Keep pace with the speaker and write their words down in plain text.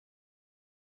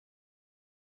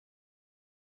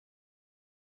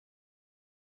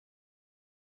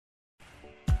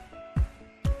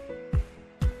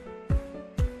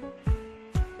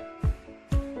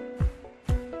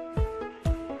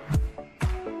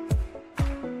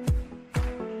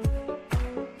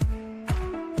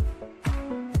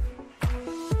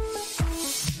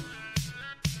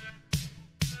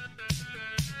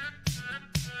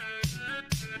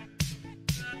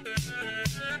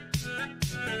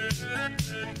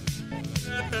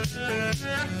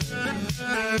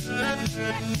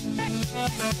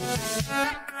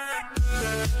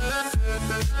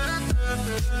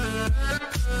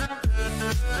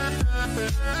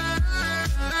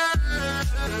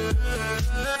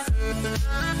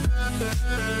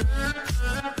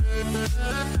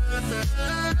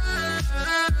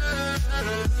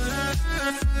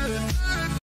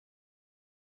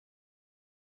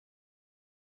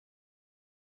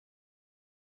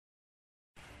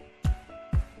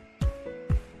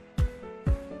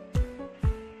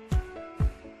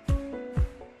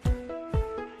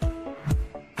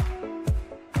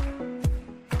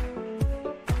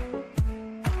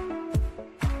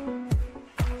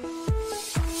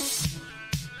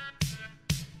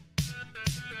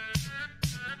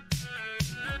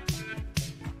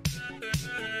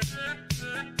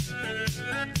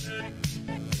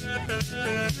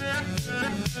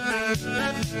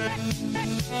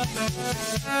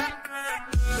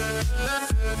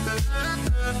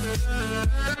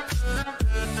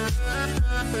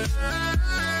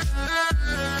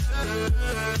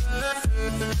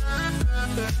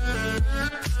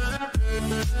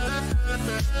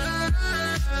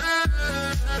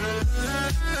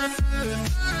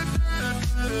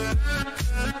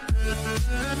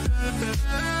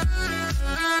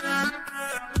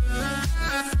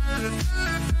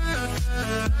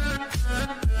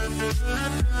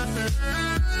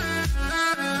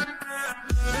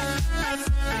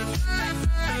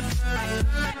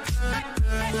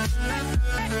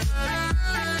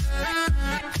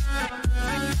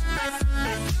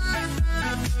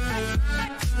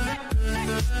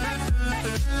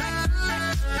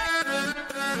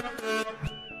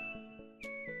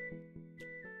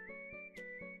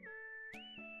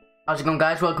How's it going,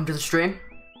 guys? Welcome to the stream.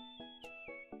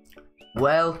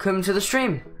 Welcome to the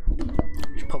stream.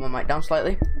 Just put my mic down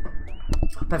slightly.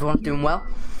 Hope everyone's doing well.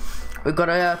 We've got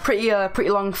a pretty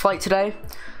long flight today.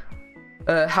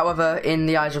 However, in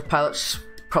the eyes of pilots,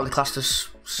 probably classed as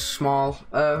small.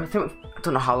 I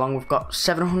don't know how long we've got.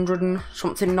 700 and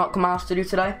something nautical miles to do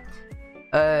today.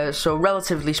 So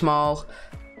relatively small,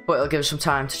 but it'll give us some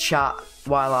time to chat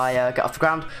while I get off the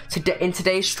ground. In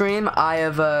today's stream, I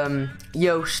have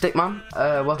yo Stickman.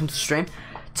 Welcome to the stream.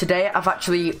 Today, I've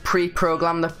actually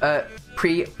pre-programmed the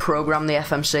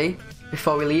FMC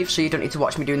before we leave, so you don't need to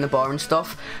watch me doing the boring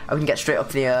stuff. I can get straight up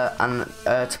the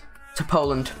to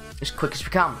Poland as quick as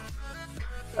we can.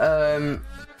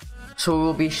 So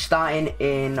we'll be starting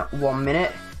in 1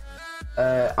 minute,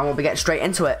 and we'll be getting straight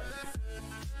into it.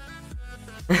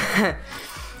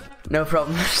 No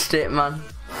problem, Stickman.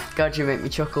 God, you make me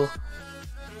chuckle.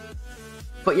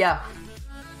 But yeah,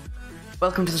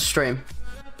 welcome to the stream.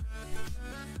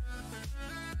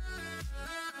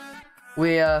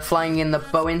 We are flying in the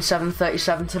Boeing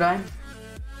 737 today.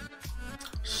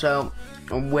 So,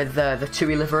 with the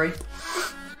TUI livery.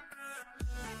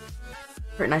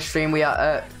 Pretty nice stream.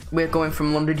 We're going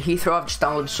from London Heathrow. I've just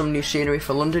downloaded some new scenery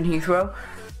for London Heathrow.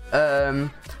 So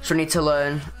I need to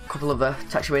learn a couple of the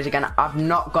taxiways again. I've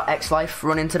not got X-Life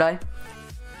running today.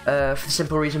 For the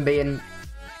simple reason being,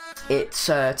 it's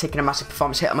taking a massive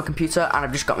performance hit on my computer, and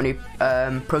I've just got my new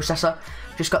processor.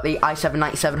 Just got the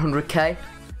i7-9700K,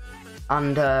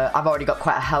 and I've already got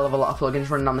quite a hell of a lot of plugins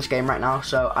running on this game right now,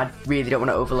 so I really don't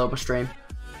want to overload my stream.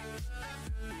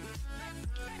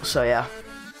 So yeah,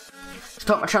 just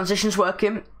hope my transition's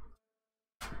working.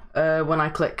 When I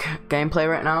click gameplay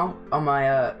right now on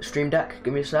my stream deck,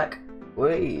 give me a sec.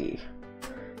 Whee!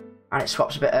 And it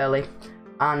swaps a bit early.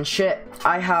 And shit,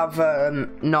 I have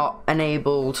not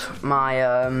enabled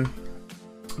my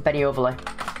Benny overlay.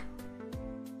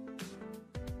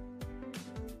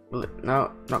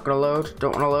 No, not gonna load.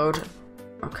 Don't wanna load.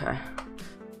 Okay.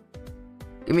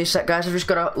 Give me a sec, guys. I've just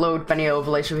gotta load Benny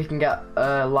overlay so we can get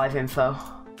live info.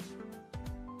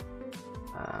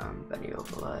 Benny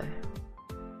overlay.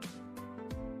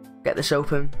 Get this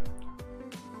open.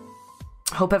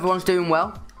 Hope everyone's doing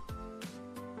well.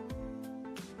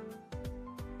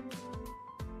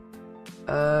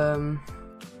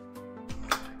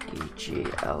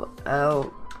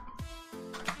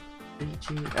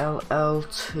 EGLL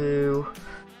to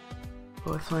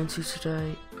what we're flying to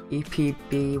today.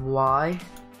 EPBY.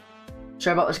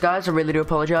 Sorry about this, guys. I really do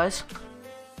apologise.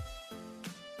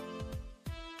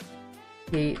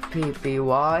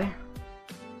 EPBY.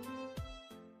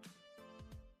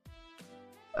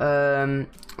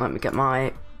 Let me get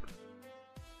my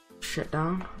shit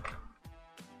down.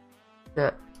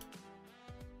 Yeah.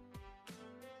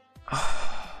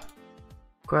 Oh,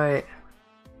 great.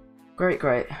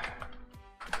 Great.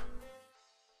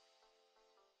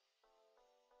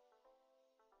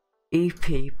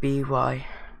 EPBY.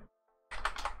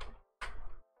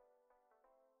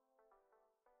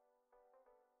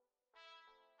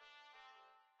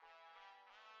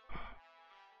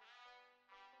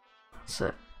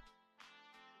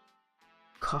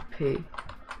 copy,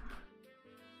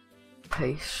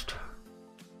 paste.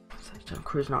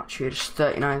 Cruising altitude is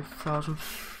 39,000.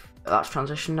 That's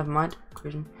transition, never mind.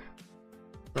 Cruising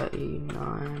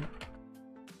 39.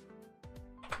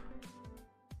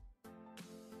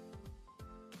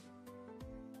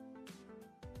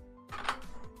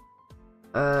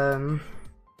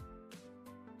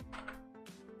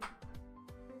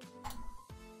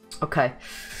 Okay,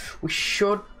 we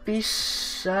should be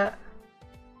set.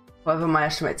 However, my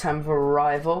estimated time of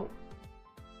arrival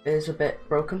is a bit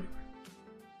broken.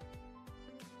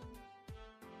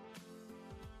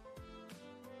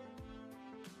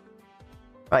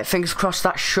 Right, fingers crossed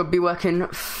that should be working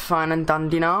fine and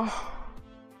dandy now.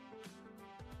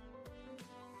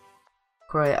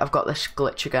 Great, I've got this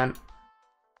glitch again.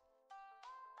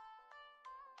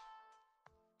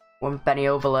 When Benny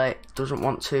Overlay doesn't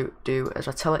want to do as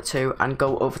I tell it to and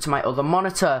go over to my other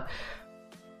monitor.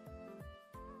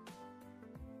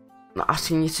 Not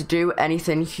asking you to do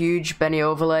anything huge, Benny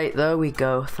Overlay. There we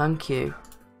go, thank you.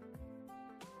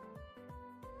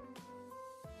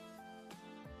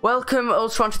 Welcome,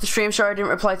 Ultron, to the stream. Sorry I didn't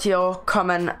reply to your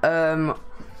comment.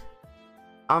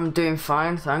 I'm doing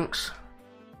fine, thanks.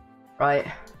 Right.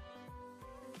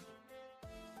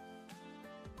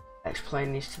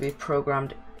 Explain needs to be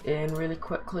programmed in really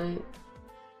quickly.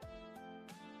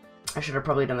 I should have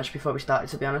probably done this before we started,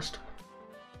 to be honest.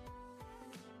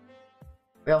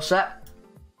 We all set?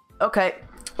 Okay,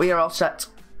 we are all set.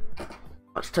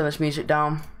 Let's turn this music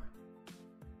down.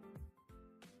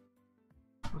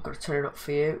 I've got to turn it up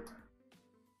for you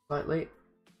slightly.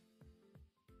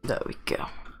 There we go.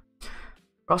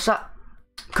 We're all set.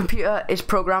 Computer is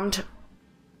programmed.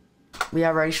 We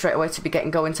are ready straight away to be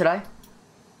getting going today.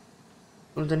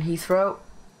 London Heathrow.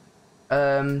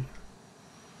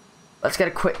 Let's get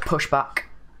a quick pushback.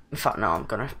 In fact, no, I'm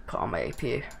gonna put on my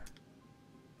APU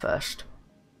first.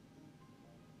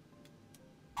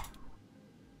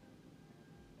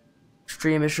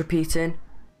 Stream is repeating.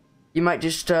 You might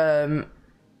just you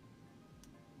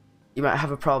might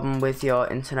have a problem with your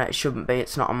internet. It shouldn't be.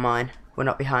 It's not on mine. We're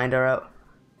not behind or out.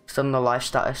 It's on the live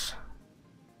status.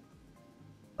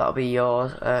 That'll be your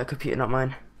computer, not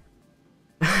mine.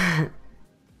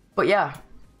 But yeah,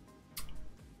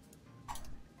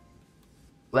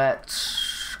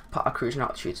 let's put our cruising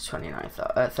altitude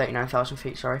to 39,000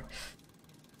 feet. Sorry.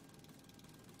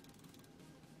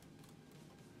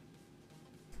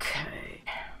 Okay.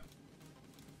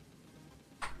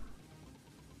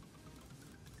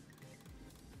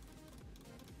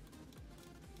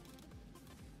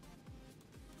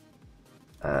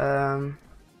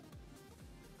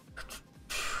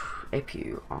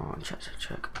 APU on.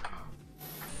 Check.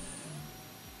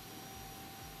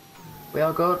 We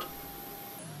are good.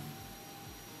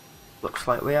 Looks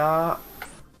like we are.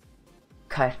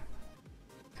 Okay.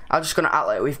 I'm just gonna act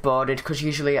like we've boarded because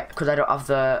usually, because I don't have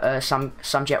the Sam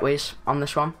Jetways on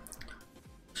this one.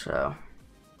 So,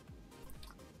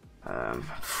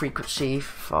 frequency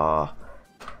for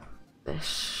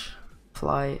this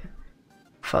flight,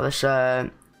 for this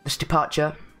this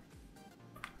departure.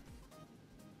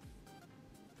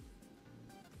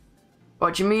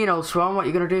 What do you mean, old swan? What are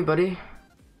you gonna do, buddy?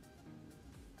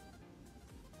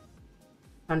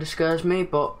 Kinda scares me,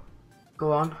 but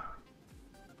go on.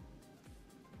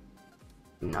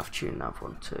 Nav tune, nav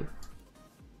 1, 2.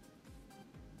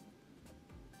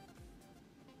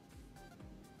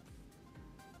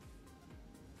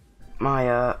 My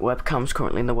webcam's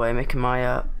currently in the way, making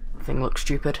my thing look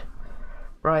stupid.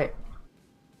 Right.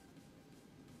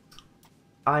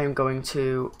 I am going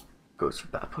to go to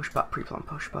better pushback, pre-plan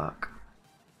pushback.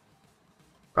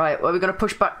 Right, where are we gonna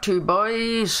push back to,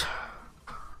 boys?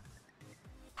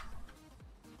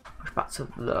 Back to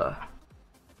the,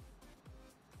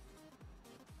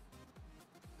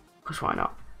 because why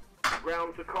not?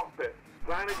 Ground to cockpit.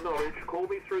 Plan acknowledged. Call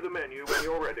me through the menu when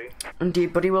you're ready.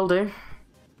 Indeed, buddy, will do.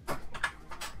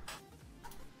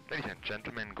 Ladies and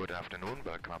gentlemen, good afternoon.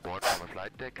 Welcome aboard from the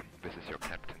flight deck. This is your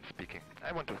captain speaking.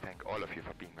 I want to thank all of you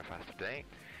for being with us today.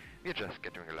 We're just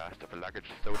getting the last of the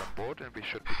luggage stowed on board, and we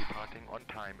should be departing on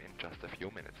time in just a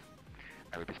few minutes.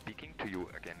 I will be speaking to you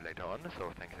again later on,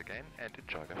 so thanks again and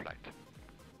enjoy the flight.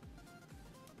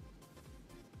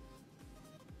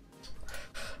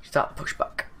 Start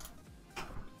pushback.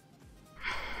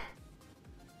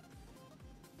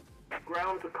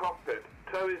 Ground to cockpit.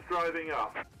 Tow is driving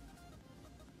up.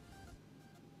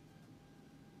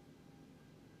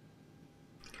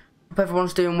 Hope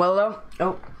everyone's doing well though.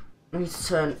 Oh, I need to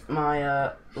turn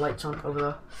my lights on over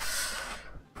there.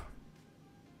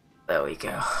 There we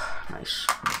go. Nice.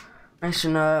 Nice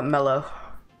and mellow.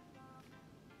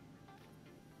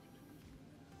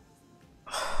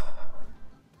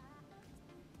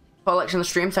 For likes on the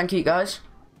stream, thank you guys.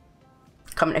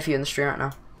 Comment if you're in the stream right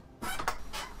now.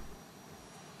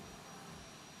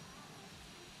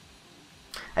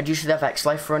 I'd usually have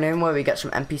X-Life running where we get some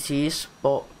NPCs,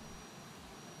 but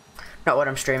not when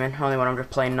I'm streaming, only when I'm just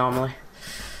playing normally.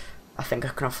 I think I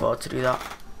can afford to do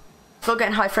that. Still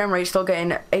getting high frame rate, still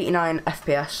getting 89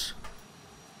 FPS.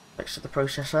 Thanks to the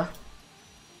processor.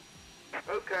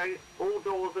 Okay, all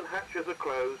doors and hatches are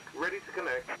closed, ready to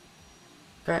connect.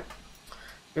 Okay.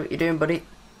 See what you're doing, buddy.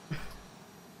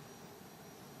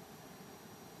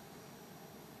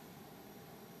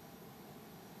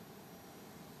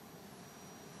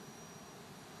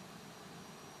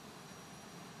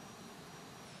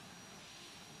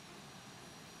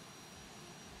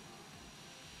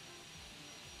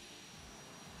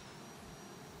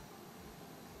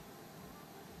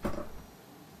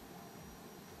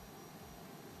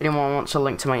 Anyone wants a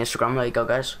link to my Instagram, there you go,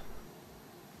 guys.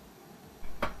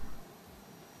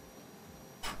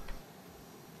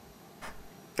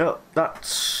 Oh,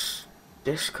 that's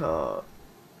Discord.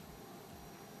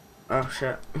 Oh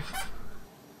shit.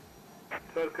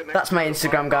 That's my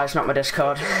Instagram, guys, not my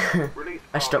Discord.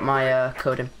 Messed up my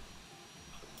coding.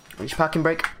 Reach parking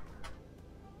brake.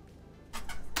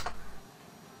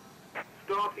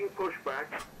 Starting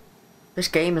pushback. This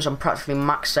game is on practically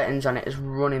max settings and it is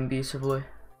running beautifully.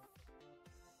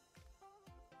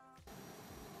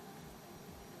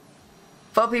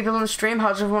 For people on the stream,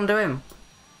 how's everyone doing?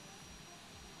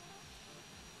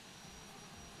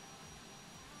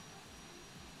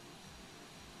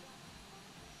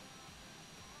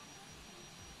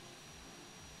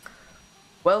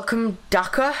 Welcome,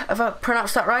 Daka, have I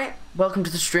pronounced that right? Welcome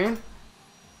to the stream.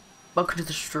 Welcome to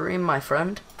the stream, my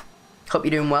friend. Hope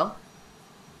you're doing well.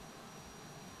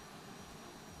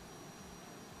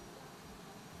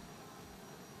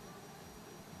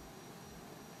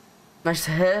 Nice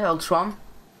to hear, old Swam.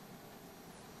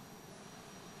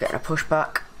 Getting a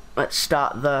pushback. Let's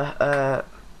start the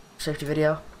safety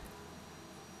video.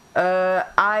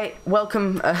 I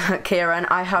welcome Kieran.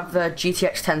 I have the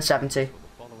GTX 1070.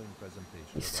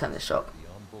 Need to turn this up.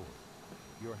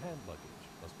 Your hand luggage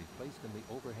must be placed in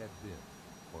the overhead bin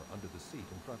or under the seat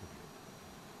in front of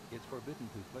you. It's forbidden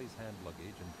to place hand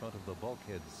luggage in front of the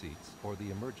bulkhead seats or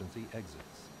the emergency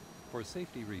exits. For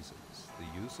safety reasons,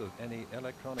 the use of any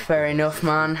electronic Fair enough,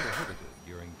 man.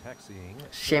 During taxiing.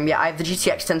 Shame, yeah, I have the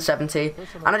GTX 1070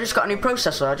 and I just got a new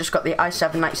processor. I just got the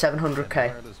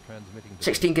i7-9700K.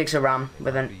 16 gigs of RAM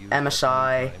with an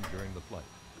MSI.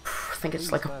 I think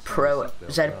it's like a Pro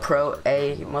Z Pro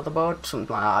A motherboard,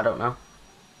 something like that, I don't know.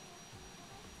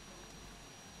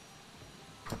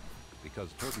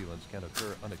 Because turbulence can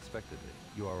occur unexpectedly,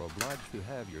 you are obliged to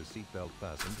have your seatbelt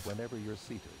fastened whenever you're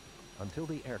seated, until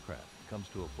the aircraft comes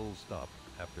to a full stop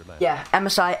after landing. Yeah,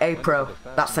 MSI A Pro,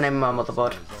 that's the name of my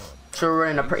motherboard. So we're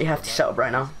running a pretty hefty setup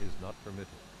right now. Is not permitted.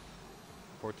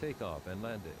 For takeoff and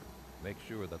landing, make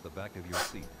sure that the back of your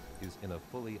seat is in a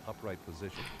fully upright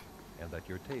position and that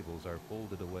your tables are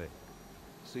folded away.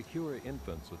 Secure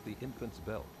infants with the infant's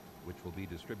belt, which will be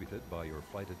distributed by your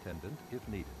flight attendant if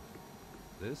needed.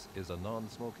 This is a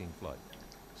non-smoking flight.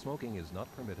 Smoking is not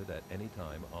permitted at any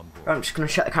time on board. I'm just going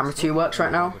to check the camera 2 works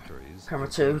right now. Camera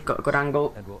 2, got a good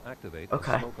angle. And will activate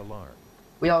okay. a smoke alarm.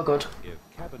 We are good. If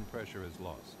cabin pressure is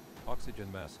lost,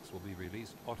 oxygen masks will be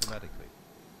released automatically.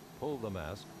 Pull the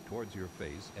mask towards your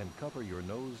face and cover your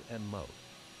nose and mouth.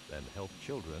 Then help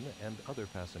children and other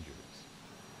passengers.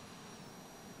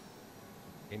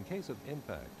 In case of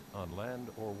impact on land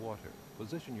or water,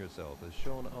 position yourself as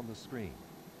shown on the screen.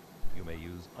 You may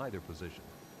use either position.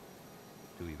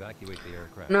 To evacuate the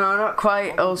aircraft. No, not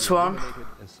quite, old Swan.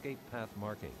 Escape path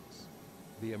markings.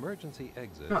 The emergency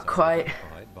exits not quite. are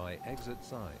identified by exit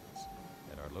signs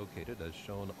and are located as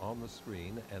shown on the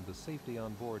screen and the safety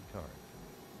on board card.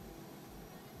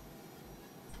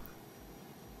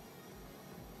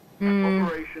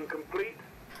 Operation complete.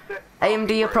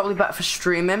 AMD are probably better for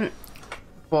streaming,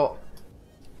 but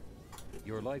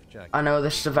Your life jacket I know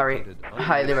this is a very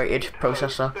highly rated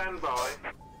processor.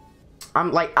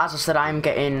 I'm like, as I said, I'm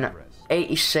getting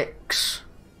 86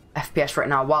 FPS right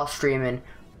now while streaming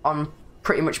on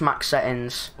pretty much max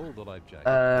settings,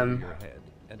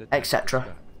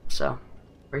 etc. So,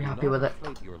 very happy with it.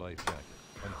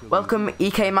 Welcome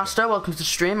EK Master, welcome to the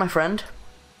stream, my friend.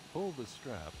 Pull the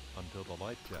strap until the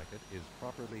life jacket is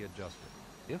properly adjusted.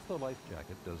 If the life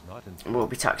jacket does not we'll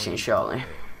be taxiing shortly.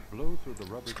 Blow through the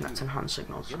rubber Disconnecting hand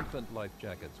signals. Infant life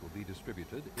jackets will be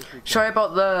distributed. Sorry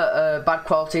about the bad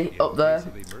quality up there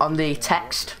on the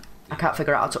text. I can't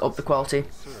figure out how to up the quality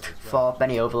for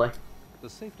Benny Overlay.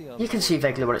 You can see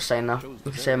vaguely what it's saying though.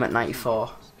 You can see I'm at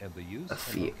 94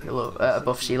 feet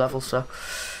above sea level, so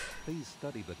Please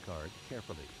study the card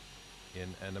carefully.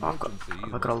 In an I've emergency,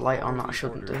 you got a must light on follow that I the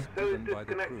shouldn't do. orders Cell is given by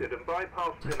the disconnected crew. and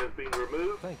bypass pin has been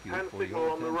removed. Thank you Hand for signal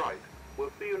your on the attention. right.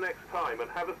 We'll see you next time and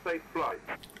have a safe flight.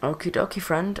 Okie dokie,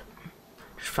 friend.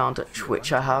 Just found it,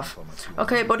 which I have.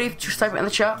 Okay, buddy, just type it in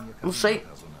the chat. We'll see.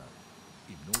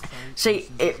 See,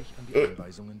 it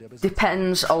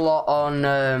depends a lot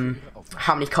on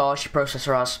how many cars your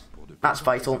processor has. That's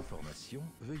vital.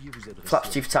 Flaps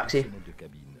 2 for taxi.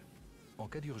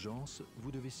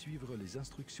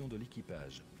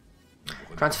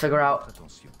 Trying to figure out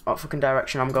what fucking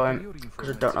direction I'm going, because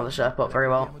I don't know this airport very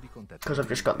well, because I've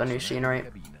just got the new scenery.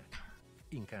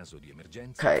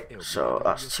 Okay, so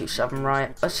that's 27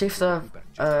 right. Let's see if the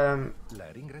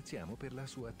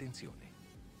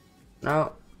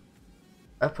no,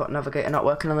 airport navigator not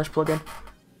working on this plugin.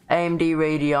 AMD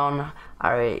Radeon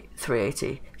R8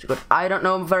 380. So good. I don't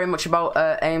know very much about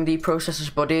AMD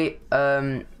processors, buddy.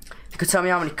 If you could tell me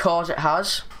how many cores it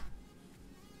has,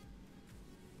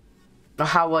 or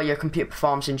how well your computer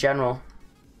performs in general,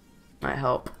 might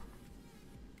help.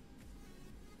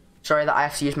 Sorry that I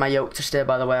have to use my yoke to steer,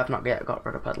 by the way. I've not yet got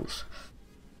rid of pedals.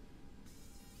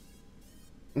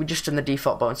 We're just in the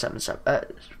default Boeing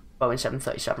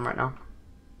 737 right now.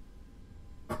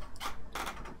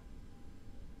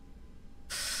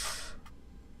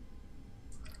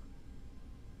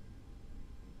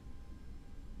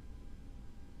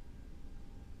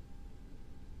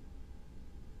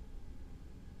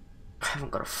 I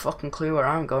haven't got a fucking clue where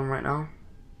I'm going right now.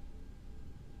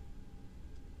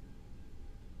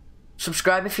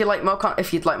 Subscribe if you like more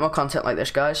if you'd like more content like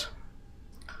this, guys.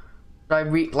 I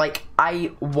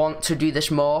want to do this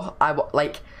more.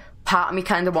 Part of me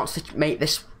kind of wants to make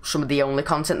this some of the only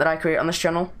content that I create on this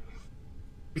channel,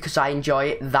 because I enjoy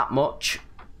it that much.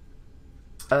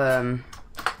 As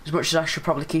much as I should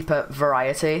probably keep a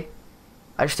variety,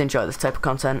 I just enjoy this type of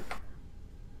content.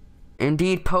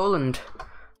 Indeed, Poland.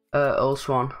 Old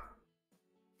Swan.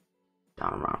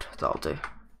 Down and round. That'll do.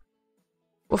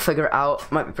 We'll figure it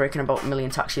out. Might be breaking about a million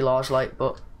taxi laws, like,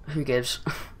 but who gives?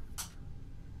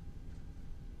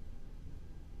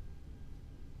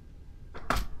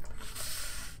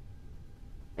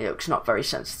 Yoke's not very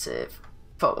sensitive.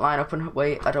 Folk line up and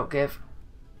wait. I don't give.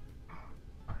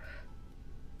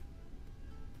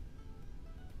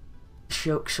 This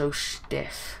yoke's so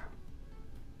stiff.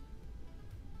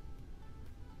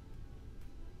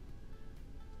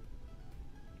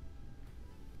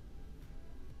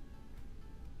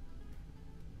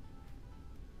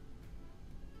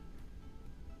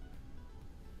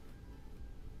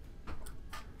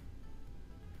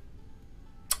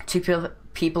 Two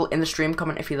people in the stream,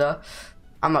 comment if you're there.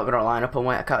 I'm not gonna line up and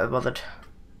wait, I can't be bothered.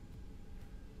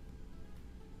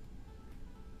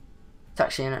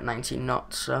 Taxiing at 19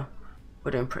 knots, so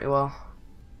we're doing pretty well.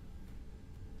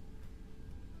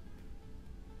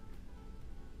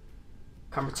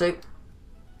 Camera 2.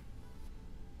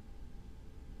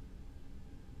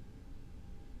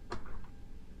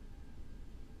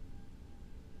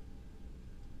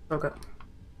 Okay.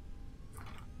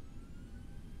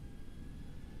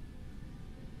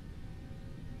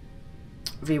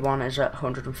 V1 is at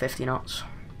 150 knots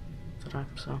today,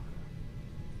 so.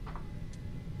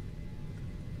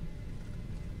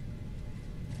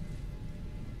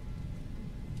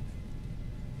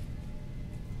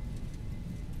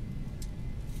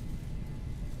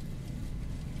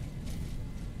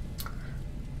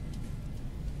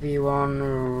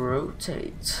 V1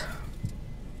 rotate.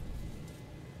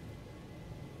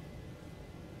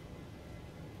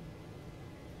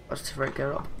 Let's break it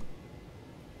up.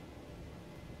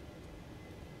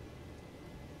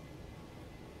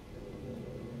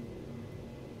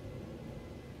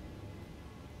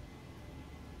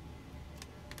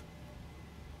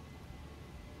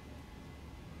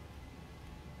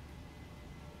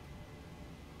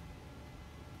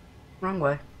 Wrong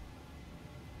way.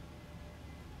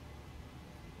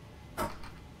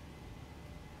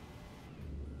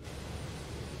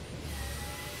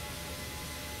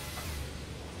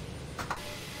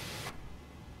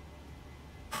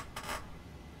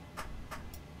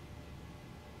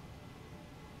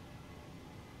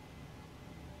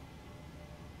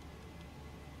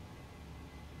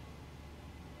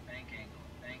 Bank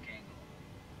angle.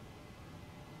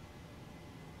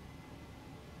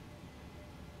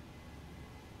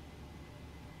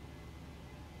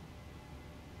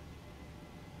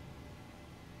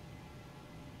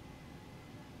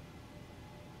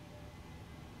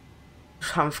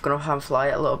 I'm gonna hand fly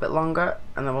it a little bit longer,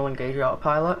 and then we'll engage the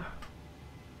autopilot.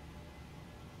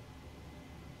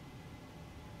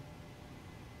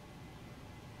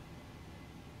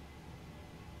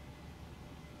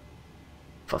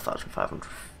 4,500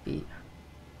 feet.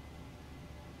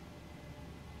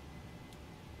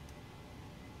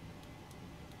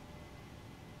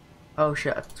 Oh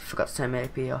shit, I forgot to turn my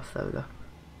AP off, there we go.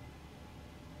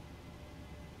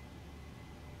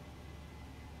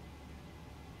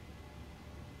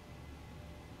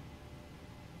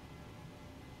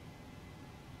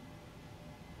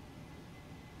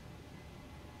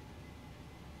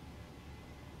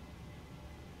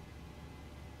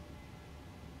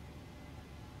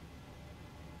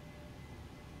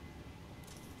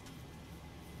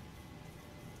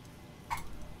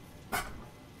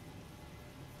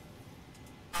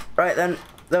 Right then,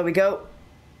 there we go.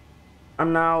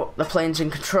 And now the plane's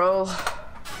in control.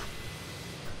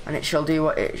 And it shall do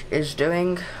what it is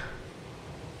doing.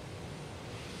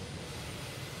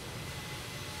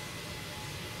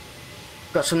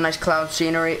 Got some nice cloud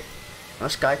scenery. The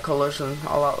sky colours and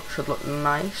all that should look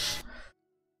nice.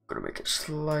 Gonna make it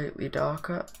slightly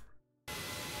darker.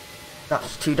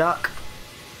 That's too dark.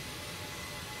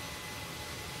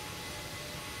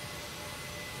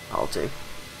 I'll do.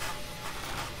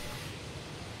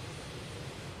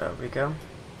 There we go.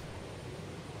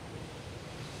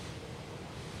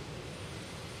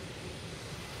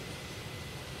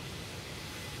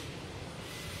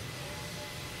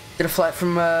 Did a flight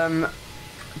from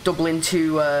Dublin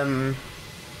to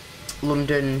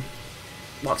London,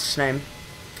 what's its name?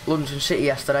 London City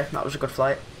yesterday. That was a good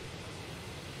flight.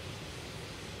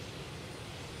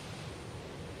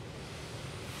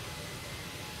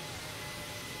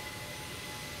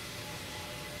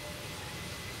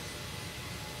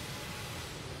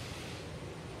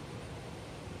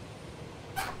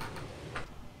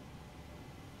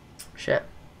 Shit.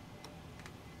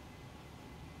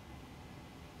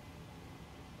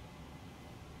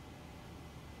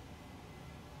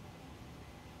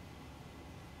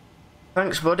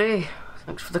 Thanks, buddy.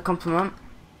 Thanks for the compliment.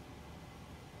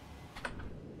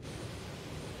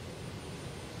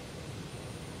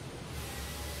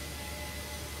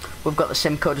 We've got the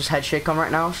sim coder's head shake on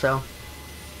right now, so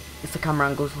if the camera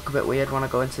angles look a bit weird when I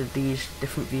go into these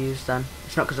different views, then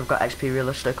it's not because I've got XP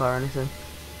realistic or anything.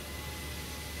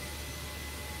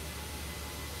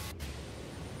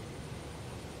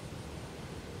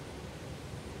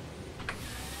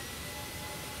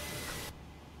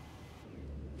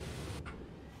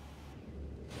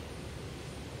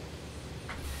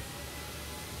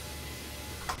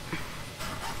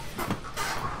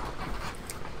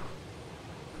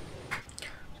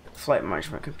 Flight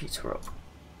management computer up.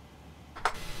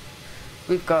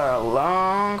 We've got a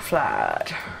long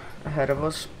flight ahead of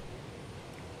us.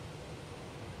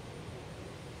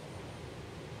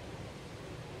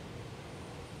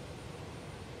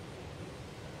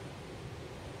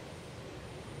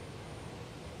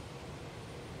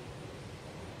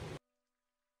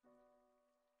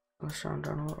 Let's sound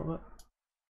down a little bit.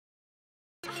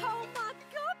 Oh my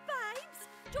god, babes!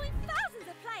 Join thousands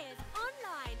of players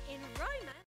online in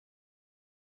Roma.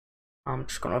 I'm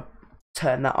just gonna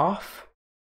turn that off.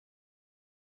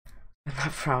 And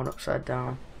that frown upside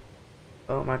down.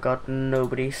 Oh my god,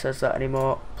 nobody says that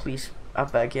anymore. Please, I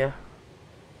beg you.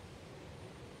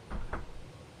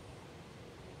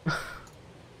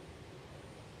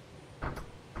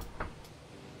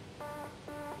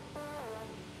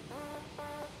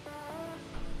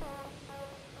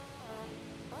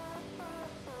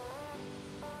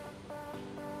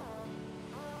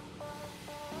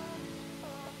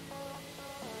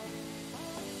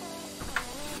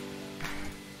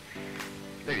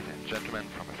 Ladies and gentlemen,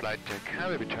 from a flight deck, I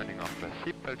will be turning off the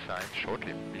seatbelt signs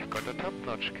shortly. We've got a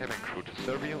top-notch cabin crew to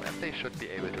serve you, and they should be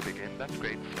able to begin that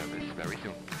great service very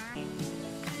soon.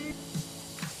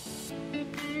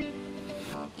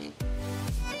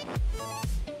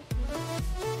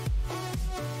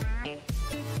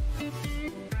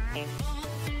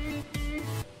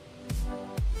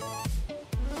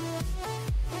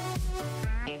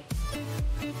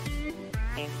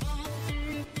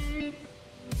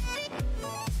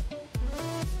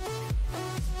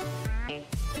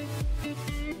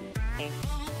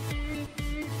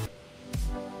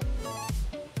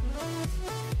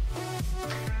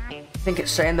 I think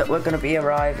it's saying that we're going to be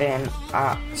arriving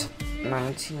at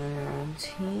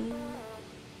 1919.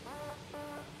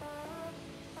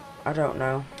 I don't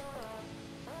know.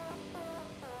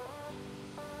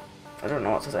 I don't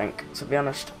know what to think, to be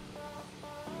honest.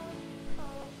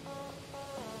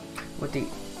 With the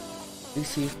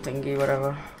EC thingy,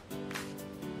 whatever.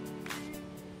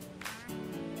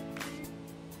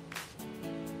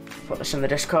 Put this in the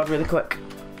Discord really quick.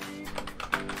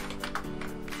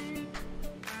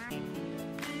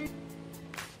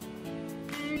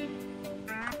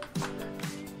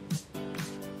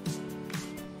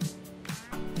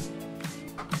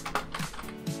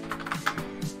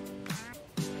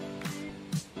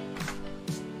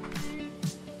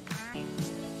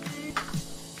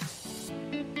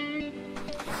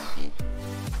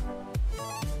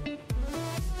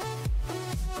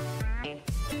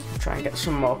 try and get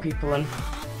some more people in.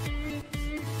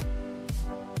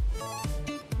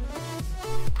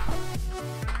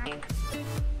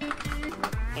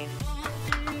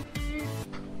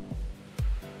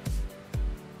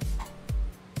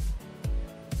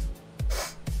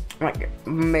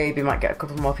 Maybe might get a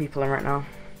couple more people in right now.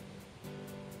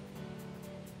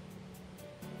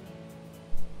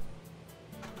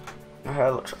 My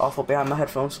hair looks awful behind my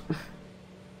headphones.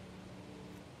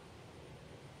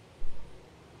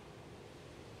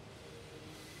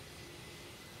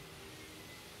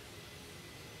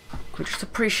 Can we just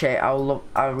appreciate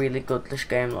how really good this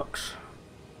game looks?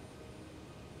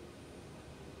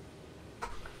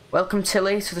 Welcome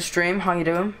Tilly to the stream. How you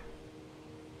doing?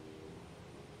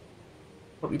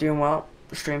 Hope you're doing well.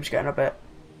 The stream's getting a bit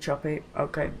choppy.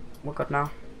 Okay, we're good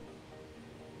now.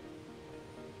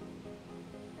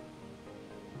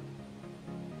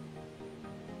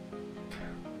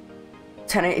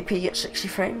 (1080p) at 60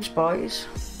 frames, boys.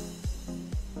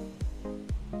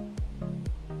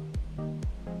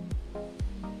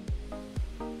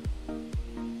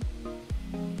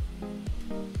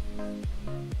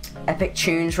 Epic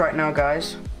tunes right now,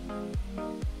 guys.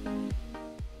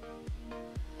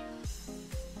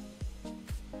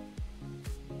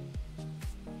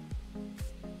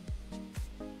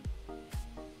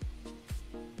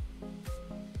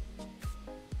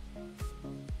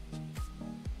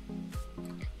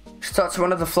 Talk to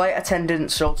one of the flight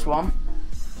attendants, Salt1.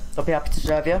 They'll be happy to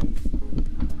serve you.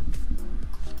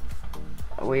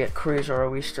 Are we at cruise or are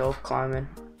we still climbing?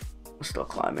 We're still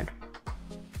climbing.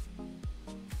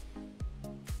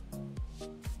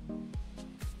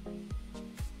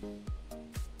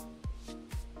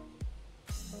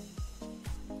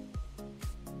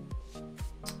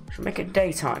 Should we make it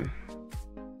daytime?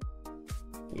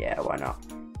 Yeah, why not?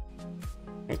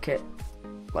 Make it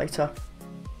later.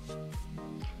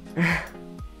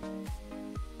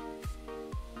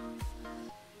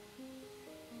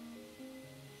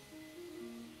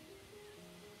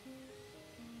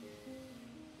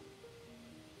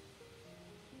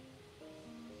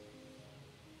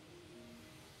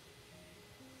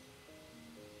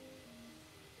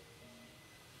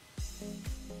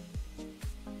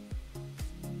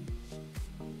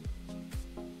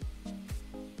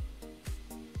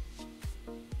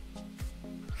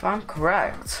 If I'm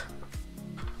correct,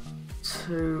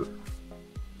 to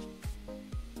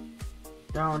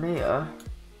down here,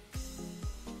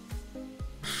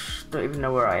 don't even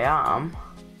know where I am.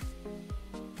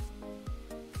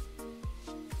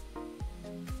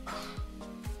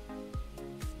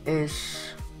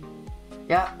 Is,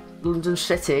 yeah, London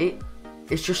City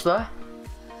is just there.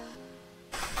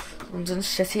 London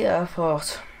City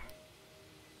Airport.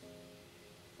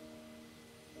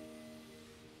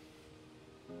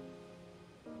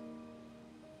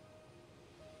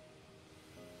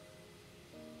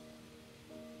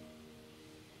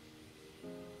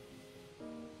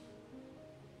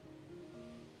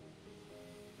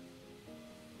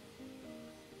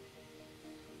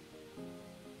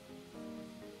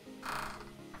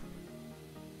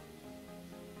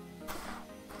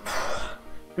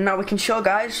 Now we can chill,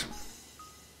 guys.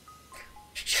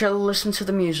 Chill, listen to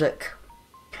the music.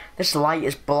 This light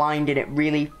is blinding, it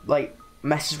really, like,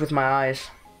 messes with my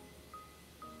eyes.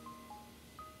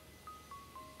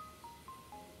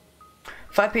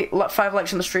 Five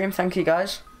likes on the stream, thank you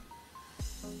guys.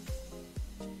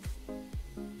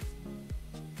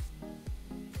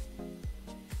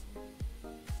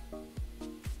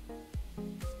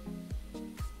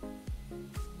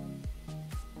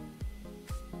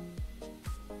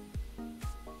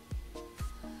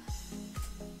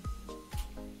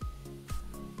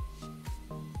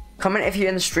 Comment if you're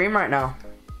in the stream right now.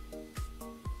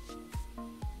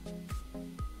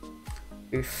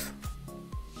 Oof.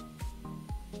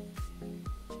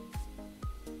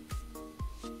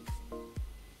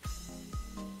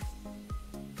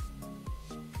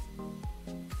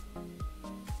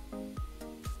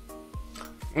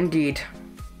 Indeed.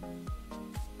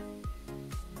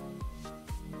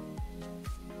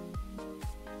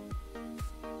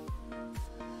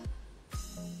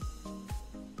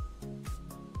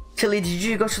 Tilly, did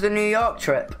you go to the New York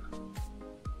trip?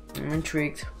 I'm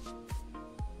intrigued.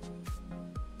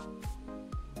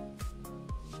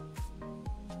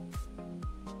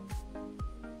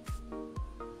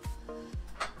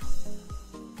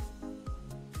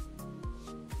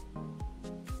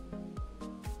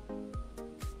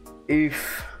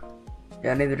 Oof.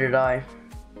 Yeah, neither did I.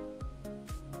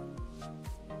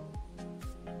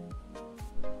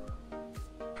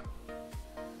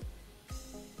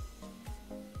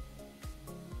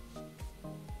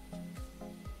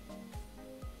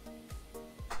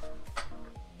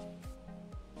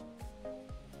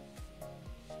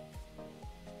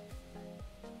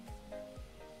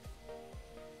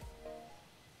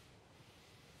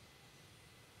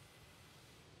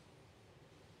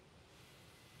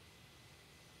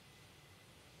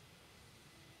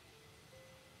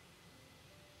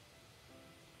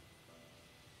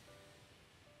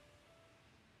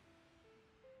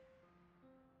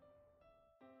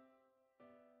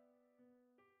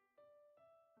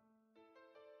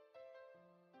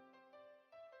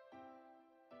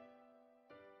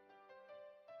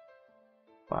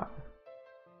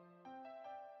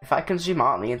 If I can zoom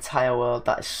out on the entire world,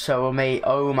 that is so amazing.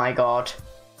 Oh my god.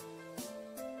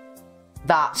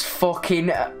 That's fucking...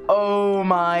 Oh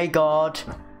my god.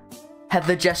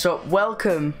 Heather Jessup,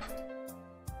 welcome.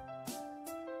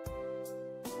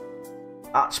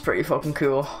 That's pretty fucking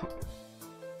cool.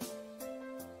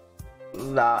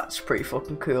 That's pretty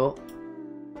fucking cool.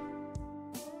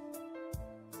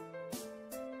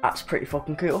 That's pretty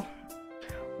fucking cool.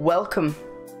 Welcome.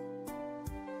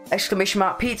 Exclamation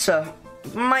mark pizza.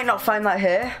 Might not find that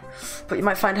here, but you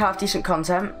might find half decent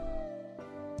content.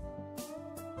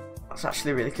 That's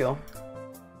actually really cool.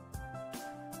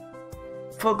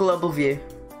 Full global view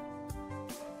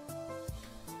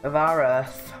of our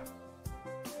Earth.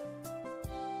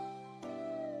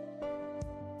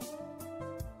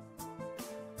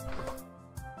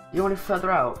 You want it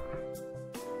further out?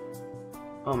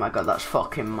 Oh my god, that's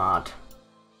fucking mad.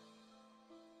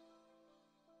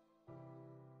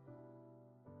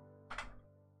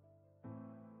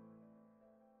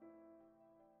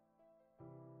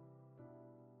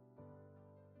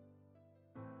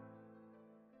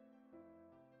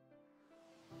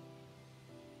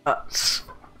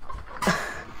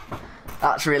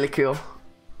 That's really cool.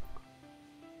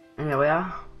 And here we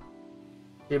are.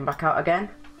 Zoom back out again.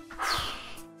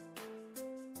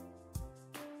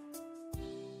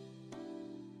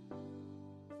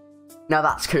 Now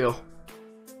that's cool.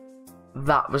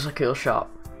 That was a cool shot.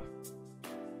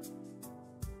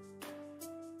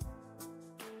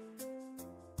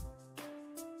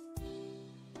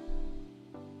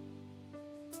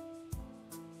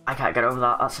 I can't get over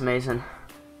that, that's amazing.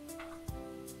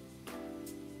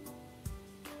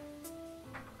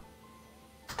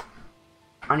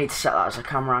 I need to set that as a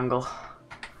camera angle.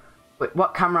 Wait,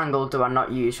 what camera angle do I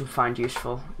not use and find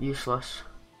useful? Useless.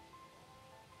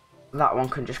 That one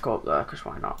can just go up there, because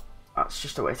why not? That's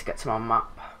just a way to get to my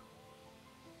map.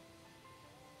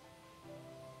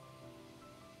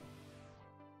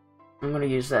 I'm going to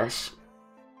use this.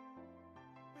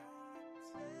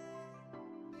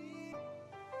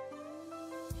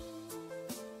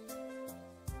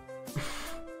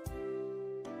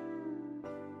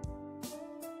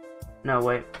 No,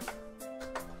 wait.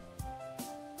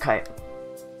 Okay.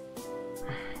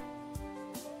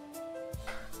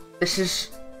 This is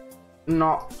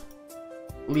not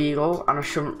legal and I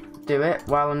shouldn't do it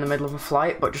while in the middle of a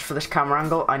flight, but just for this camera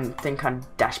angle, I think I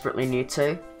desperately need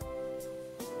to.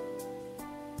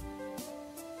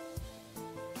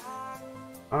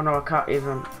 Oh no, I can't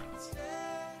even.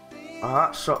 Oh,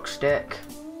 that sucks dick.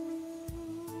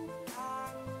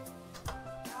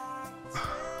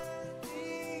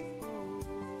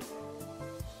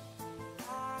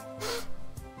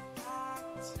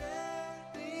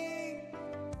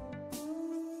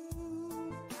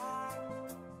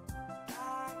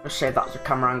 Just save that as a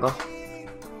camera angle.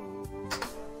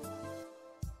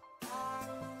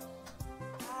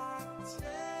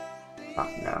 Oh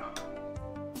no.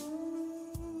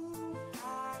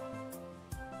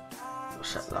 I'll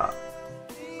set that.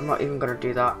 I'm not even gonna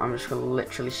do that. I'm just gonna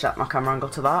literally set my camera angle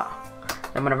to that.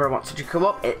 Then whenever I want to come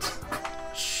up, it's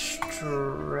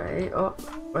straight up.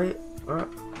 Wait,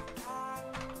 up.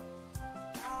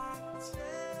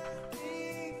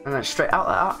 And then straight out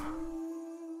like that.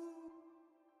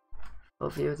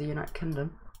 View of the United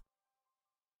Kingdom.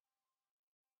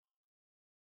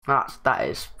 That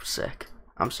is sick.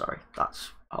 I'm sorry.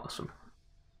 That's awesome.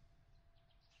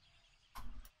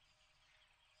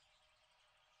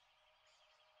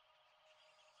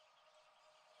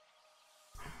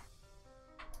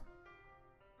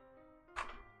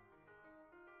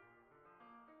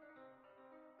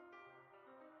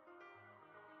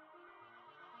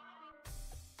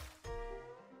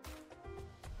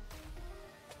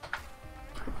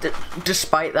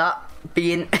 Despite that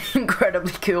being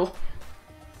incredibly cool,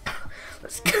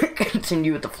 let's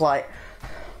continue with the flight.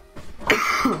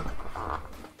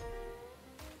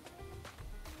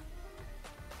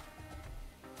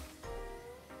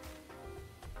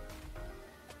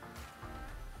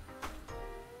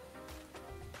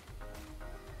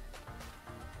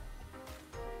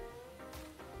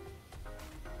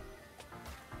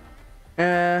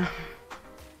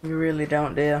 You really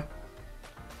don't, dear.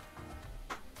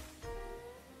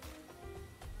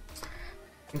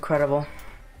 Incredible.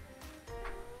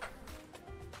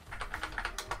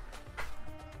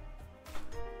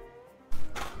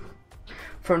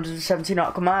 470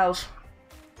 nautical miles.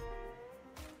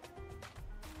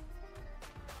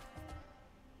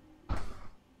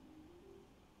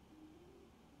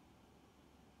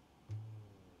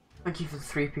 Thank you for the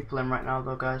 3 people in right now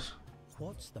though, guys.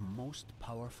 What's the most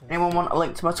powerful? Anyone want a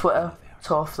link to my Twitter?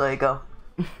 Tough, there you go.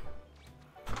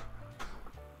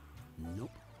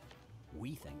 Nope.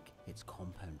 think, it's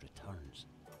compound returns.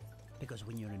 Because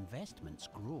when your investments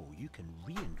grow, you can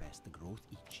reinvest the growth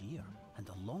each year. And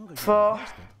the longer you're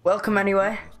invested, welcome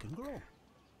anyway. growth can grow.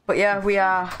 But yeah, we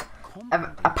are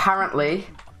apparently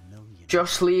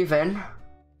just leaving.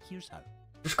 Here's how.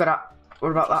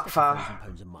 We're about that far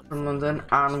from London,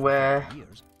 and we're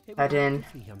heading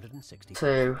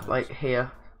to like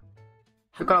here.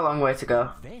 We've got a long way to go.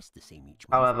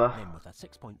 However, that's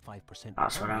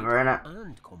whatever,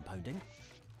 innit?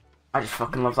 I just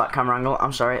fucking love that camera angle.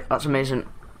 I'm sorry, that's amazing.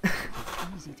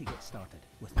 Easy to get started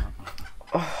with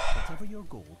whatever your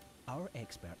goal, our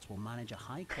experts will manage a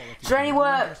high quality. Is there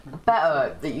anywhere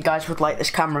better that you guys would like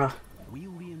this camera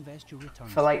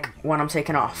for like when I'm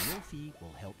taking off?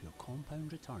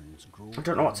 I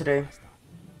don't know what to do.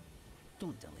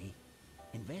 Don't delay.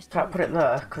 Can't put it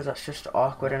there because that's just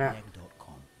awkward, innit?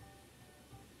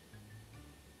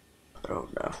 I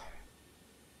don't know.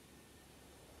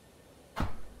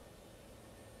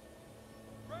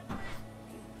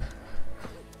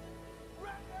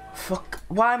 Fuck,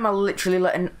 why am I literally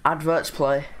letting adverts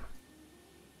play?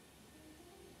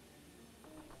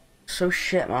 So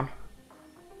shit, man.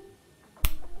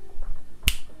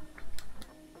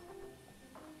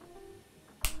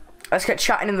 Let's get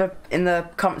chatting in the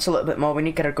comments a little bit more. We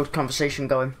need to get a good conversation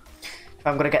going if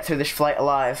I'm gonna get through this flight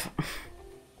alive.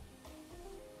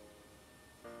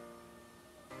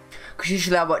 Because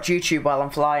usually I watch YouTube while I'm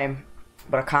flying,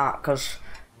 but I can't because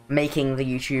I'm making the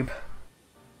YouTube.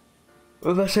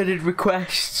 Unless I did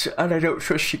requests, and I don't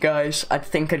trust you guys, I'd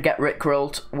think I'd get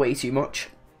rickrolled way too much.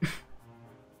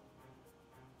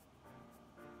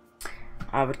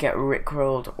 I would get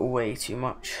rickrolled way too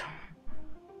much.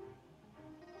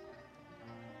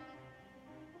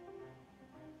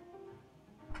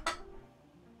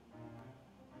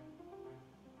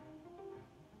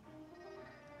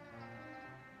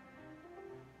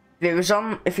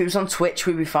 If it was on Twitch,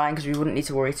 we'd be fine because we wouldn't need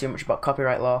to worry too much about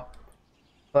copyright law.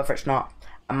 However, it's not.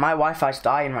 And my Wi-Fi's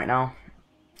dying right now.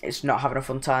 It's not having a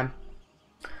fun time.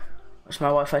 What's my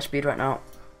Wi-Fi speed right now?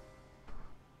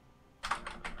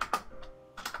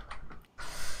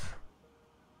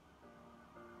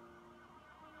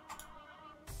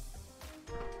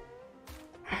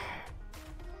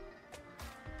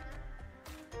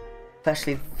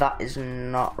 Firstly, that is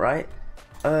not right.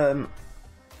 What's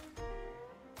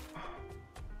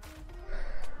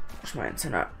my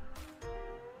internet?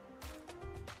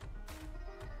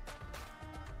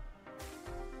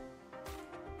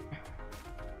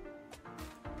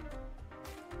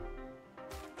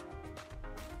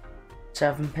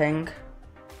 Seven ping.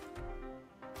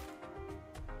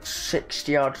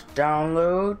 60 odd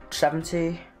download.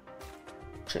 70.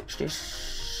 60.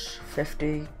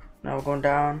 50. Now we're going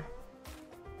down.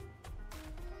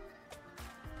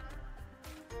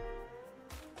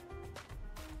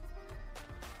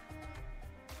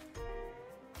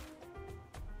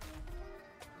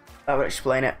 That would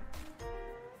explain it.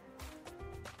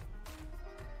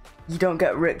 You don't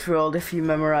get rickrolled if you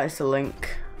memorize the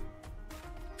link.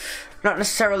 Not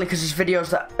necessarily because there's videos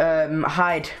that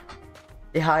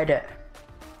they hide it.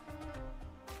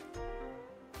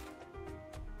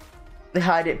 They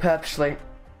hide it purposely.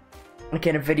 Like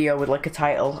in a video with like a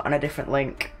title and a different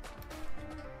link.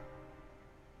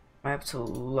 I have to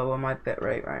lower my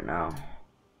bitrate right now.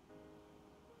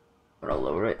 I'm gonna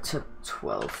lower it to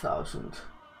 12,000.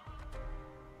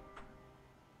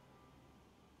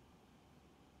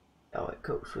 How it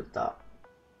copes with that.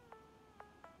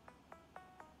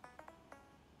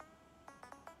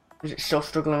 Is it still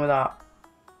struggling with that?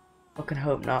 Fucking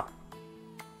hope not.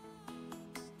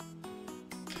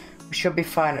 We should be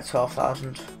fine at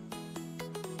 12,000.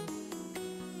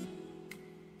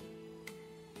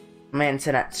 My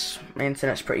internet's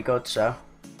pretty good, so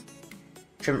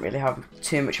shouldn't really have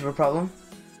too much of a problem.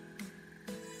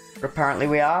 But apparently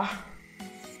we are.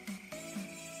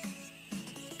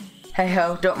 Hey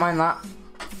ho, don't mind that.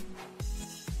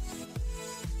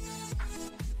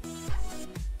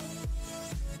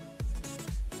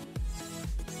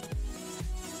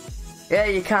 Yeah,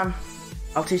 you can.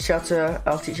 I'll teach you how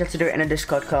to do it in a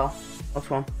Discord call. That's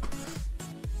one.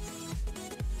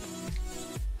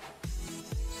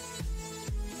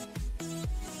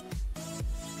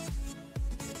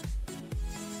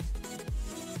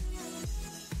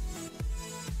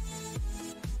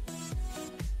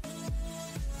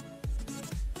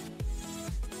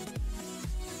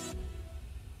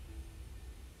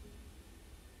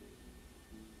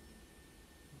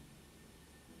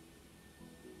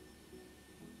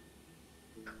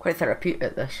 Quite therapeutic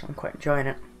at this, I'm quite enjoying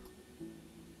it.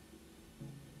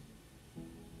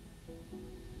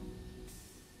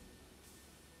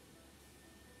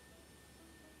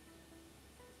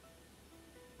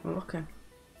 We're looking.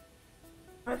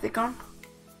 Where have they gone?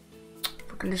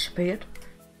 Fucking disappeared.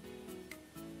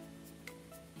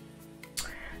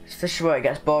 So this is where it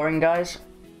gets boring, guys.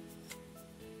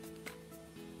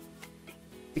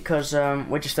 Because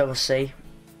we're just over sea.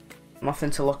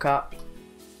 Nothing to look at.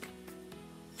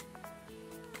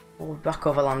 We'll be back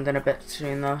over land in a bit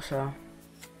soon though, so.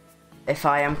 If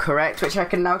I am correct, which I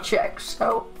can now check,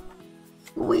 so.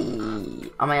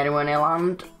 Am I anywhere near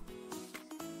land?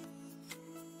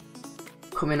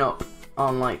 Coming up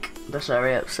on like this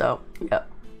area, so yeah.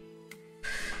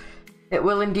 It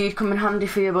will indeed come in handy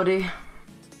for you, buddy.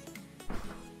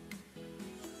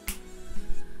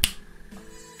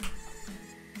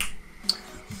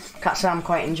 Can't say I'm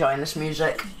quite enjoying this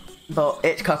music, but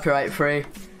it's copyright free.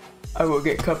 I won't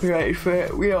get copyrighted for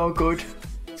it. We are good.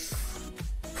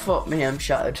 Fuck me, I'm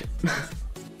shattered.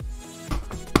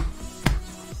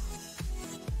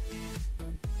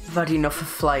 I've had enough of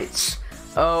flights.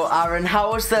 Oh, Aaron,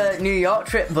 how was the New York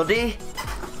trip, buddy?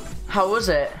 How was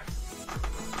it?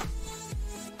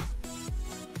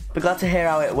 Be glad to hear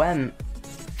how it went.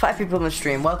 5 people on the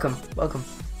stream, welcome, welcome.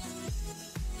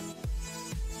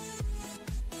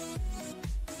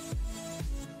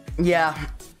 Yeah,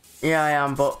 I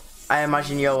am, but I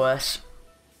imagine you're worse.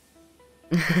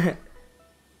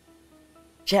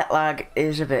 Jet lag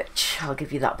is a bitch, I'll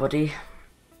give you that, buddy.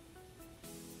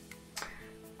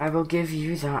 I will give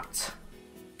you that.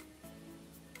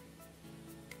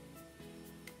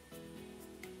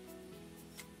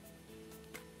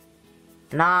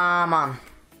 Nah, man.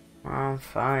 I'm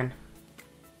fine.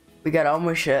 We get on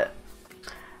with shit.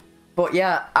 But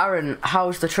yeah, Aaron,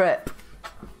 how's the trip?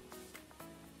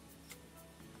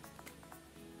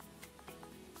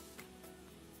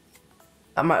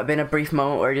 That might have been a brief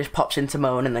moment where he just pops into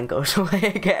moan and then goes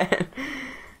away again.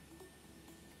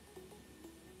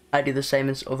 I do the same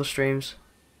in other streams.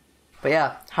 But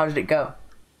yeah, how did it go?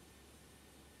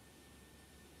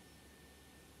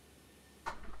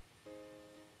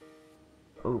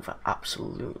 Over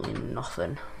absolutely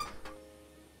nothing.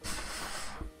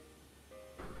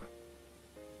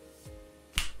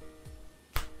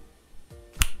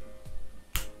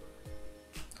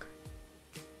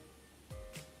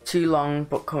 Too long,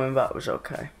 but coming back was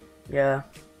okay. Yeah.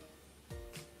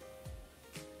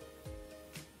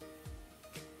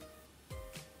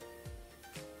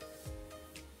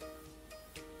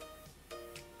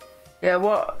 Yeah,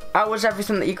 how was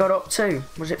everything that you got up to?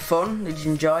 Was it fun? Did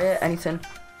you enjoy it? Anything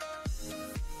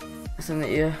that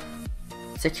you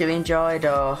particularly enjoyed,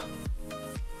 or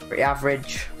pretty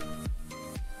average?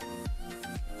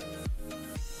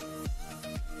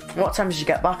 What time did you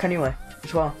get back anyway,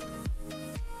 as well?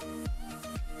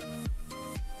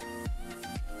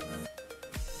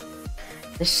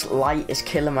 This light is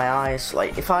killing my eyes.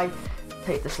 Like, if I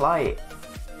take this light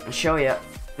and show you,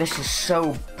 this is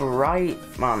so bright,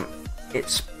 man.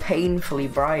 It's painfully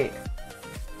bright.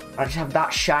 I just have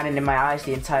that shining in my eyes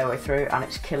the entire way through, and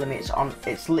it's killing me.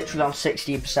 It's literally on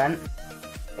 60%.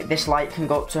 This light can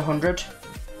go up to 100.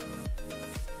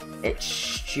 It's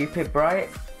stupid bright.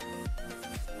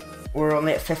 We're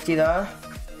only at 50 there.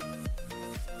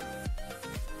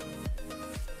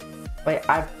 Wait,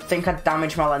 I think I'd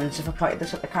damage my lens if I pointed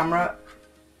this at the camera.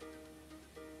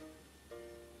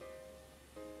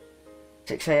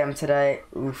 6 AM today,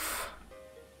 oof.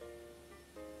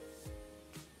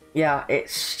 Yeah,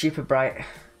 it's stupid bright.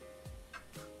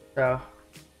 So.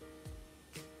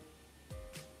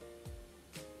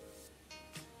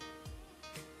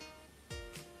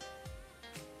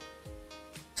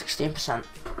 %.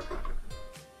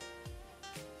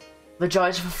 The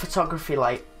joys of a photography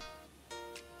light.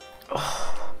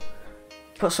 Oh.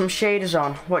 Put some shaders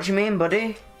on. What do you mean,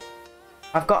 buddy?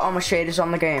 I've got all my shaders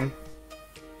on the game.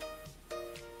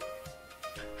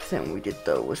 Everything we did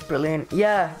though was brilliant.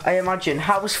 Yeah, I imagine.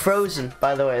 How was Frozen,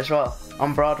 by the way, as well,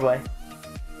 on Broadway?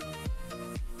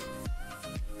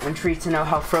 I'm intrigued to know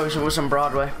how Frozen was on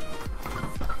Broadway.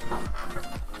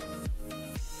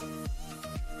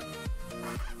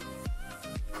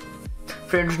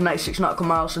 $396 nautical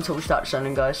miles until we start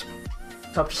descending, guys.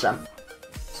 Top descent.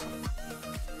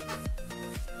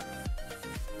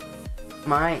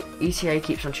 My ETA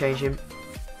keeps on changing.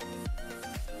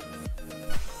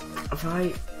 If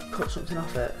I cut something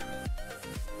off it,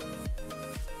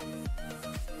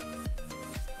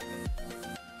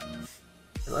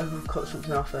 I've cut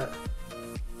something off it.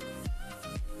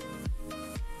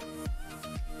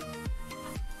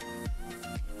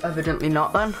 Evidently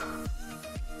not then.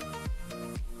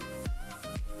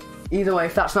 Either way,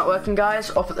 if that's not working,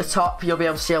 guys, up at the top you'll be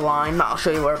able to see a line. That'll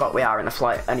show you where about we are in the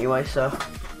flight anyway, so.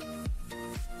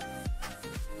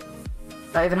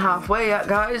 Not even halfway yet,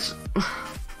 guys.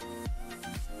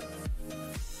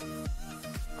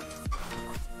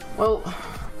 Well,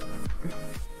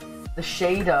 the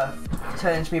shader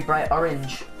turns me bright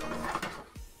orange.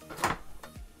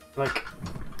 Like,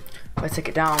 if I take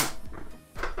it down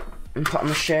and put on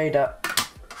the shader,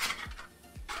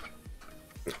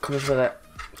 it comes with it,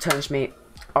 turns me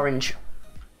orange.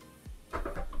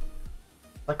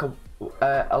 Like a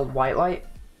white light,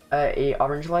 a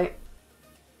orange light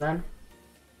then.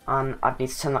 And I'd need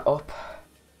to turn that up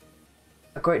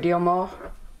a great deal more.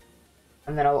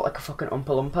 And then I look like a fucking Oompa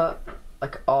Loompa.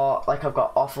 Like I've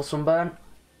got awful sunburn.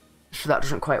 So that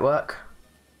doesn't quite work.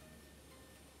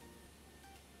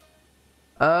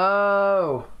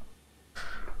 Oh.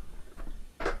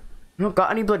 I've not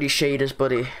got any bloody shaders,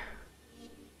 buddy.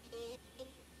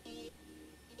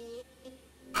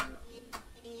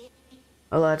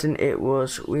 Aladdin, it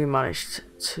was. We managed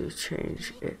to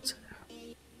change it.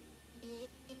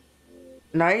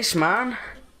 Nice, man.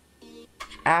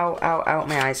 Ow, ow, ow,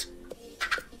 my eyes.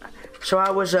 So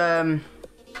I was,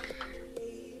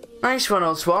 nice one,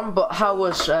 old swan, but how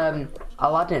was,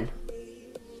 Aladdin?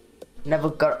 Never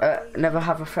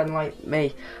have a friend like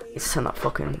me. Let's turn that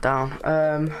fucking down.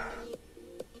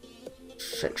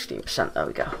 16%, there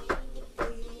we go.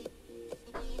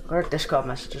 Got a Discord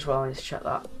message as well, I need to check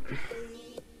that.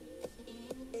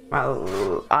 My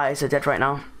eyes are dead right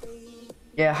now.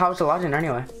 Yeah, how's Aladdin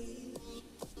anyway?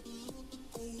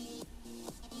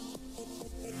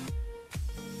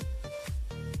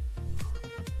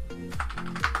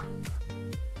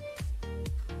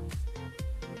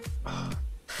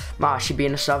 Ma, she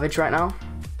being a savage right now.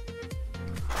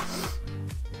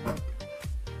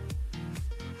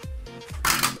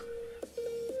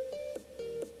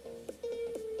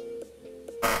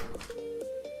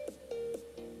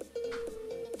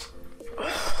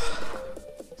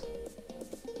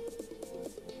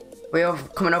 We are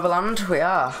coming over land? We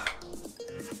are.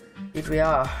 Indeed we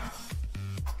are.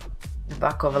 We're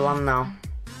back over land now.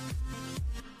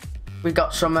 We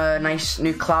got some nice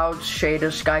new clouds,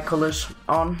 shaders, sky colours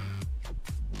on.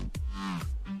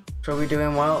 So we're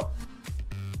doing well.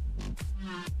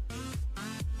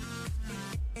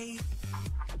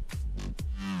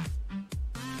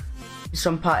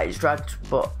 Some parties dragged,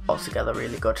 but altogether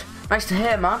really good. Nice to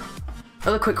hear, man.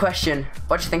 Another quick question.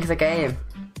 What do you think of the game?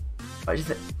 What do you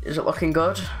think? Is it looking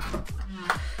good?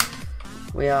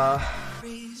 We are.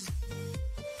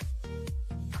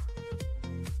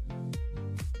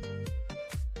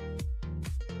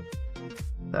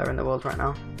 There in the world right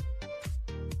now.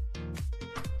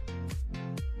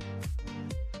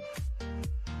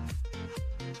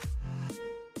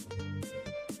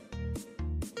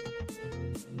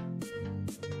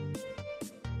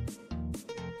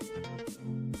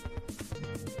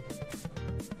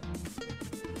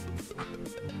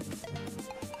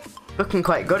 Looking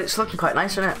quite good, it's looking quite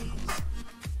nice, isn't it?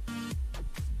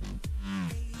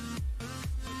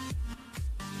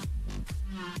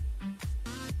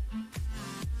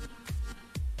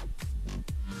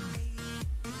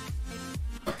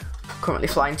 Currently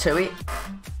flying to it.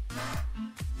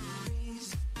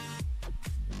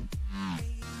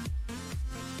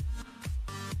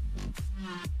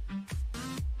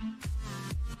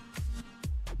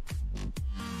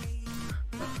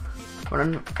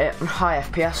 Running it on high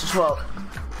FPS as well.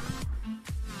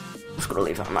 I'm just gonna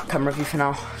leave it on that camera view for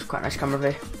now. It's quite a nice camera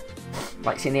view.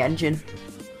 Like seeing the engine.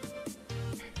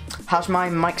 How's my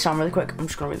mic sound really quick? I'm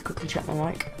just gonna really quickly check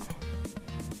my mic.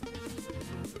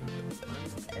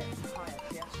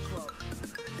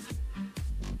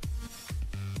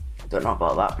 Don't know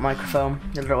about that microphone.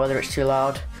 I don't know whether it's too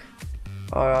loud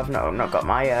or I've not got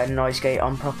my noise gate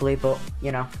on properly, but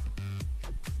you know.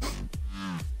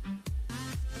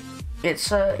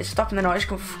 It's stopping the noise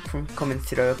from coming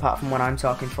through apart from when I'm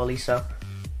talking fully, so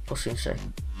we'll soon see.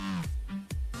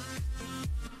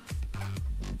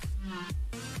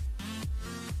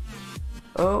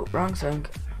 Oh, wrong thing.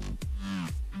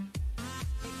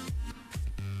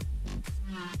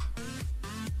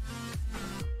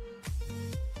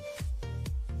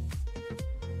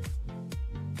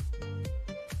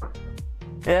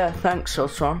 Yeah, thanks,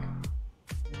 Sultron.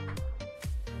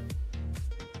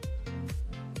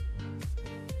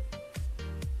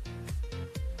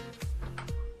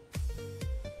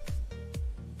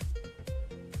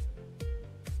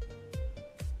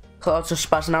 Clouds are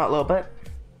spazzing out a little bit.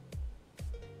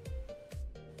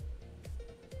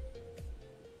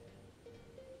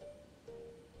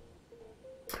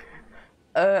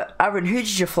 Aaron, who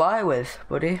did you fly with,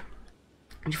 buddy?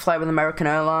 Did you fly with American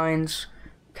Airlines?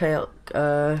 Who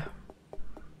did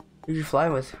you fly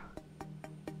with?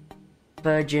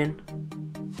 Virgin.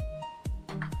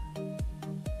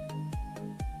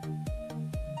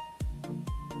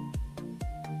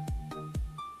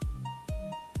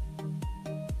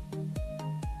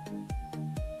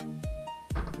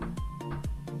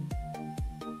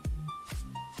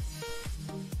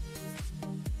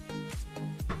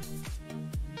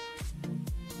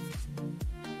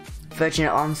 Virgin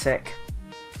Atlantic.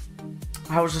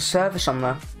 How was the service on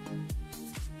there?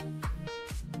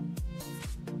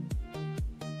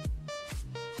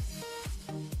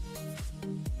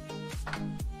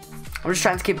 I'm just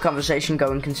trying to keep a conversation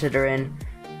going, considering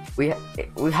we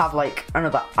have like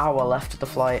another hour left of the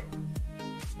flight.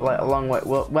 Like a long way.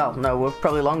 Well, no, we're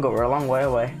probably longer. We're a long way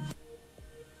away.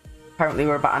 Apparently,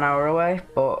 we're about an hour away,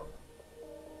 but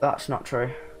that's not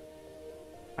true.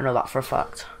 I know that for a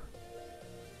fact.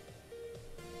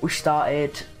 We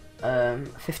started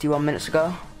 51 minutes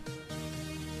ago,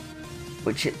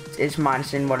 which is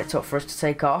minusing what it took for us to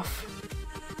take off.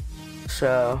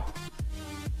 So,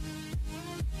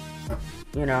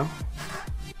 you know.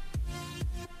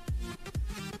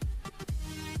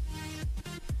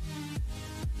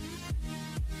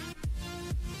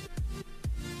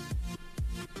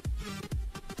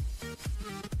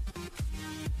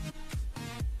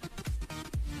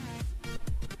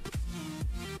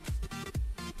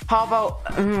 How about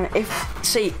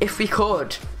if we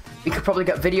could probably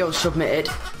get videos submitted,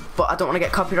 but I don't want to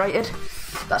get copyrighted.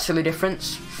 That's the only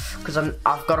difference, because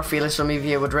I've got a feeling some of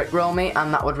you would rickroll me,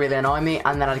 and that would really annoy me,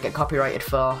 and then I'd get copyrighted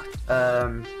for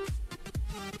that.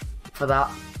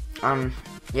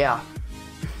 Yeah,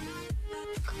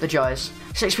 the joys.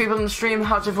 6 people in the stream.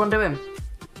 How's everyone doing?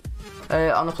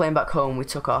 On the plane back home, we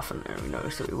took off, and we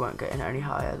noticed that we weren't getting any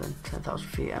higher than 10,000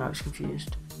 feet, and I was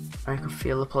confused. I could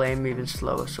feel the plane moving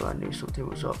slower, so I knew something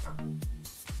was up.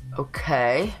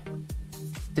 Okay.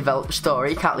 Develop a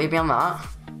story, can't leave me on that.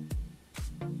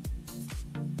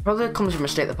 Probably comes from a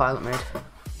mistake the pilot made.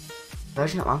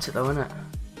 Virgin Atlantic though, isn't it?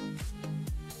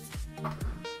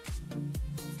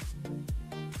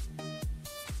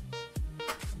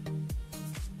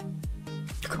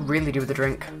 I could really do with a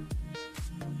drink.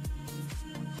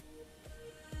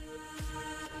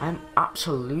 I'm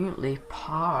absolutely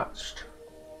parched.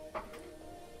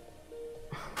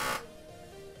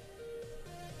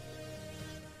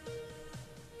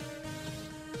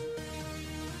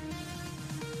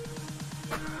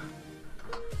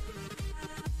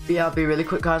 Yeah, I'll be really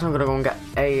quick, guys. I'm gonna go and get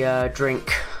a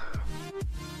drink.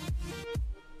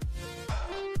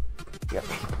 Yep.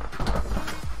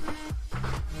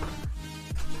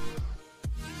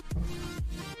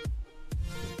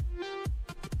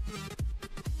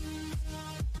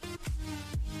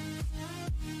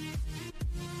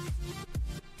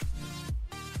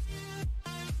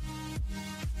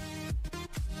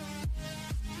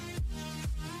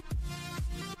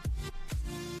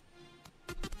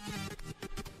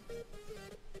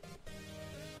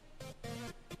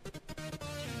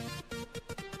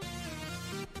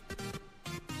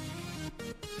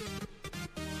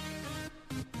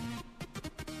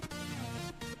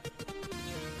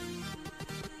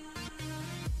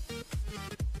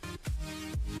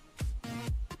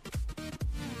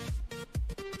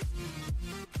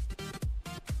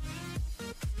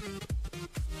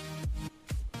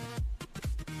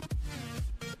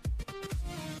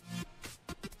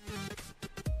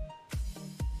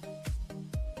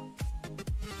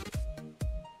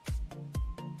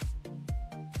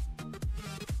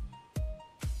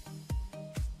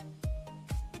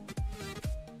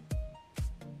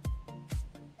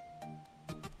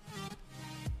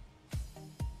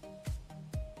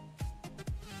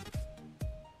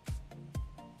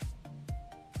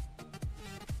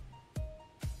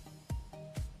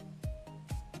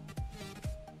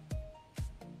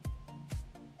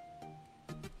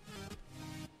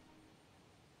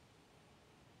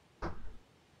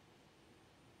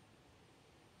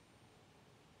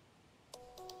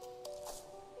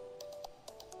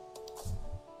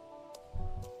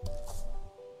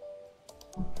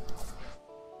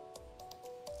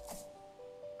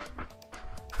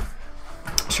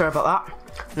 Sorry about that.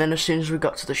 And then as soon as we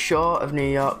got to the shore of New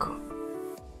York,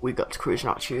 we got to cruising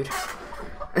altitude.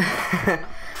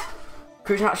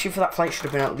 Cruising altitude for that flight should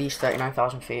have been at least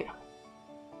 39,000 feet.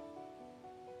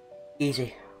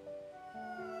 Easy.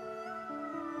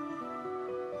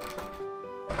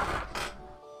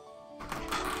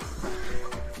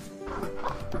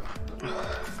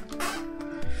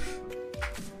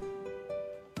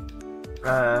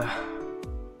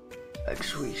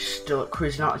 We still at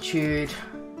cruising altitude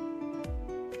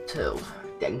till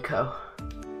Denko,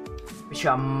 which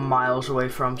I'm miles away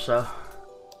from, so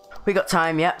we got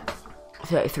time yet.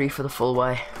 33 for the full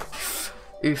way.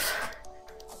 Oof.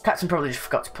 Captain probably just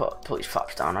forgot to pull his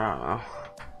flaps down, I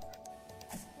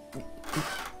don't know.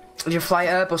 Did you fly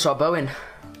Airbus or Boeing?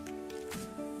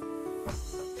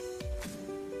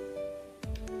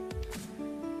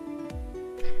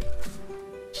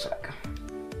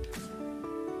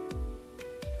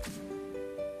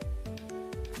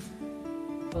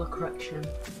 Color correction.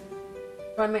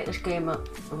 Try and make this game a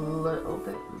little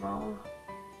bit more.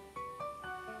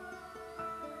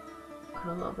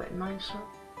 A little bit nicer.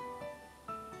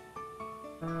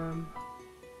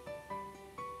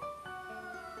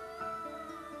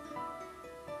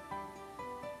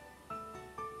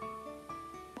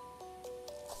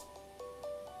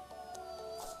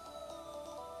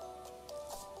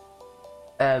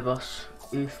 Airbus,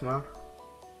 oof man.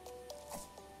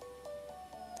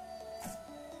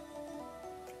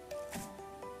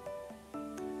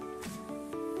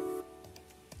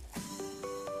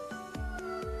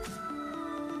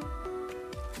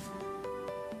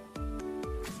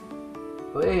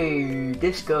 Hey,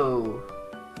 disco.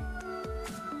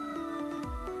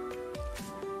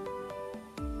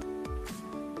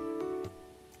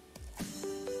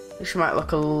 This might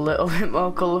look a little bit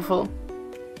more colourful.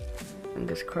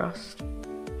 Fingers crossed.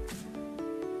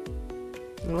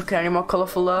 Look any more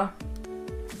colourful there.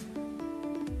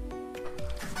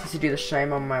 Need to do the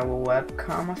same on my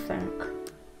webcam, I think.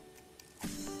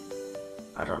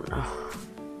 I don't know.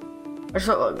 I just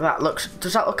look, that looks.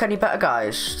 Does that look any better,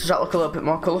 guys? Does that look a little bit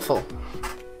more colourful?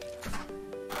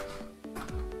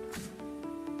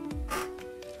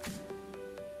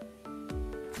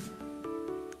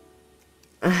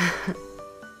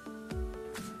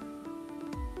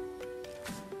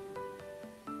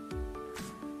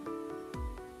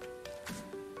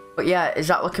 But yeah, is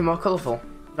that looking more colourful?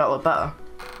 Does that look better?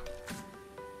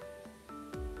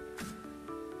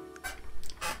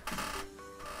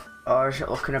 Or is it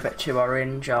looking a bit too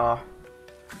orange, or...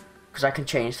 Because I can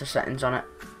change the settings on it.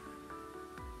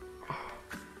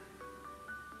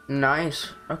 Nice,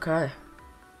 okay.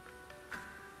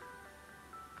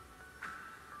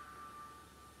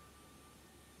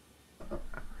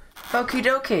 Okie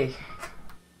dokie.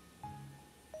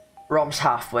 Rob's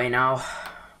halfway now.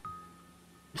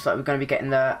 Looks like we're going to be getting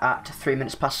there at 3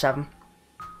 minutes past 7.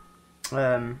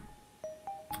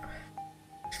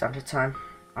 Standard time,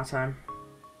 our time.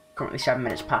 Currently 7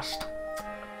 minutes past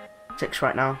 6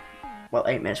 right now. Well,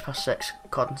 8 minutes past 6,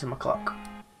 according to my clock.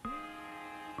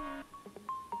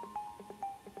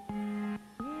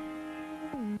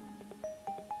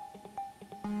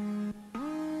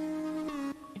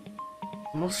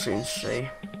 We'll soon see.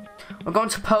 We're going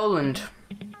to Poland.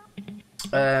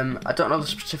 I don't know the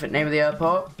specific name of the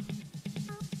airport.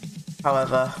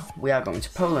 However, we are going to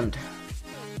Poland.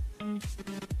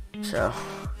 So,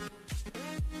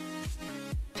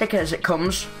 take it as it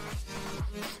comes.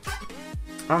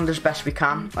 And as best we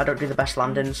can. I don't do the best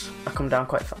landings. I come down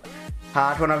quite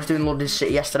hard. When I was doing London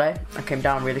City yesterday, I came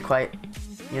down really quite,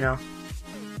 you know.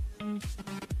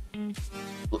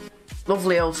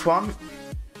 Lovely old Swan.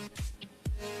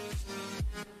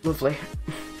 Lovely.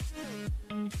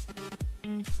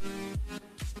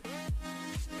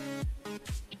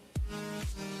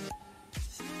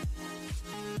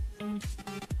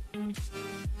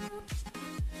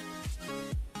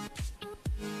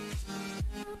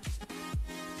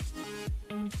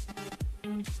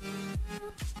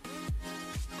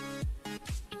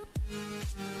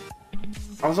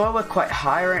 Although we're quite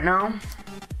high right now,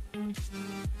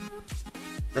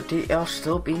 the detail's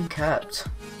still being kept.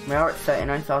 We are at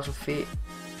 39,000 feet.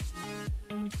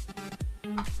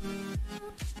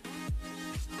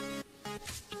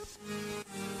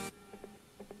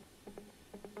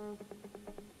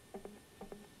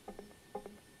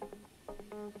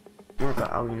 What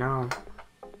about are we now?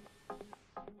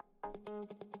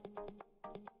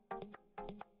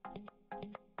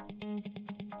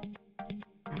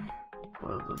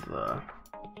 There.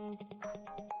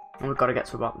 We've got to get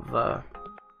to about there.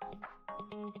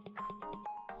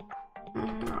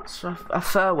 That's a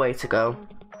fair way to go.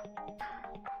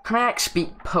 Can I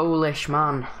speak Polish,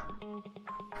 man?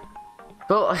 I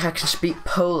feel like I can speak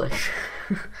Polish.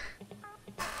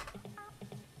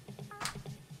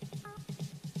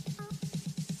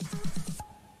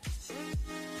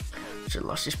 So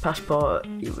lost his passport.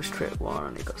 He was trip 1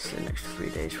 and he got to stay the next 3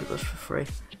 days with us for free.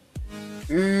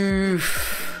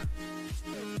 Oof.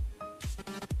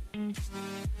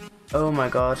 Oh my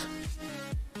god.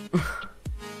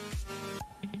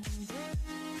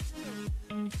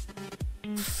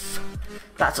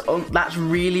 That's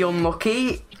really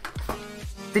unlucky.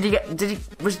 Did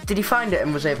he find it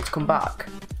and was able to come back?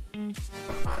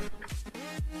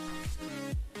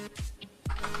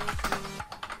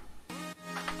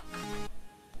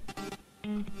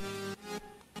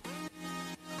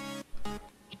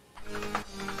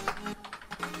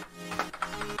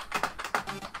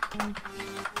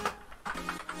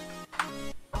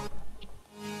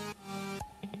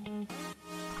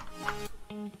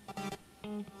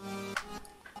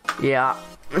 Yeah.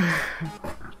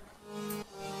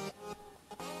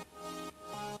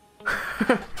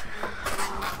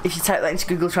 If you type that into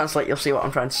Google Translate, you'll see what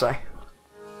I'm trying to say.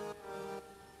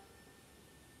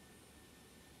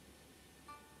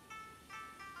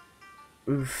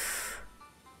 Oof.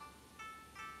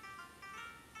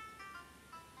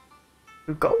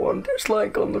 We've got 1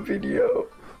 dislike on the video.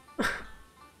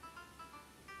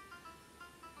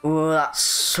 Oh, that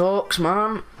sucks,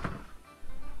 man.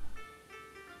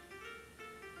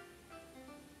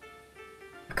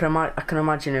 I can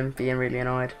imagine him being really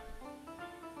annoyed.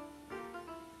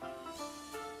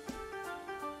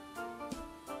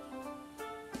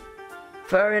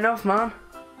 Fair enough, man.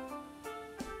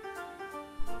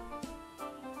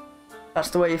 That's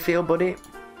the way you feel, buddy.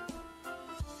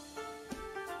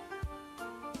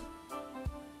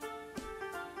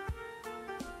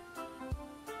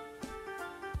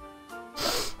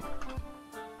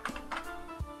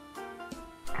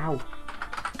 Ow.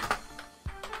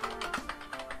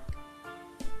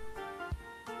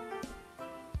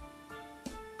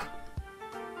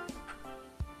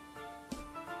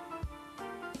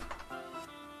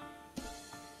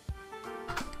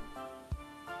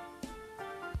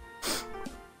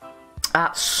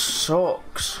 That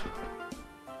sucks.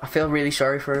 I feel really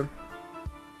sorry for him.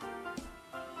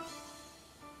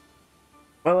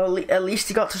 Well, at least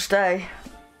he got to stay.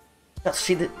 Got to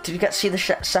see the. Did you get to see the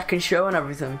second show and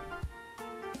everything?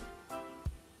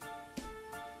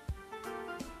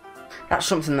 That's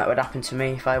something that would happen to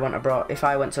me if I went abroad. If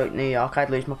I went to New York, I'd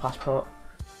lose my passport.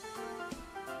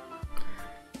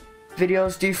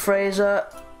 Videos, do Fraser.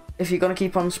 If you're gonna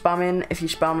keep on spamming, if you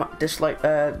spam dislike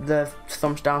the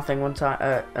thumbs down thing one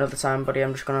time, another time, buddy,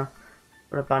 I'm just gonna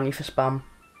ban you for spam.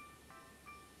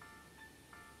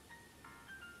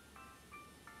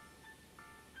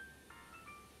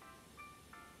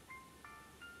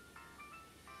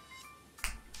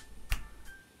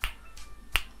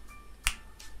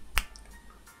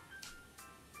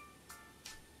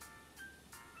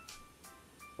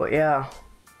 But yeah,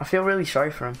 I feel really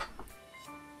sorry for him.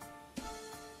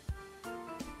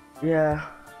 Yeah.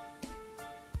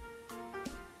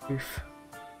 Oof.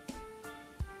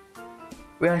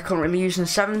 We are currently using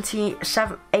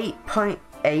 8.8%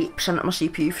 of my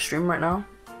CPU for stream right now.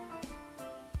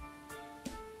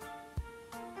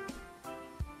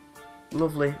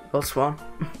 Lovely, well Swan.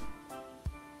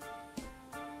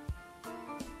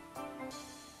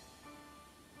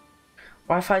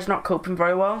 Wi-Fi's not coping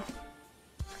very well.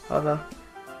 However,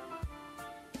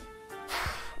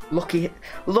 lucky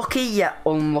yet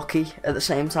unlucky at the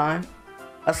same time.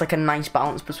 That's like a nice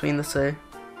balance between the two.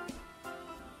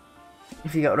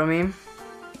 If you get what I mean.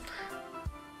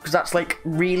 Because that's like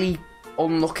really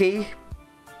unlucky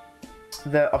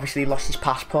that obviously he lost his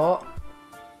passport.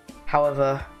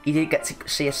 However, he did get to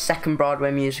see a second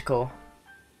Broadway musical.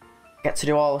 Get to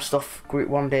do all the stuff Group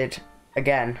 1 did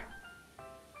again.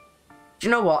 Do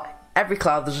you know what? Every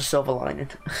cloud there's a silver lining.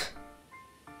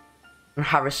 And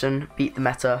Harrison beat the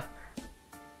meta.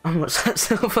 And what's that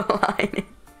silver lining?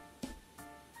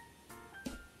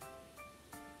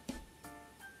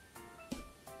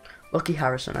 Lucky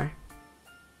Harrison, eh?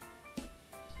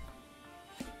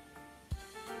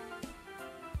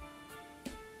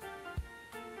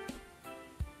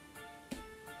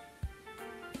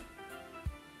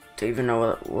 Don't even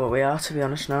know what we are, to be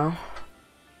honest, now.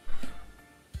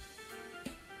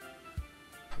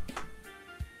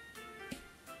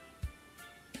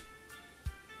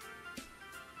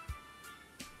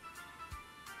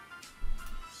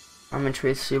 I'm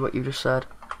intrigued to see what you just said.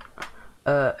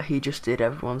 He just did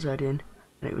everyone's head in,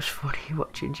 and it was funny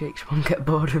watching Jake's mum get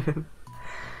bored of him.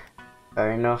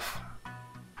 Fair enough.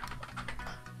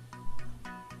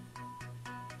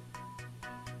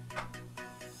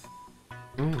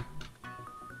 Don't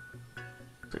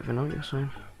even know what you're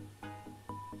saying.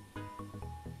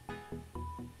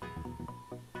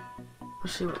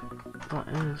 Let's see what that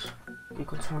is.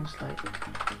 Google Translate.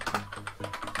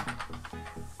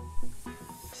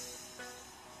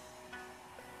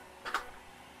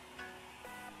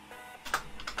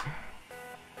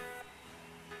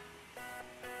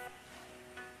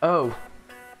 Oh.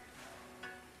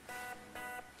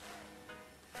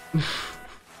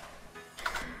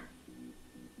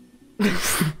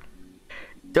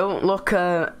 Don't look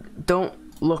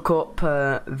up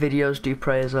videos do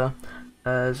Praiser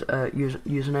as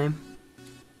username.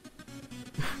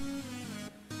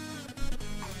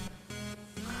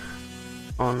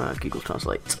 On Google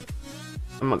Translate.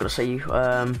 I'm not gonna say you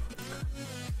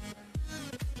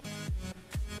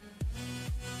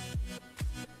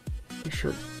you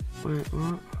should wait,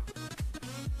 what?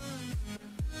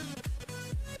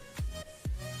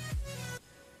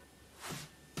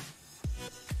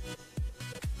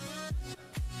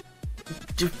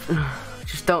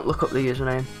 Just don't look up the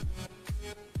username.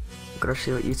 Gotta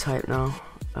see what you type now.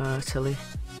 Tilly.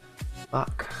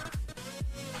 Back.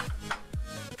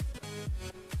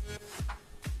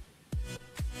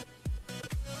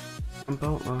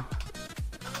 About that.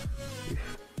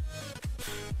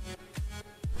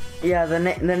 Yeah, the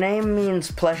name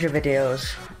means pleasure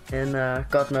videos in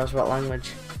God knows what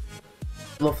language.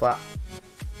 Love that.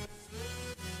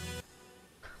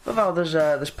 Love how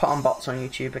there's pot on bots on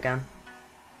YouTube again.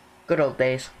 Good old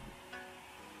days.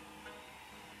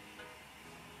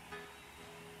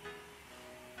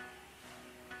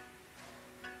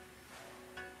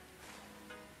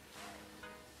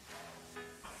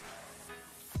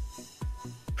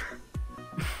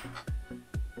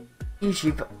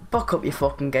 YouTube, buck up your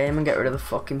fucking game and get rid of the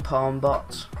fucking porn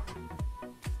bots.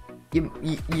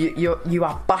 You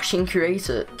are bashing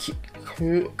creators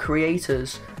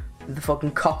with the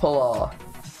fucking copper law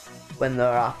when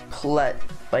there are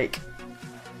like,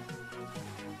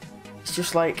 it's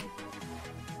just like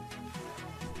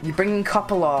you're bringing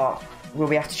copper law where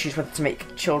we have to choose whether to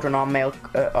make children or male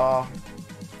or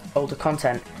older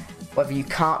content, whether you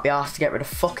can't be asked to get rid of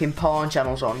fucking porn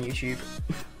channels on YouTube.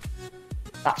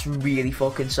 That's really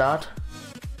fucking sad.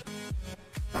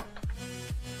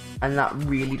 And that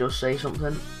really does say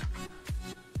something.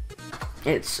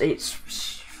 It's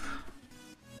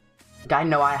I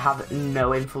know I have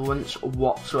no influence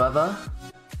whatsoever.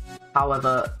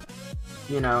 However,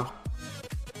 you know,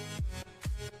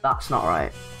 that's not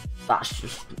right. That's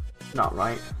just not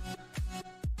right.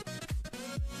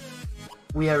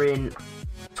 We are in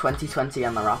 2020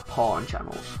 and there are porn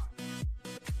channels.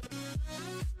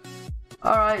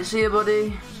 Alright, see you,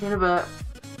 buddy. See you in a bit.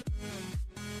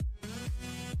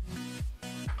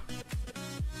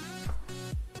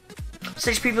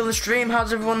 Six people in the stream.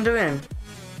 How's everyone doing?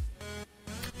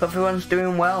 Hope everyone's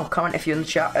doing well. Comment if you're in the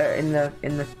chat, in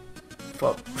the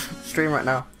stream right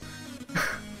now.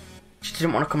 Just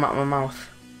didn't want to come out of my mouth.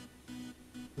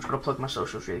 I'm just gonna plug my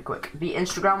socials really quick. The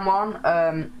Instagram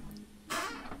one.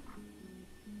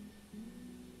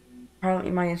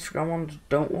 Apparently my Instagram ones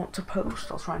don't want to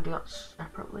post. I'll try and do that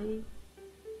separately.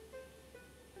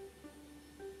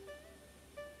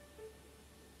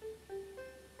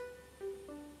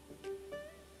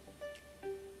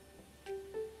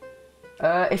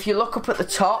 If you look up at the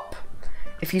top,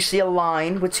 if you see a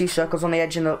line with two circles on the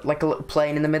edge and like a little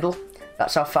plane in the middle,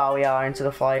 that's how far we are into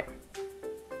the flight.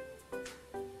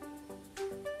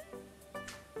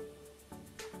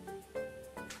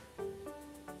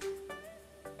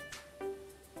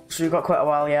 So we've got quite a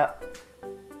while yet.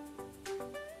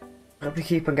 If we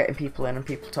keep on getting people in and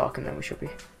people talking, then we should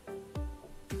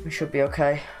be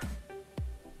okay.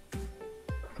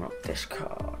 Open up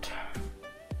Discord.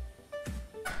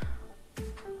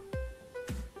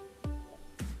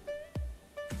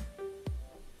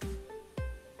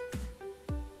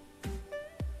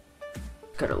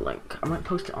 Get a link. I might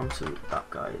post it onto that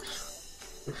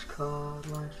guy's Discord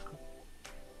live stream.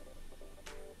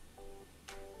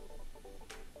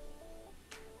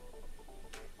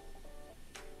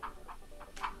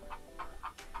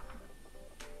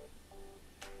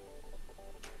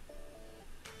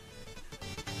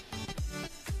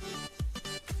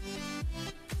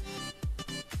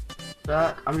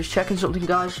 I'm just checking something,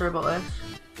 guys. Sorry about this.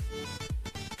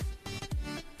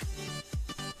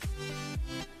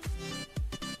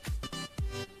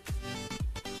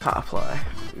 Can't apply.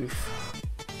 Oof.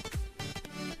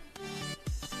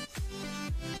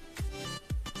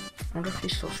 I wonder if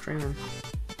he's still streaming.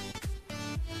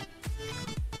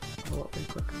 Have a look really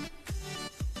quick.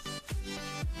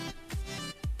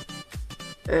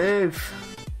 Oof.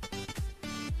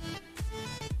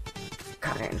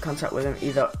 Can't get in contact with him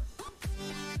either.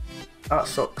 That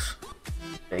sucks.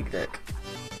 Big dick.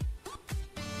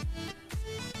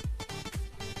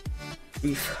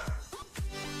 Beef.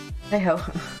 Hey ho.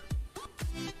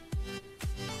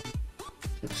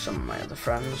 Some of my other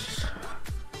friends.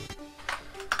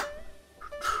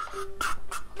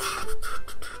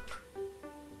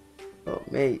 Oh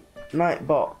mate,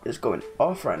 Nightbot is going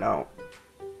off right now.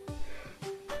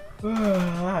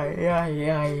 Ay, ay,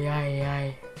 ay, ay,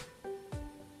 ay.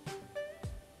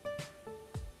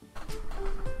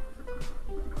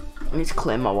 I need to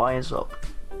clear my wires up.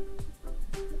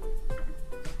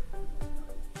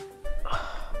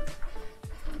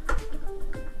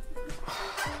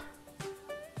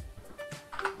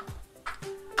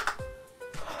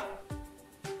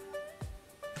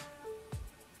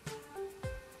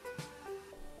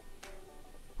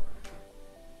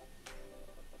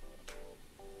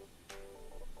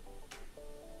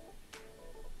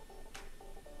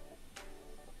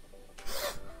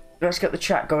 Let's get the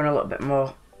chat going a little bit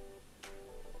more.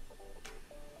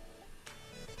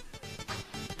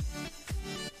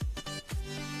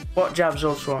 got jabs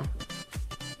also.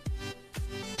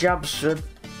 Jabs,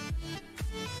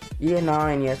 year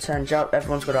 9, year 10, jab,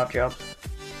 everyone's got to have jabs.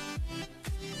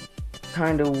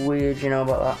 Kind of weird, you know,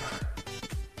 about that.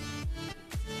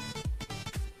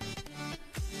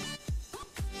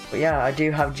 But yeah, I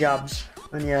do have jabs,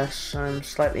 and yes, I'm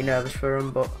slightly nervous for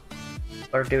them, but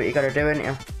gotta do what you gotta do, ain't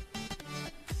you?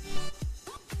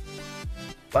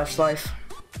 Life's life.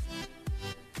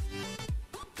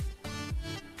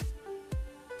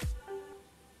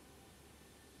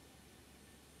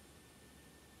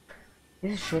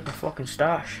 This is shape a fucking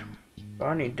stash. What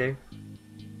I need to do.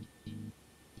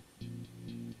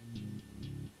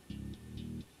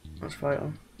 Let's fight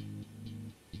them.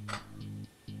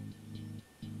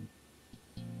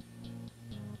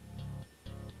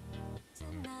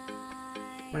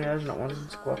 Oh yeah, there's not one to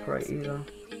cooperate either.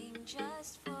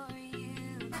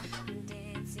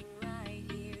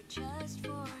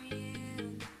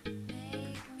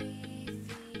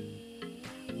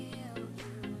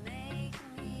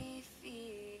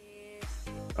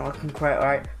 Oh, I can quite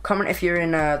alright. Comment if you're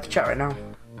in the chat right now.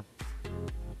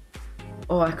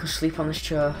 Oh, I could sleep on this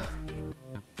chair.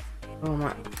 Oh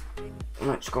my.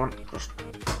 Let's go on. Just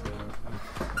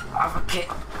have a kit.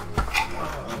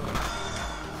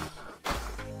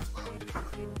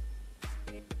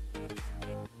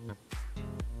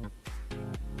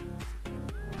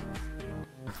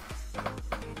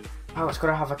 Oh, it's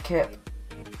gotta have a kip.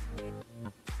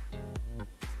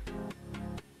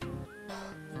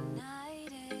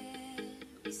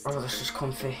 Oh, this is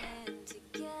comfy.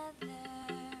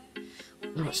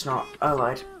 No, it's not. I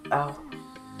lied. Ow.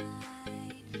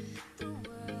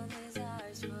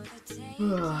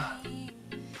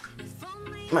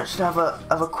 Might just have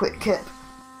a quick kip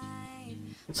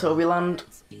until we land.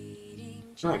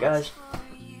 Right, guys.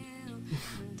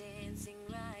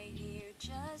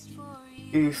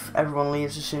 Oof, everyone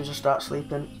leaves as soon as I start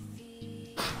sleeping.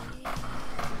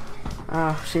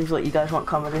 Seems like you guys want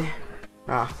comedy.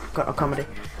 Got no comedy.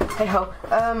 Hey ho,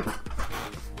 I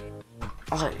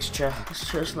like this chair. This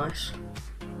chair's nice.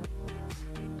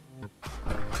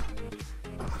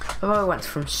 Oh, I went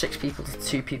from 6 people to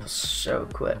 2 people so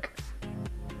quick.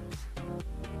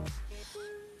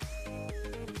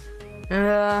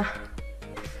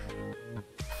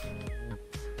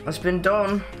 It's been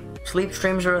done. Sleep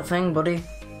streams are a thing, buddy.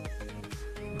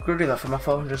 I'm gonna do that for my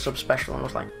 400 sub special, and I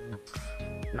was like,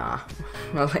 nah.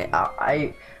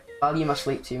 I value my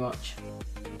sleep too much.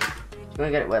 I'm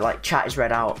gonna get it where like chat is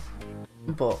read out,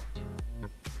 but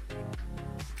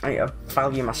I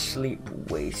value my sleep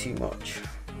way too much.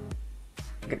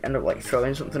 I could end up like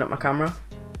throwing something at my camera.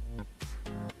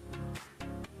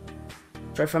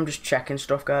 So if I'm just checking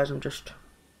stuff, guys, I'm just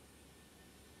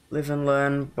live and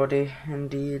learn, buddy,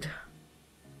 indeed.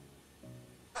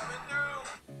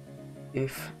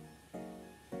 If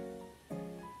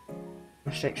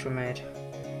mistakes were made.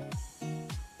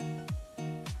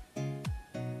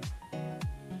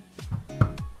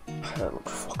 That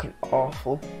looks fucking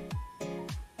awful.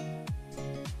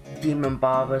 Demon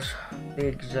barbers, they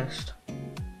exist.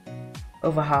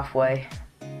 Over halfway.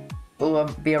 We'll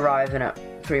be arriving at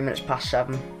 3 minutes past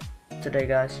 7 today,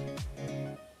 guys.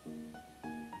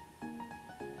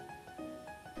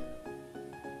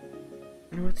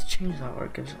 I know where to change that where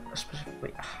it gives a specific,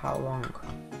 wait, how long?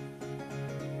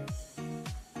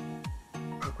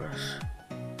 Progress.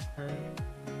 Okay.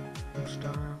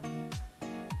 Style.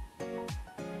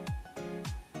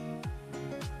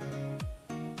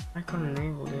 Icon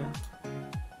enabled, yeah.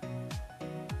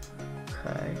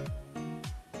 Okay.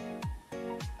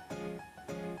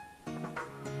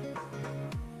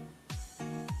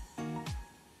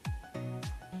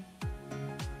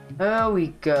 There we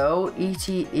go,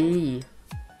 ETE.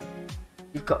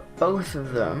 You've got both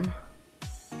of them,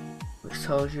 which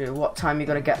tells you what time you're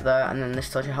gonna get there, and then this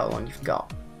tells you how long you've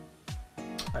got.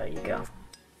 There you go.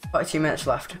 42 minutes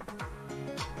left.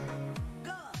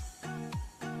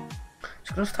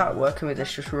 Just gonna start working with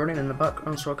this, just running in the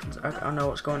background so I know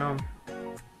what's going on.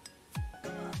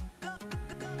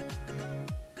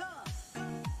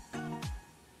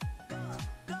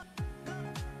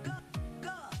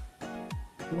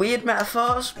 Weird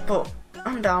metaphors, but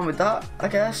I'm down with that, I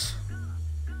guess.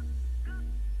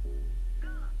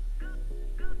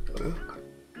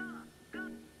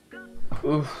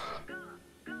 Oof.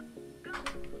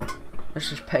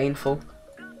 This is painful.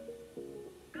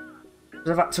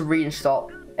 I've had to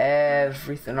reinstall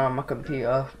everything on my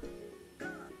computer.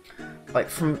 Like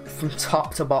from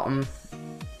top to bottom.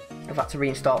 I've had to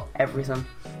reinstall everything.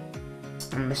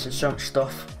 I'm missing so much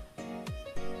stuff.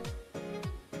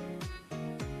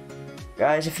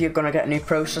 Guys, if you're gonna get a new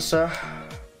processor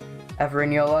ever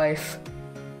in your life,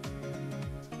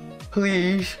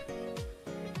 please,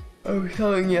 I'm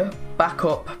telling you, back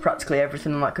up practically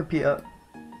everything on that computer.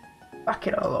 Back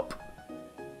it all up.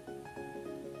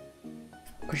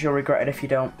 Because you'll regret it if you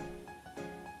don't.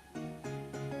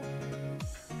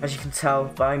 As you can tell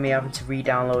by me having to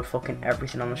re-download fucking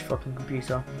everything on this fucking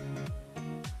computer.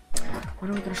 When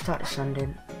are we going to start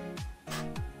descending?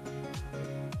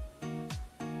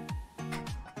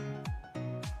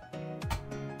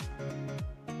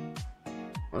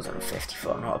 Was that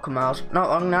 54 nautical miles? Not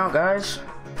long now, guys.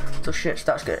 Till shit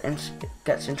starts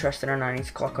gets interesting and I need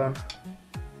to clock on.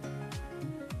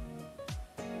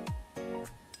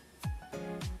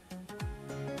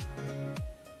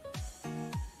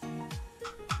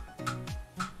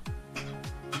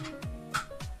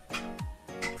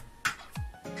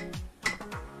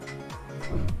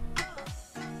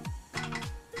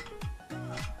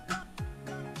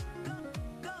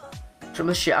 Some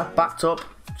of the shit I've backed up,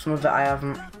 some of it I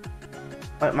haven't.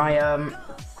 Like my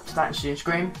starting student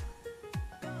screen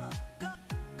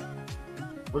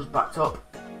was backed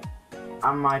up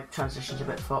and my transition's a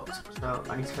bit fucked, so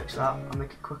I need to fix that and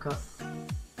make it quicker.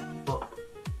 But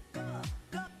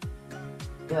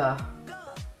yeah,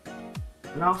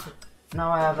 now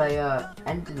I have a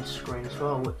ending screen as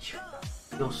well, which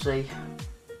you'll see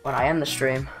when I end the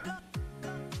stream.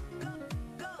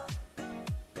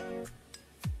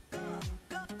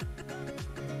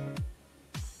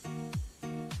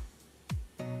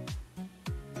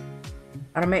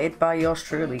 Animated by yours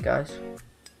truly, guys.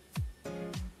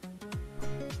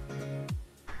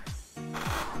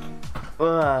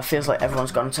 Feels like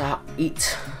everyone's gone to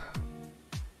eat.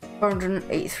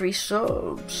 483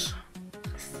 subs.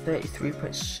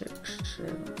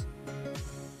 33.67.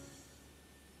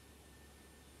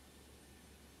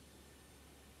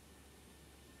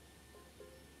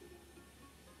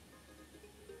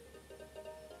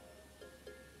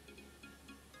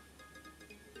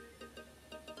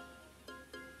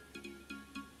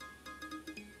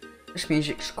 This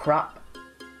music's crap.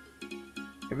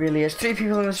 It really is. 3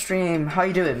 people on the stream. How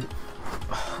you doing?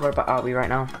 Where about are we right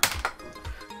now?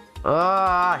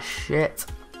 Ah, shit.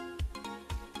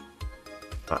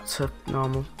 Back to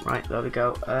normal. Right, there we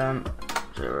go.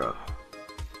 0.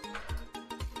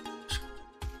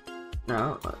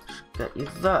 No, let's get you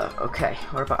there. Okay,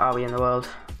 where about are we in the world?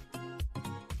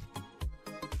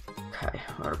 Okay,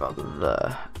 where about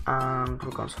there? And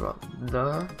we're going to about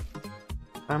there.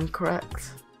 I'm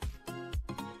correct.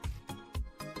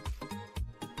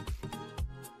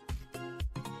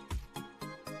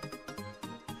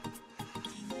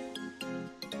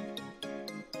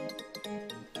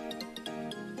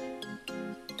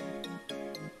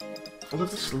 I love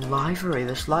this library.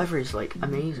 This library is like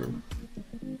amazing.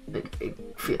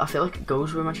 I feel like it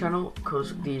goes with my channel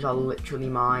because these are literally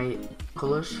my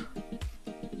colours.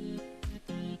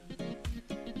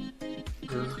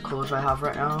 The colours I have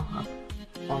right now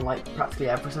on like practically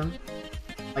everything.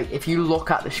 Like if you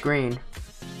look at the screen,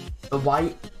 the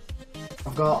white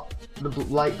I've got, the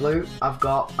light blue I've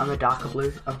got, and the darker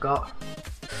blue I've got.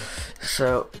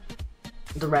 So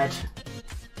the red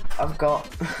I've got.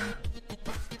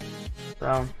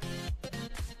 So,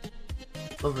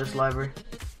 love this library.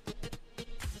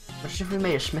 Imagine if we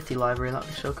made a SMITHY library, that'd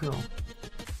be so cool.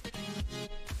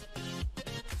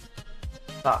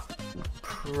 That would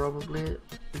probably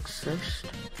exist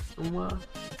somewhere.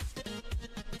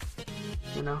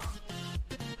 You know?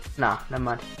 Nah, never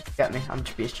mind. Get me, I'm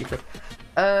just being stupid.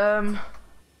 Yeah.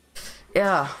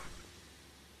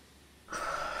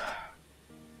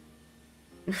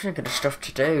 I'm thinking of stuff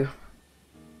to do.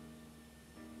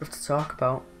 To talk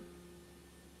about.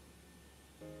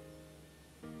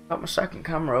 Got my second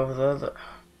camera over there that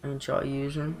I enjoy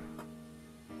using.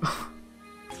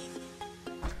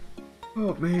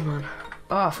 Oh me, man.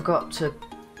 Oh, I forgot to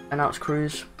announce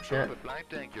cruise. Shit.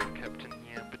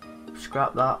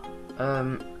 Scrap that.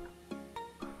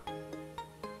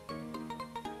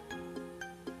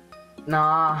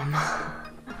 Nah.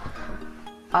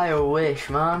 I wish,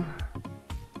 man.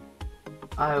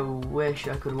 I wish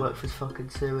I could work for fucking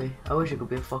SUI. I wish I could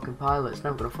be a fucking pilot. It's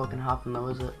never gonna fucking happen though,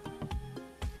 is it?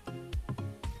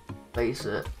 Face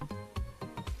it.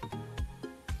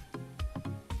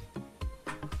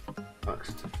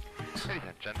 Next. Ladies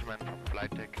and gentlemen from flight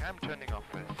deck, I'm turning off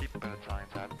the seatbelt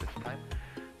signs at this time.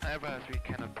 However, as we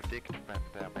cannot predict when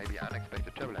there may be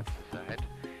unexpected turbulences ahead,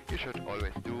 you should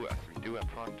always do as we do up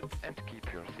front and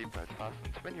keep your seatbelt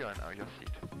fastened when you are in your seat.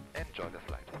 Enjoy the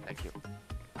flight. Thank you.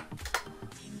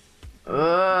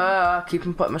 Keep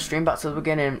on putting my stream back to the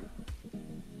beginning.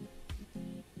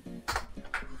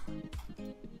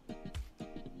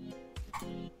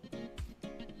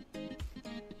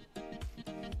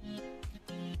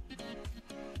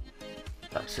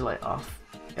 Taxi light off.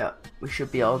 Yeah, we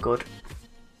should be all good.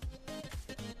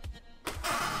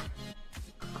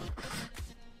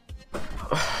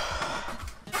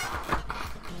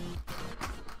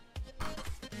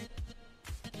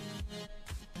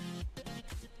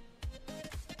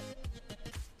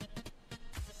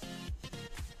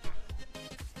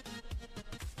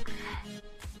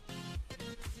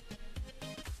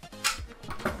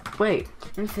 Wait,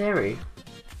 in theory,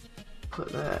 put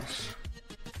this.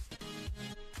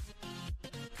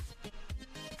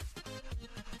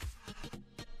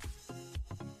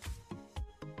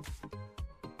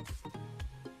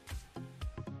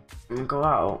 And go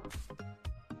out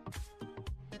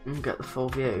and get the full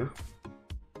view.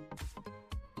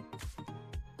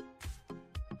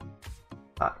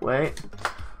 Wait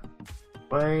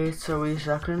a wee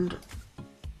second.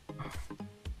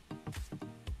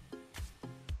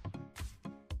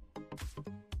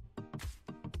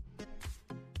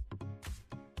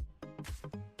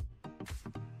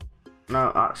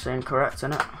 No, that's incorrect,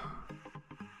 isn't it?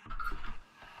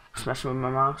 Just messing with my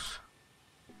mouse.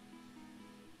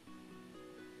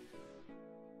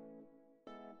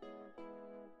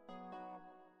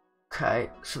 Okay,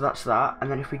 so that's that,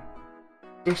 and then if we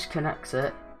disconnect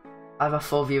it, I have a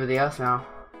full view of the Earth now.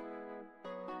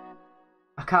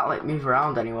 I can't like move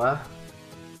around anywhere,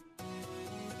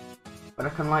 but I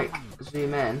can like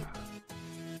zoom in.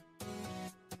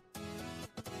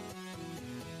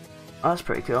 Oh, that's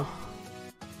pretty cool,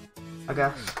 I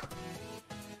guess.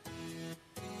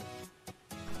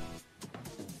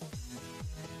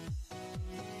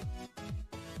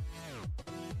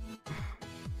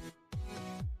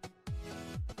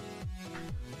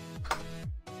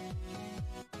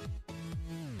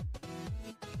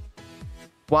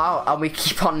 Wow, and we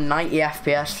keep on 90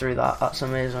 FPS through that. That's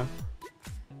amazing.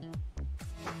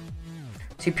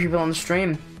 2 people on the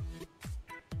stream.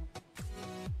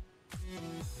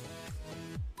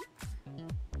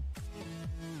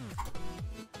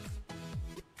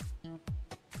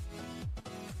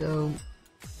 So,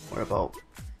 what about?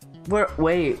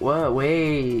 Wait.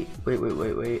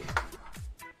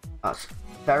 That's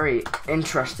very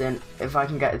interesting. If I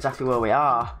can get exactly where we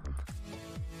are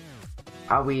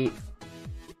we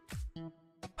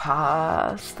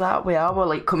past that? We're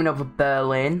like coming over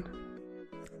Berlin.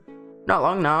 Not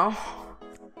long now.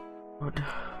 Good.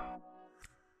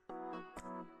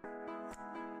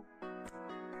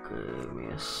 Give me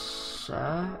a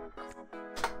sec.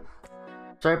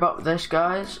 Sorry about this,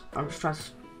 guys. I'm just trying to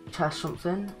test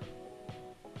something.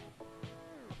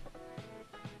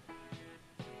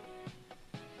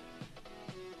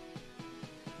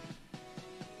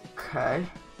 Okay.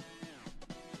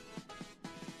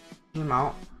 Zoom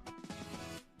out.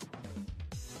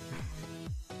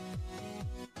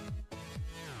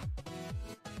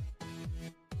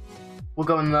 We're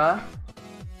going there,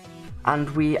 and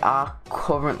we are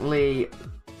currently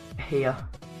here.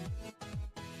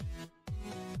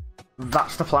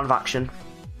 That's the plan of action.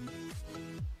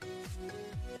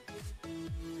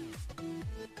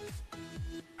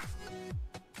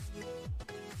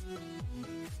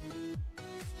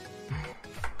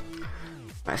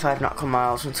 Right, 5 nautical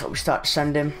miles until we start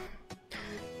descending.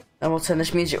 Then we'll turn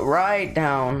this music right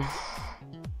down.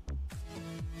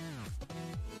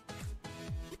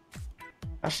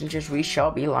 Passengers, we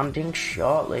shall be landing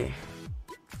shortly.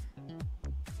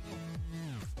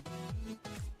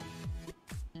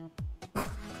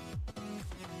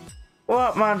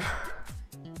 What, man?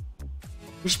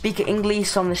 We speak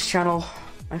English on this channel,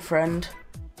 my friend.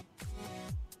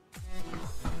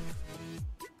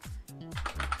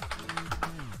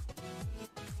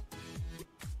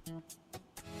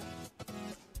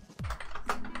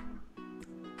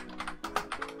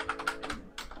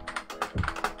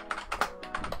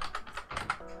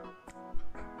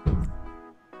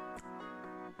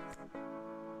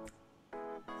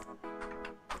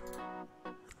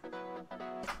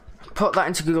 Put that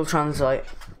into Google Translate.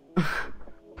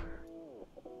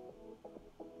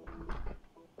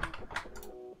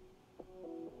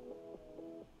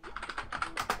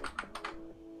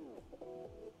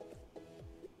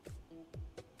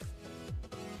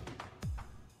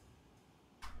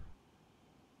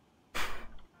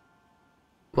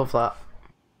 Love that.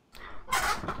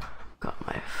 Got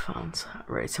my phones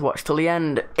ready to watch till the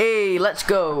end. Hey, let's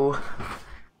go.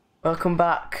 Welcome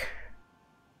back.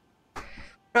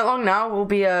 Not long now. We'll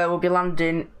be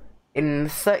landing in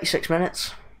 36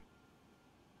 minutes.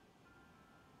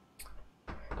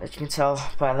 As you can tell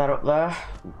by that up there.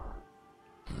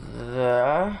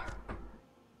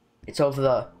 It's over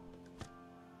there.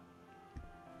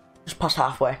 Just past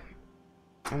halfway.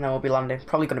 And then we'll be landing.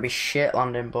 Probably going to be shit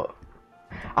landing, but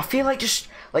I feel like just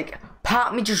like part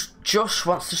of me just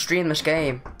wants to stream this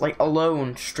game, like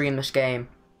alone stream this game.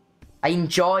 I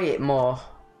enjoy it more.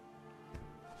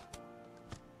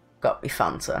 Got me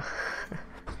Fanta.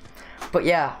 But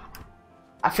yeah,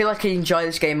 I feel like I enjoy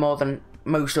this game more than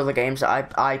most other games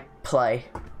that I play.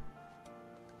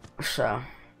 So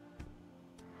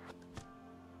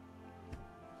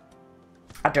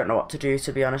I don't know what to do,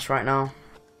 to be honest, right now.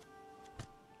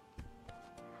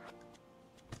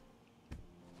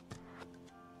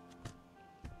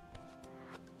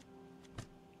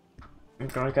 I'm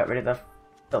gonna get rid of the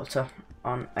filter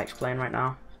on explain right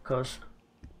now because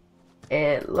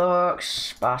it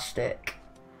looks spastic.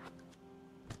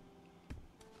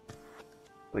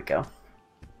 We go.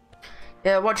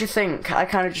 Yeah, what do you think? I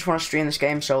kind of just want to stream this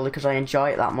game solely because I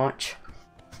enjoy it that much,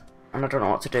 and I don't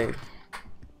know what to do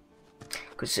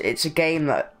because it's a game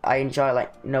that I enjoy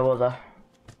like no other.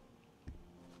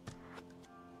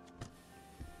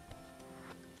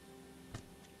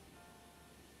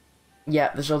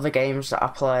 Yeah, there's other games that I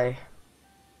play.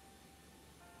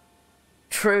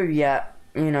 True, yeah,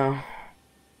 you know.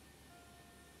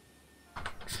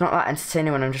 It's not that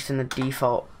entertaining when I'm just in the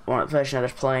default version of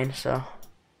this plane, so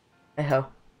hey ho.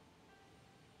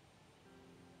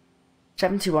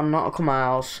 71 nautical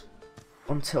miles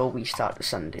until we start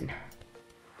descending.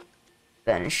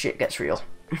 Then shit gets real.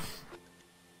 And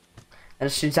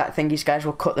as soon as that thingies, guys,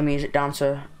 we'll cut the music down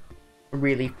to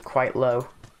really quite low.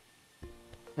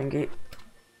 Thingy,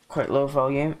 quite low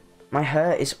volume. My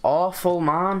hair is awful,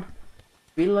 man.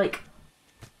 Really like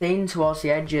thin towards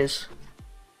the edges.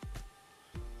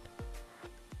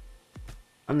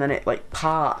 And then it like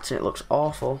parts and it looks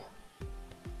awful.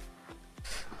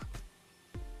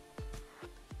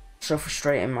 So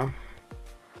frustrating, man.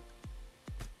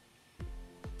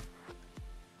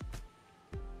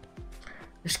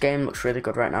 This game looks really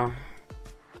good right now.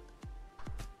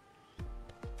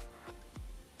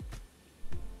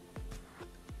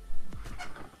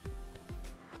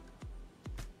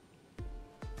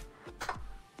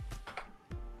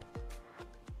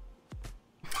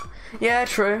 Yeah,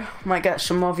 true. Might get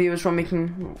some more viewers when we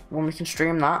can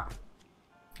stream that.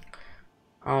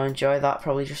 I'll enjoy that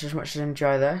probably just as much as I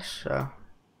enjoy this.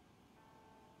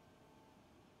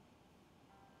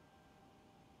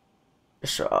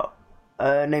 So,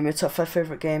 name your top 5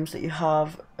 favorite games that you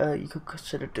have. You could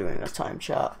consider doing a time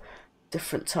chat.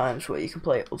 Different times where you can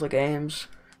play other games.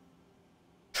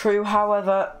 True,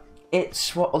 however,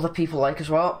 it's what other people like as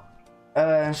well.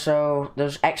 So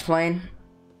there's X-Plane,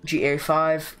 GTA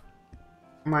 5.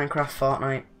 Minecraft,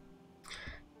 Fortnite,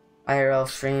 IRL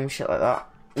stream, shit like that.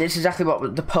 It's exactly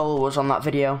what the poll was on that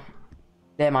video.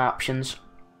 They're my options.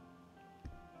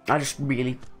 I just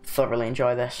really thoroughly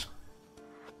enjoy this.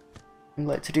 I'd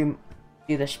like to do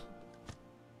this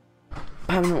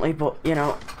permanently, but you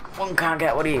know, one can't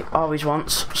get what he always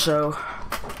wants, so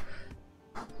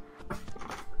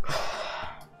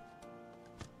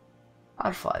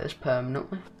I'd fly this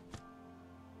permanently.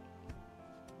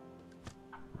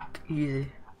 Easy.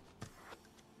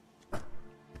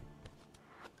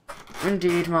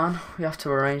 Indeed, man. We have to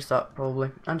arrange that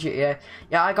probably. And GTA.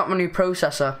 Yeah, I got my new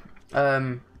processor.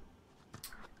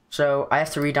 So I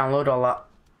have to re-download all that.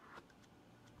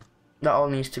 That all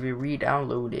needs to be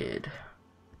re-downloaded.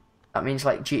 That means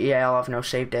like GTA, I'll have no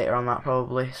save data on that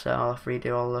probably. So I'll have to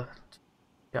redo all the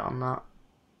shit on that.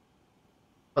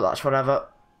 But that's whatever.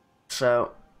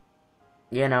 So,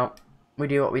 you know, we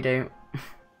do what we do.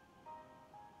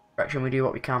 We do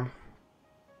what we can.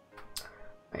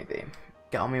 Maybe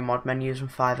get on my mod menus and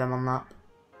 5M on that.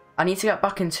 I need to get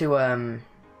back into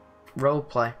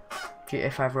roleplay,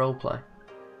 GTA 5 roleplay.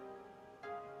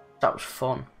 That was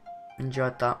fun.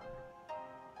 Enjoyed that.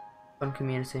 Fun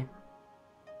community.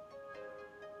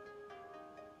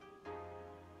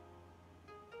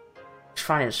 Just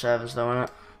finding servers though, innit?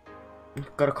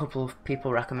 I've got a couple of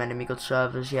people recommending me good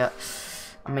servers yet.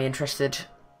 Am I interested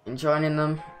in joining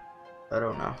them? I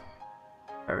don't know.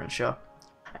 Very unsure.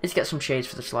 I need to get some shades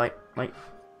for this light, like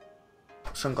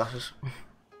sunglasses.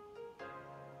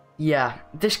 Yeah,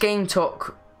 this game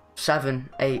took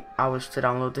 7-8 hours to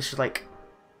download. This is like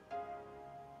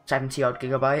 70 odd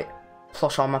gigabyte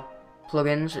plus all my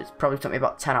plugins. It probably took me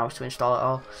about 10 hours to install it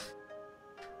all.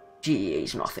 GTA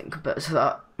is nothing compared to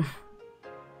that.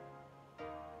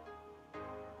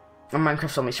 And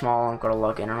Minecraft's only small, I've got to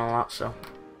log in and all that, so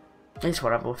it's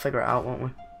whatever, we'll figure it out, won't we?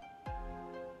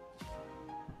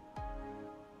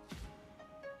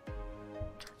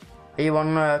 Are you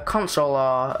on console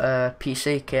or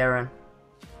PC, Kieran?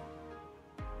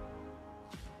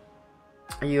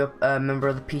 Are you a member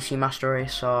of the PC Master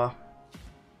Race or?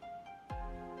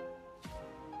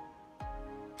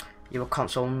 You're a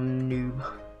console noob.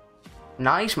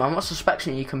 Nice, man. What's the specs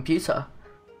in your computer?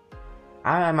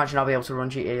 I imagine I'll be able to run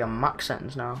GTA on max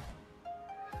settings now.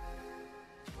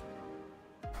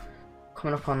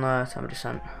 Coming up on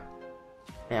 10%.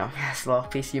 Yeah, slow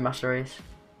PC Master Race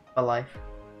for life.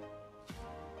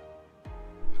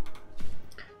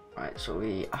 Right, so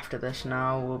we after this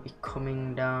now we'll be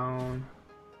coming down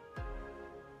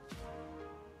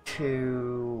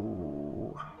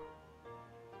to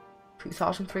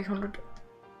 2,300.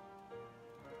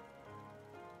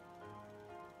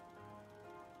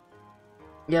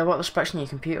 Yeah, what are the specs in your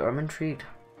computer? I'm intrigued.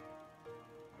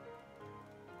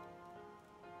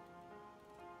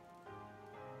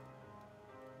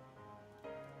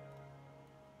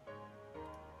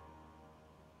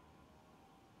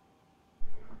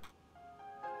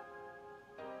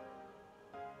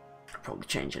 Probably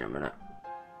change in a minute.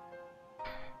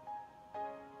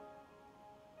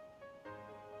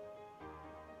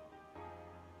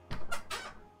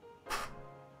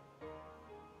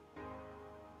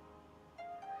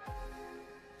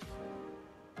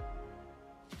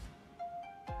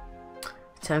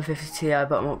 $1050 Ti,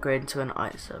 but I'm upgrading to an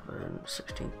i7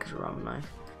 16 because RAM.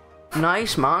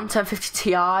 Nice, man.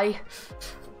 1050 Ti.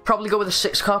 Probably go with a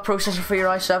 6-core processor for your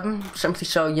i7, simply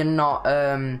so you're not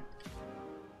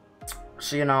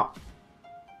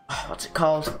what's it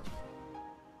called?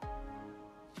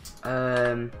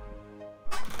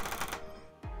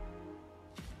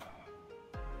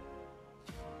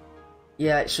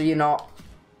 Yeah, so you're not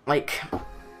like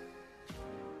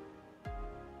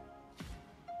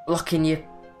locking your.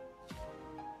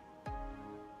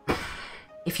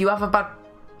 If you have a bad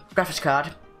graphics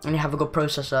card and you have a good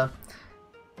processor,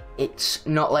 it's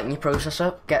not letting your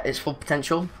processor get its full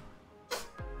potential.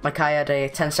 Like I had a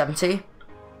 1070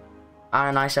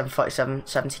 and an i7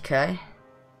 4770K,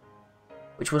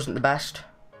 which wasn't the best,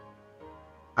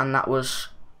 and that was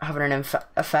having an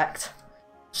effect.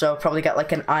 So probably get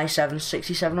like an i7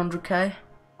 6700K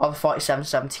or the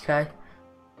 4770K,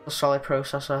 a solid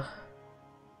processor.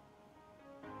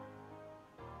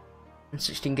 And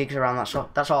 16 gigs around,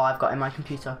 that's all I've got in my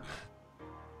computer.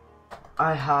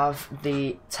 I have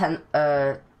the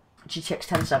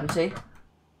GTX 1070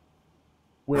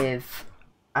 with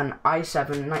an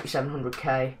i7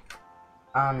 9700K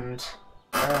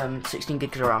and 16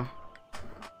 gigs of RAM.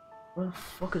 Where the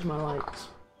fuck is my lights?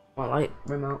 My light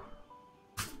remote.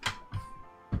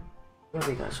 There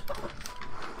we go.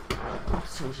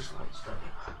 Let's change this lights down.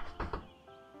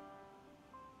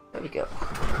 There we go.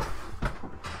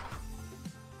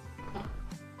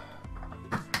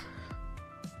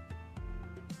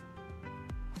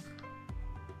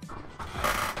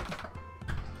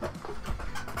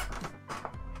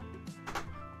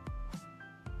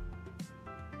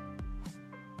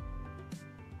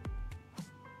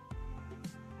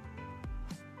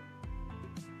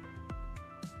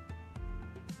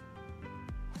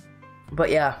 But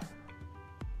yeah,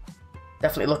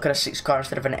 definitely look at a 6-core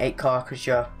instead of an 8-core because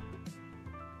you're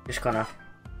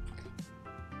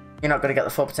not gonna get the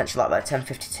full potential out of that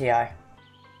 1050 Ti.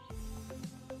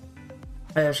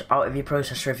 Out of your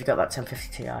processor if you got that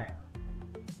 1050 Ti.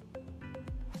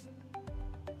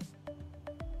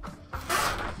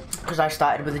 Because I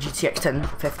started with a GTX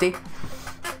 1050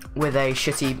 with a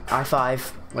shitty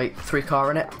i5, like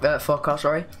 3-core in it, 4-core,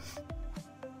 sorry.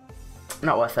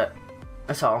 Not worth it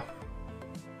at all.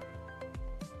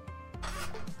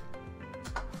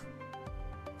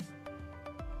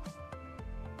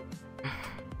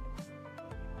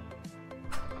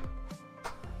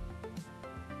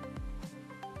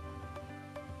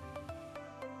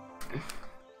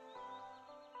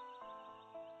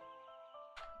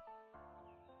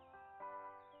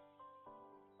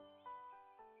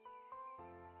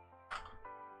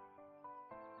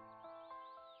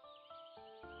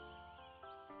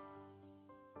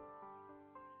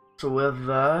 So we're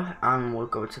there, and we'll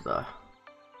go to there.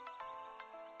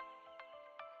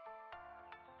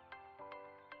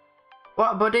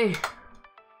 What, buddy?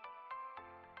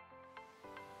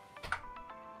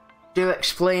 Do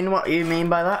explain what you mean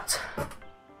by that.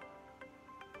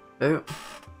 Oh.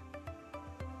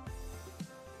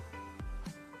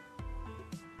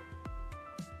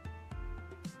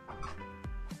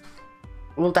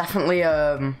 We'll definitely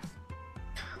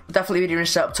be doing a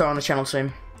setup tour on the channel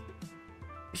soon.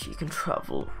 So you can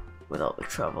travel without the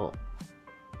travel.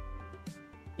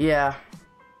 Yeah,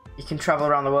 you can travel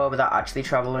around the world without actually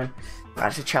traveling.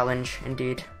 That's a challenge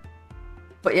indeed.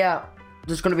 But yeah,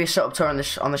 there's going to be a setup tour on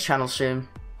this channel soon.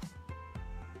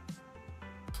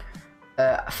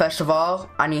 First of all,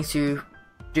 I need to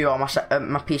do all my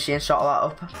PC and sort all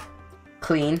that up,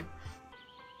 clean.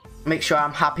 Make sure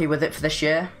I'm happy with it for this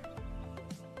year.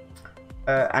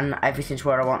 and everything's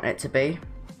where I want it to be.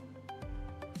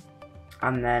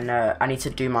 And then I need to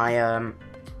do my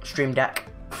stream deck,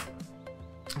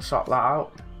 sort that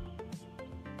out,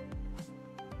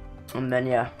 and then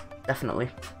yeah, definitely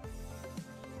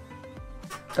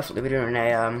be doing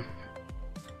a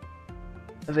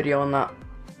video on that.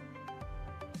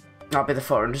 That'll be the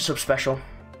 400 sub special.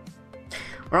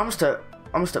 We're almost at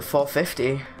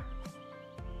 450.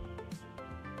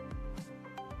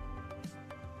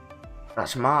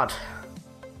 That's mad.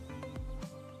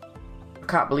 I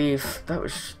can't believe that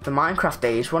was the Minecraft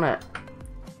days, wasn't it?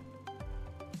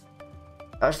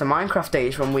 That was the Minecraft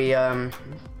days when we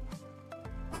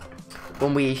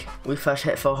first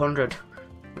hit 400,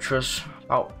 which was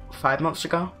about 5 months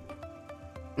ago.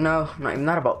 No, not even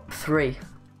that, about 3.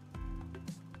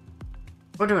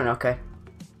 We're doing okay.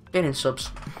 Gaining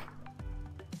subs.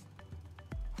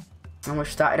 And we've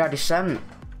started our descent.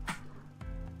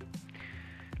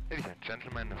 Ladies and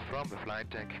gentlemen, from the flight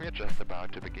deck, we're just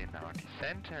about to begin our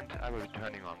descent, and I will be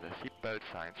turning on the seatbelt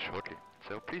signs shortly.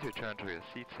 So please return to your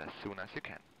seats as soon as you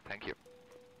can. Thank you.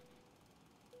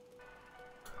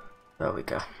 There we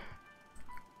go.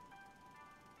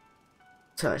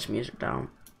 Turn this music down.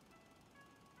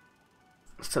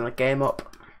 Let's turn the game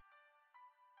up.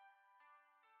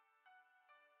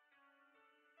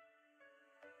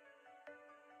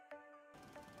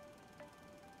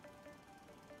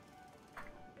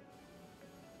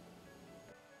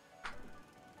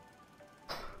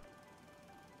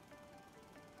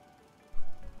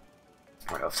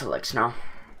 Right off to the legs now.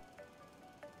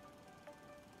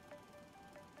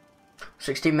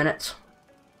 16 minutes.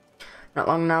 Not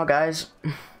long now, guys.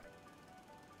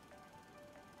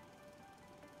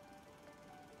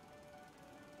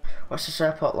 What's this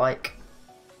airport like?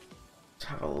 Let's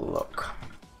have a look.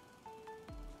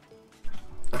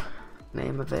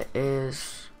 Name of it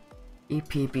is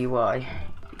EPBY.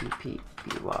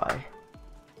 EPBY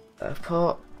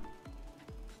Airport.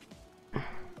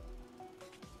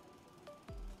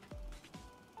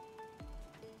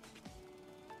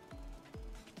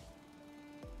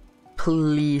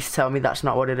 Please tell me that's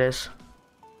not what it is.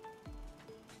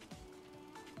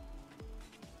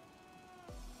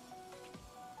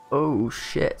 Oh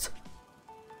shit.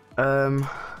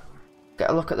 Get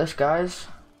a look at this, guys.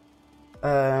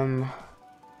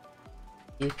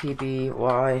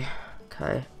 EPBY.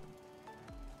 Okay.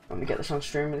 Let me get this on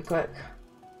stream really quick.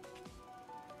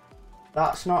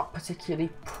 That's not particularly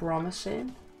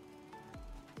promising.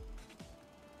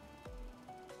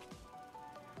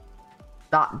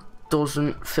 That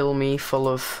doesn't fill me full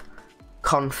of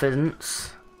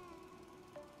confidence.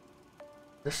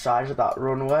 The size of that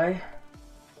runway,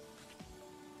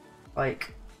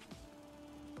 like,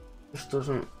 just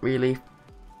doesn't really.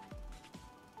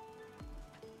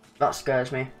 That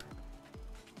scares me.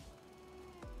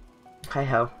 Hey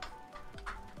ho.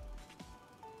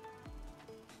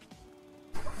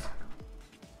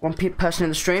 One person in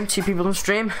the stream, 2 people in the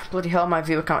stream. Bloody hell, my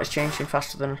viewer count is changing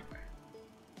faster than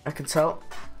I can tell.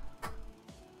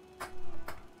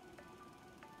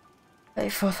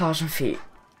 84,000 feet.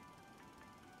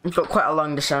 We've got quite a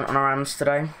long descent on our hands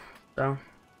today, so.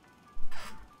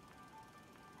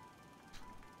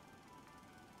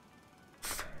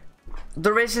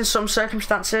 There is in some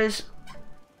circumstances,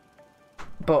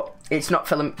 but it's not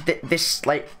filling this,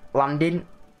 like, landing.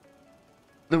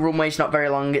 The runway's not very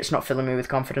long, it's not filling me with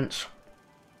confidence.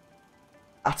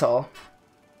 At all.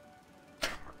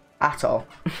 At all.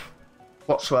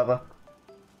 Whatsoever.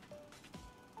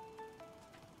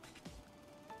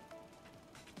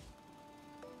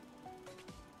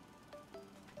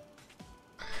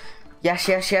 Yes,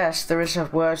 yes, yes, there is a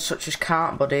word such as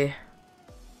can't, buddy.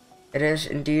 It is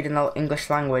indeed in the English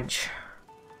language.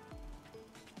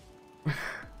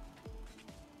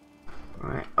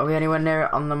 Right, are we anywhere near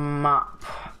it on the map?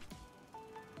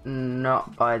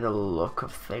 Not by the look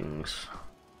of things.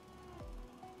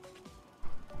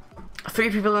 3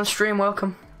 people on stream,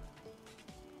 welcome.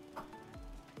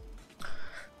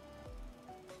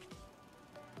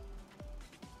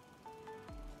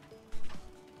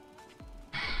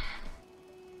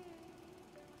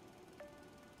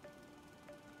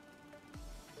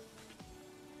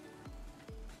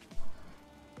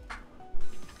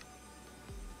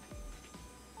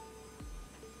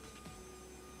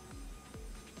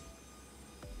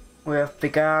 We have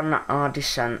begun our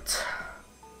descent.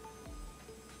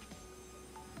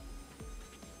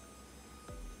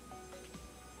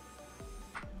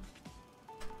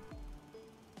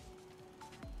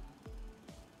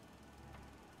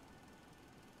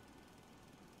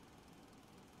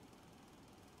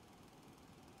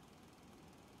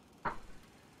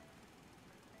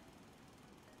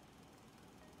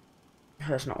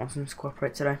 There's not wanting to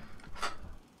cooperate today.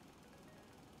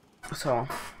 At all.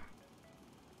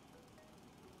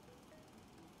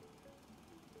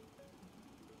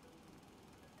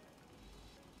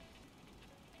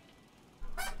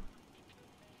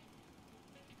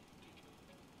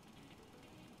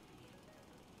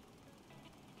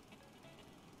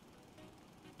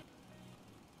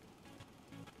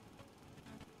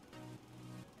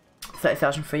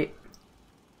 $30,000 feet.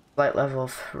 Flight level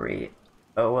 300.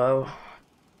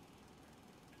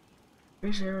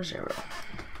 300.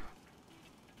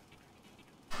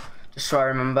 Just so I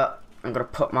remember, I'm gonna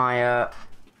put my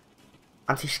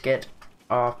anti-skid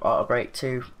or auto brake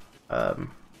to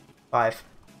 5.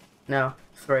 No,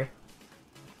 3.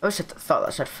 I thought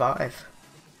that said 5.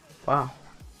 Wow.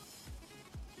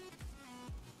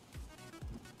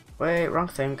 Wait, wrong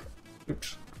thing.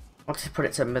 Oops. I wanted to put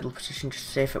it to middle position just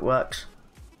to see if it works.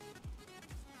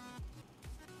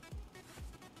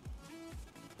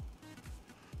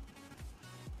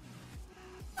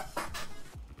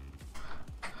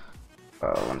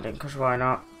 Oh, landing, because why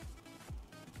not?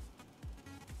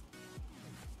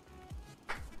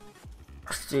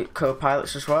 Let's do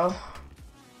co-pilots as well.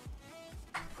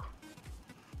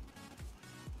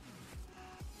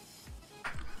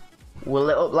 We'll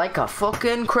lit up like a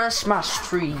fucking Christmas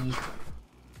tree.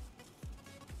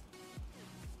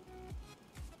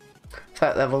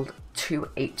 Flight level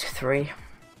 283.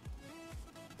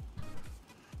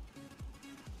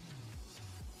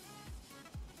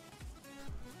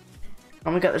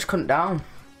 Can we get this cunt down?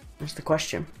 That's the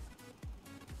question.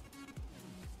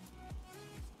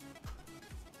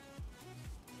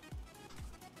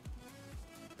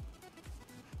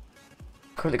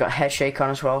 Currently got head shake on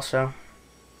as well, so.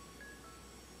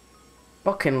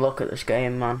 Fucking look at this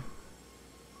game, man.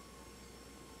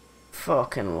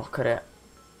 Fucking look at it.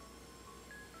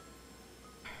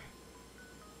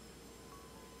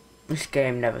 This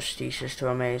game never ceases to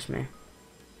amaze me.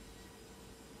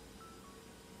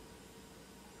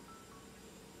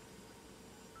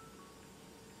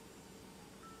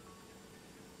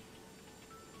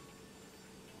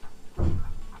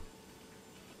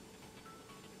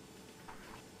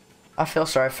 I feel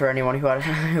sorry for anyone who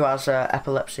has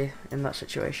epilepsy in that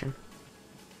situation.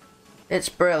 It's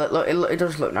brilliant. Look, it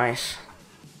does look nice.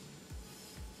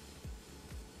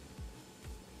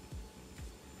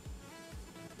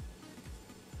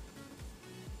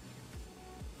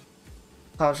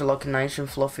 Clouds are looking nice and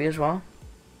fluffy as well.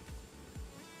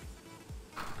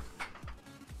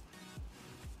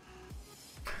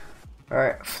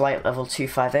 Alright, flight level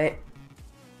 258.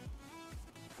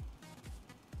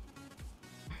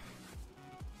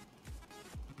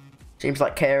 Seems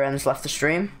like KRN's left the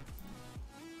stream.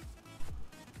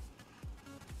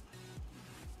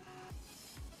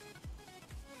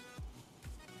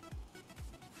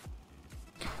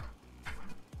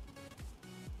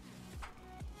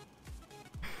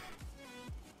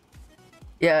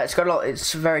 Yeah, it's got a lot.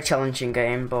 It's a very challenging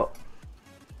game, but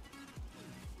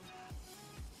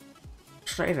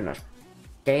it's not even a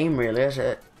game, really, is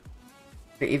it?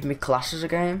 Could it even be classed as a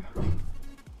game?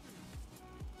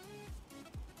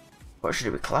 What should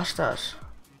it be classed as?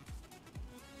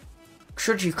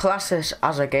 Should you class this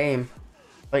as a game?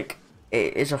 Like,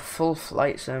 it is a full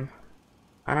flight sim,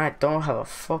 and I don't have a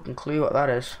fucking clue what that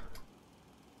is.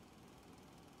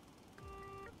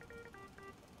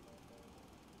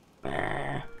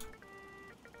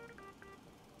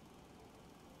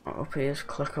 Up here is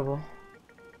clickable.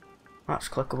 That's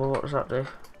clickable. What does that do?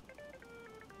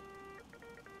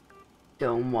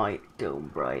 Dome white,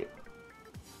 dome bright.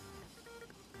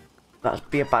 That'd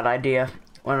be a bad idea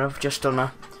when I've just done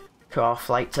a 2-hour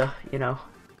flight to, you know.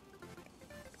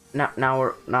 Now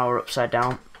we're upside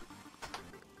down.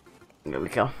 There we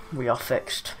go. We are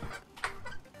fixed.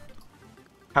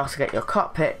 How to get your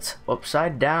cockpit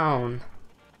upside down.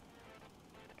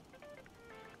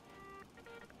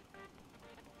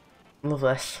 Love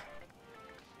this.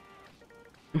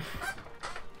 Oh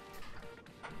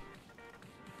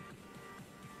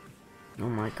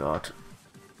my god.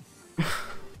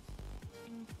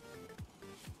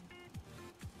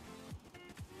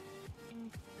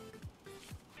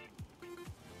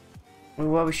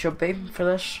 Where we should be for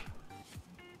this.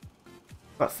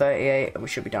 Got 38 and we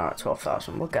should be down at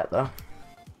 12,000. We'll get there.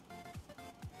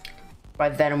 By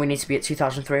then we need to be at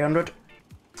 2,300.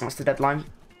 That's the deadline.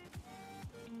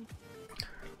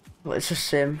 Well, it's a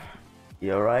sim.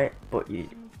 You're right, but you...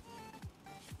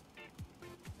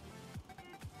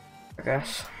 I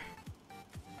guess.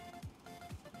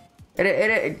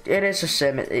 It is a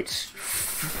sim. It's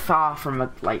far from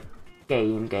a, like,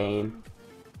 game.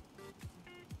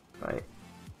 Right.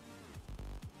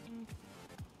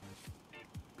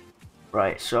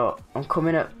 Right, so I'm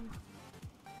coming at...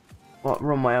 What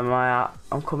runway am I at?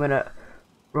 I'm coming at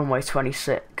runway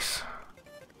 26.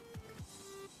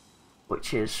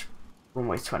 Which is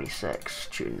runway 26.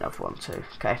 Tune nav 12.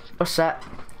 Okay, we're set.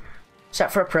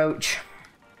 Set for approach.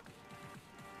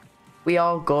 We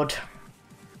all good.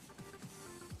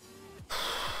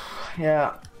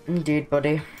 Yeah, indeed,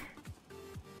 buddy.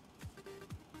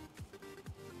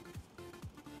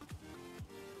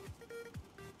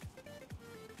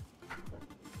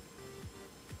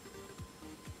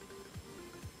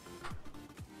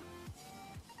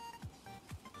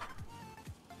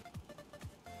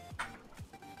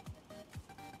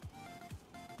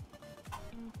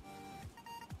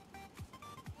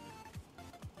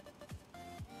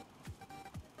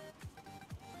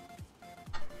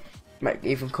 Might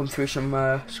even come through some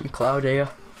cloud here.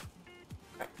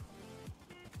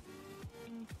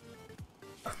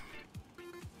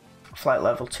 Flight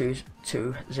level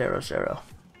 2200.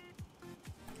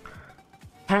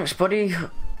 Thanks, buddy.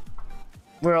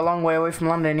 We're a long way away from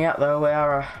landing yet, though. We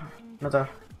are another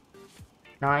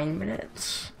 9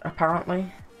 minutes,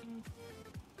 apparently.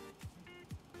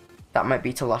 That might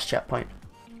be to last checkpoint.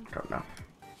 I don't know.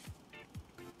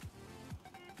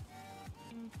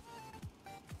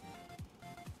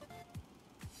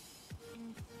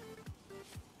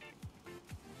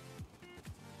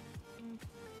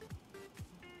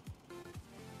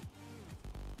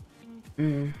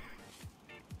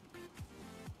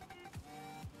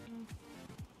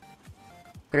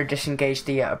 Gonna disengage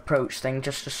the approach thing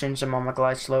just as soon as I'm on my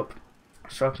glide slope,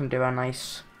 so I can do a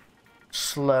nice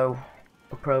slow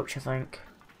approach, I think.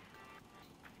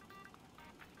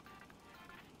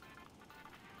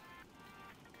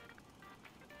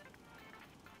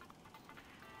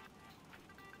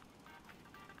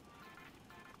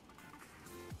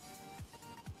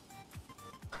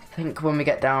 I think when we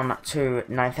get down to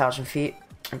 9,000 feet,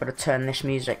 I'm gonna turn this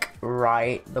music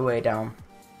right the way down.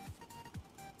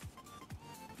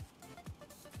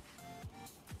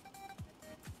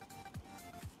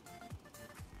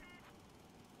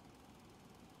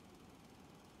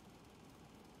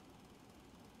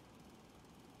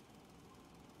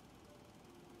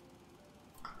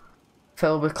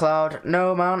 Filled with cloud.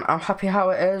 No, man, I'm happy how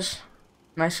it is.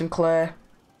 Nice and clear.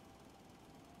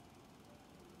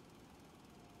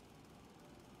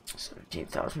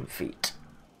 17,000 feet.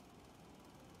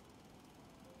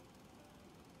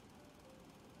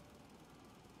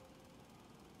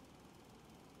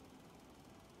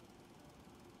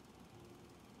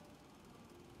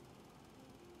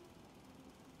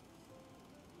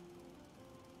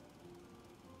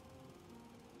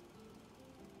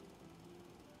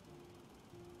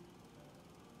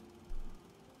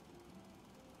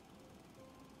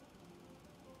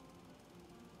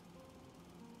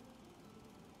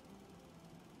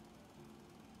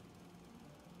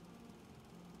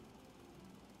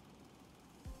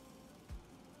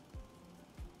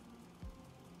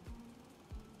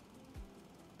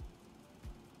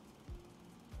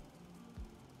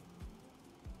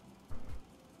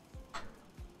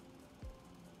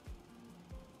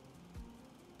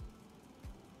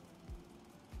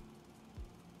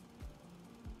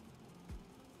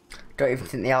 Don't even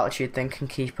think the altitude thing can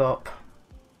keep up.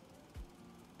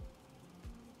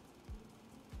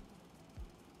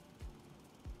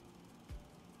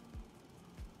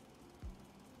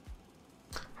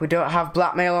 We don't have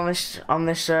blackmail on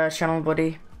this channel,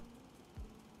 buddy.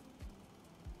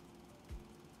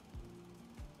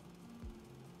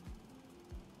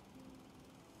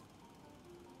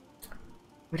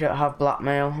 We don't have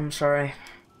blackmail, I'm sorry.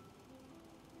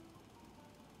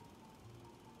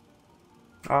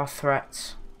 Or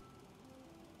threats.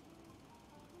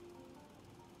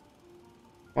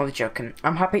 Only joking.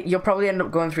 I'm happy. You'll probably end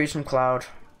up going through some cloud,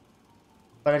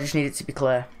 but I just need it to be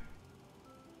clear.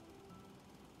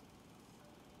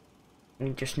 I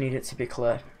just need it to be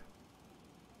clear.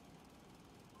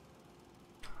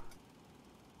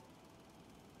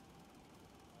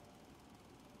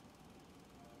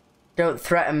 Don't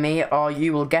threaten me or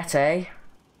you will get a...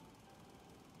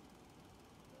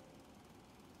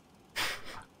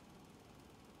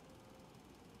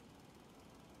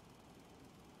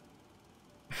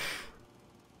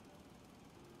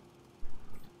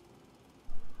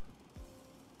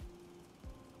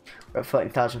 We're at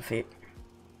 14,000 feet.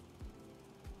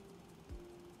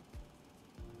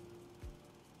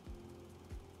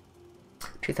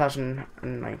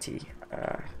 $2,090.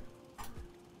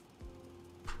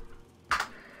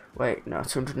 Wait, no,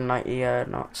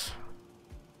 290 knots.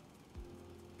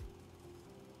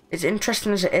 It's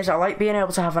interesting as it is. I like being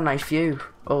able to have a nice view,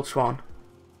 Old Swan.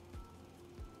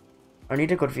 I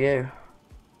need a good view.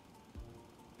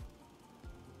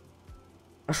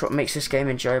 That's what makes this game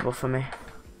enjoyable for me.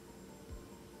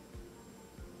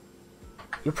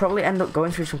 You'll probably end up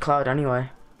going through some cloud anyway.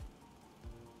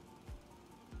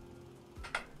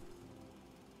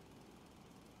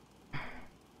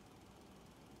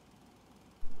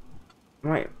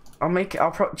 Right, I'll make it,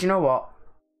 do you know what?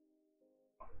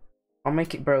 I'll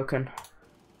make it broken.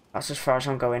 That's as far as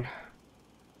I'm going.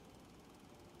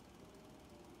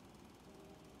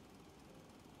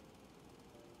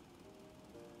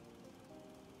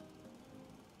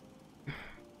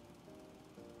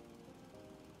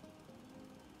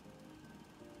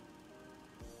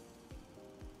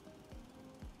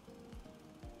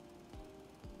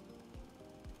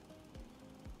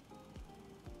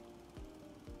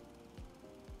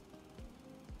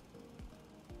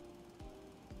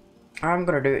 I'm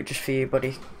gonna do it just for you,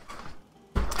 buddy.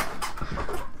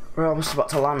 We're almost about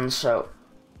to land, so...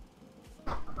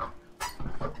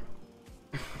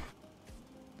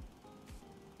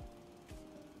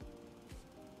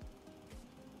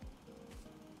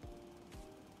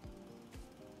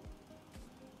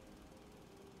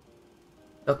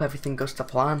 Hope everything goes to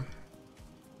plan.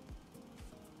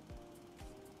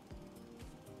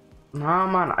 Nah,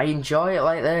 man, I enjoy it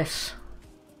like this.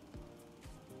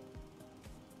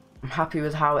 I'm happy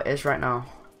with how it is right now.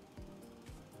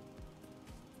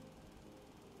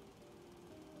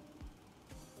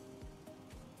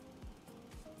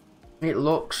 It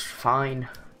looks fine.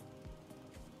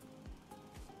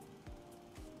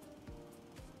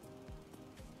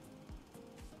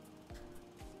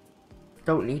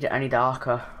 Don't need it any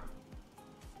darker.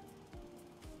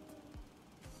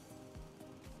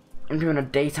 I'm doing a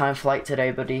daytime flight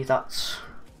today, buddy. That's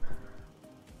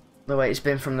the way it's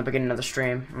been from the beginning of the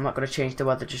stream. I'm not going to change the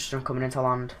weather just as I'm coming into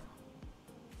land.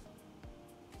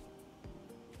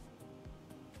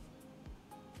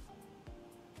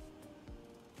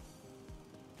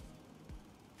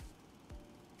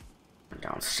 I'm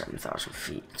down to 7,000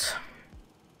 feet.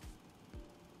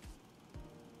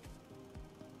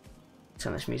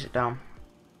 Turn this music down.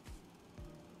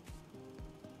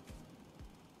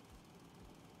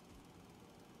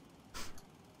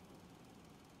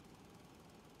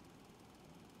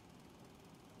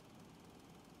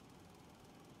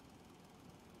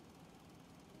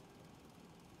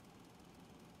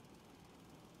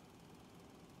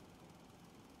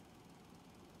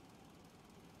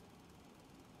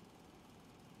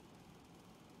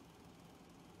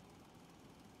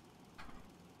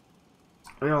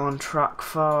 We're all on track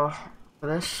for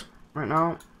this right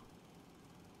now.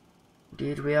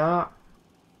 Indeed we are.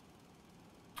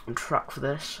 On track for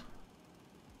this.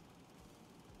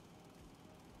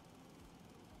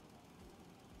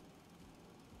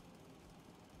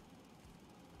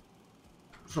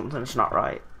 Something's not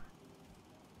right.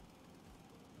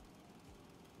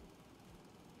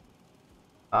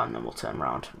 And then we'll turn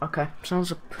around. Okay,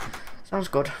 sounds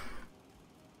good.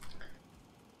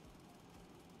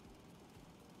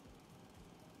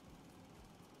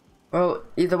 Well,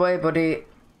 either way, buddy,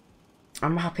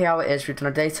 I'm happy how it is. We've done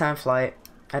a daytime flight.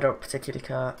 I don't particularly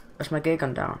care. Has my gear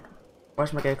gone down?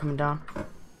 Where's my gear coming down?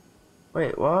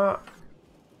 Wait, what?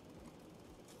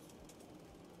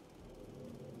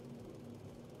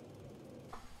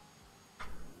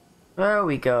 There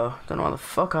we go. Don't know what the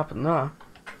fuck happened there.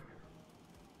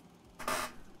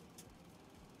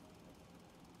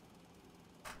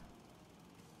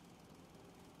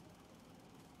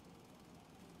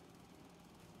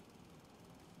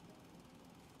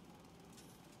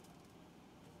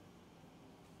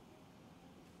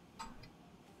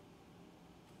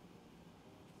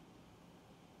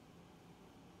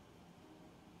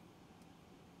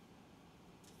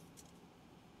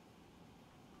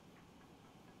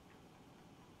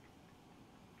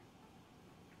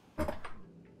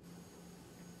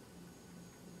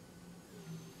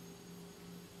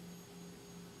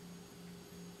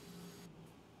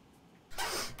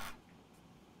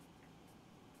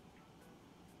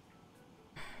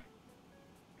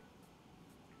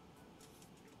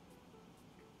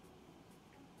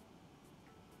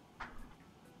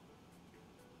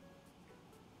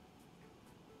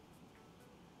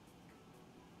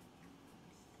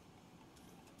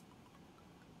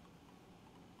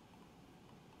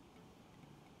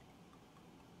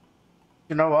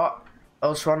 You know what?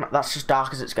 One, that's as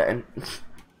dark as it's getting. In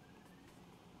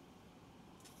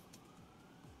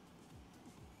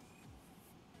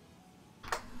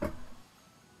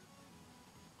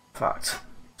fact,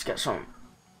 let's get some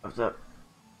of the...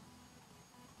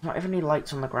 Not even any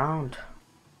lights on the ground.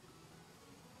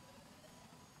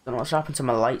 Don't know what's happened to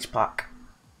my lights pack.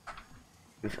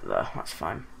 Leave it there, that's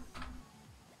fine.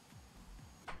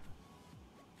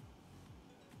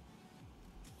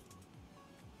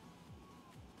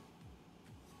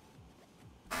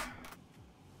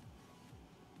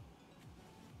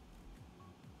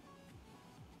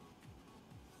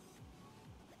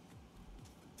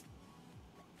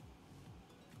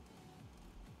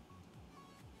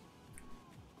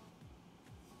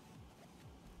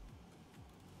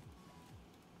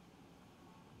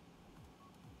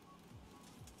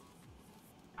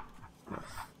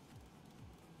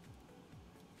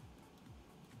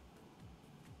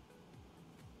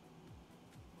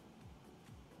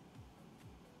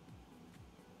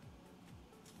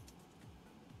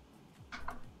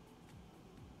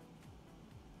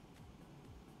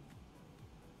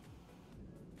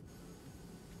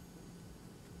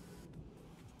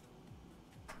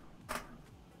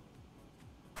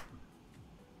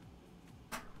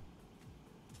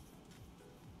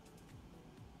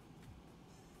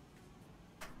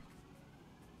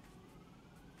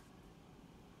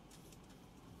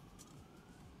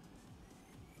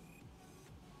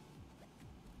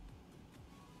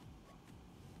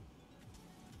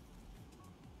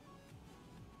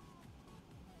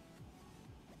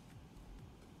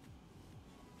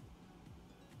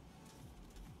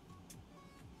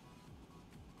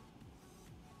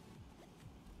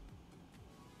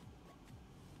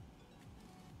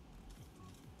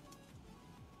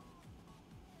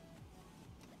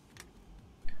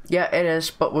 Yeah, it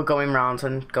is, but we're going round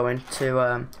and going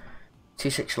to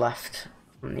 26 left.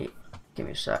 Give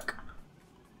me a sec.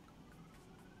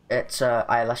 It's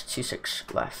ILS 26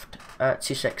 left.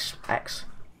 26X.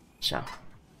 So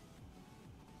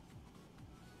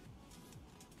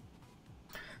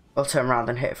we'll turn around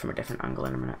and hit it from a different angle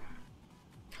in a minute.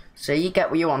 So you get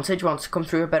what you wanted. You want to come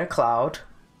through a bit of cloud.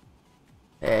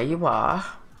 There you are.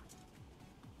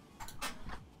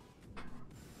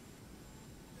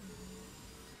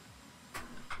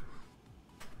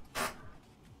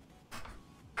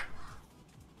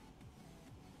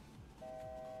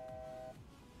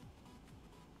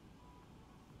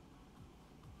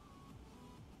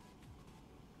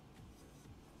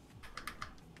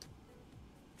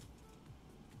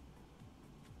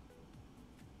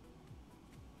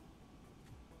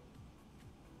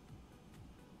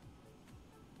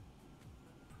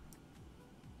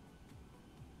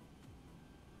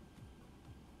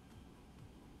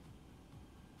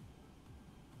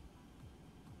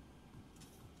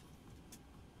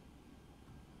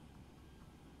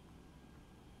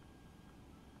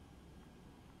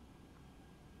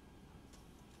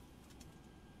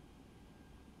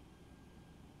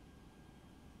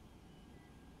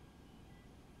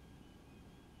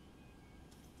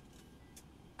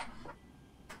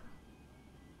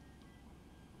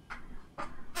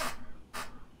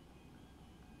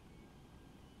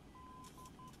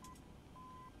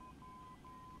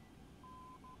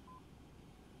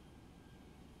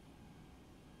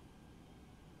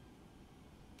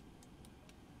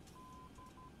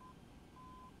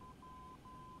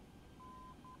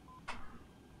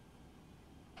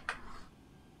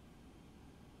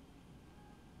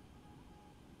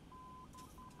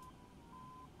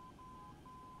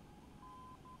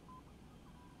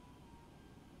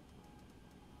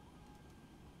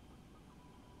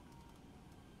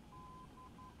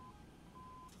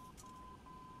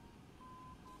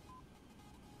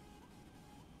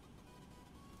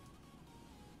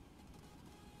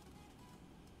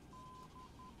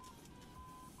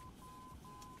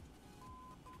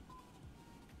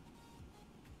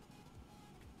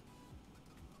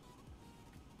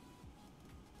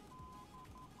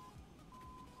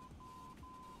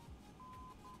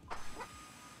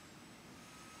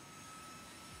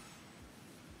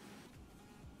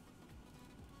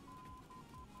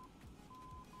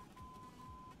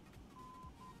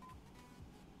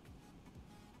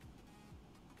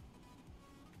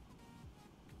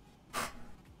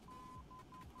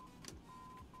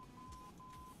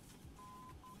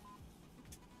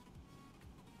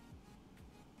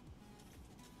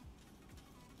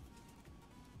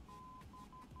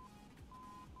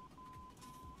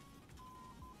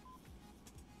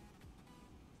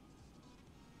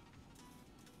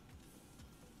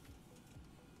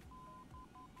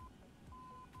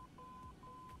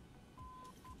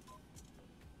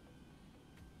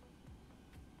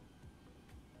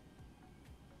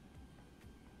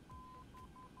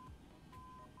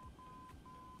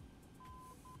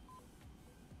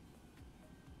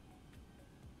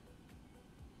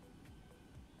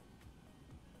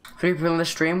 For people in the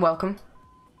stream, welcome.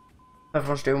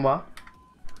 Everyone's doing well.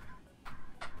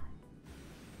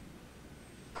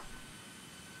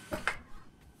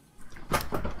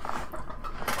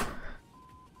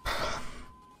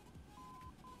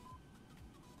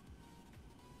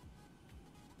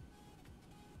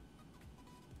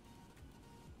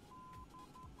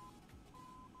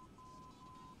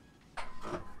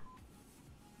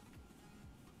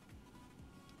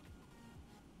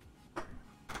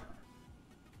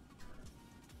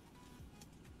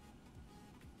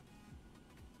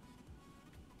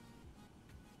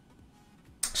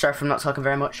 Sorry for not talking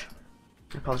very much.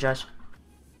 I apologise.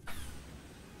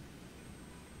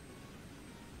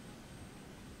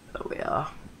 There we are.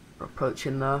 We're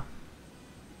approaching there.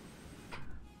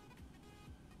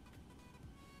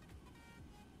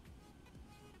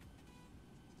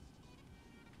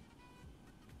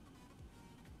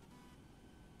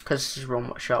 Because this is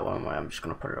one shot one way, I'm just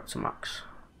going to put it up to max.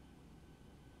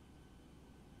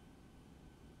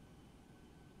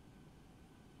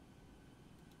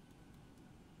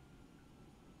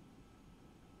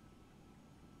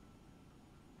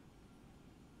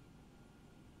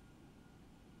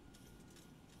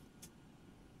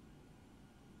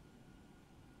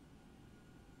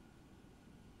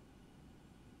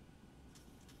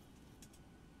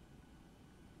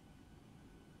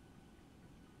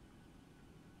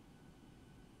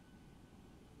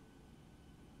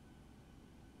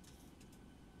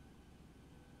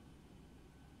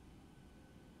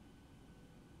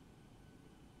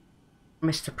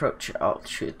 Missed approach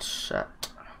altitude set.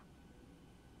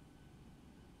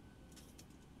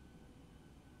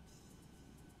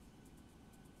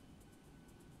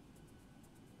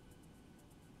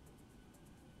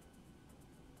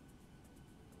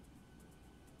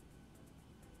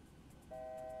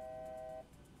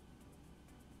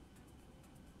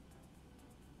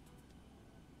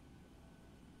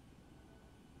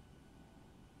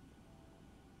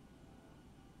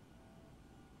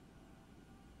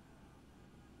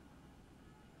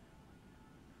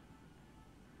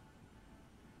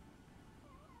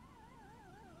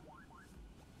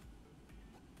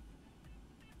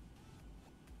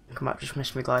 think I might just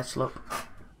miss my glide slope.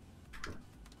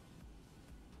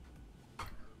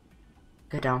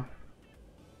 Go down.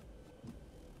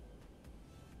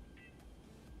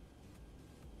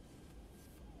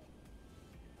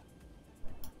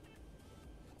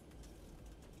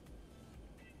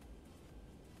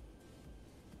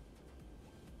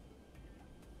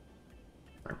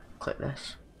 Click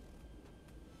this.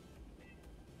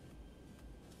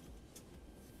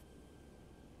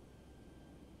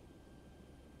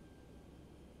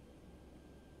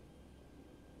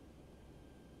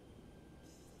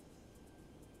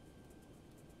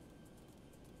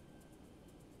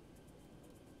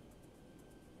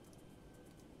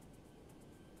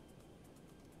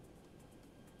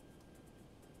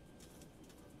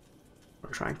 I'll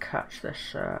try and catch this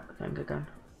thing again.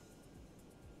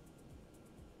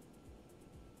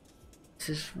 This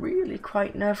is really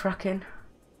quite nerve-wracking.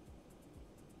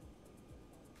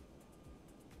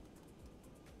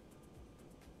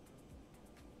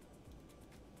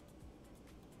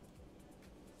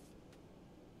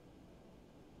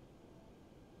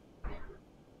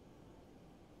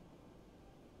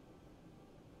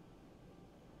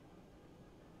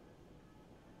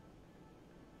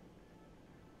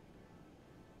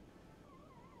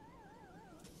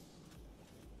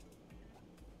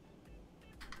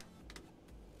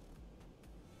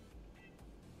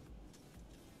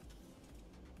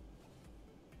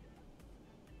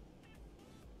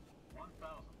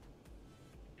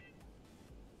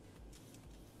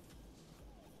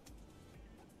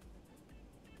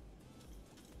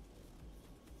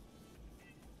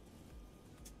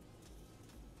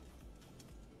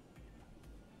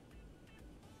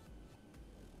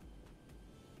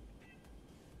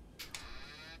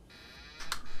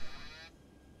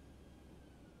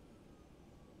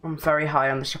 I'm very high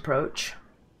on this approach.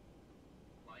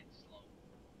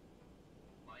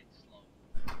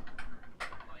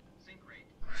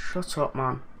 Shut up,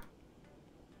 man.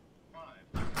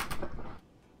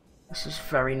 This is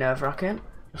very nerve-wracking.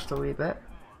 Just a wee bit.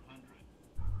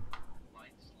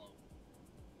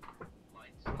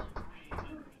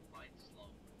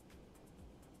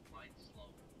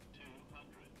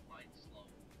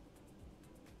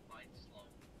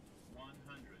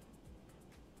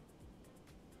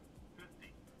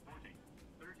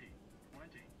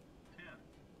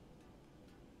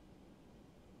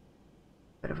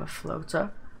 Bit of a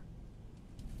floater.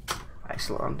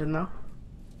 Excellent landing though.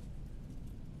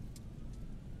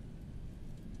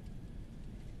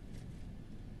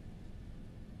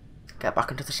 Get back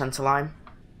into the centre line.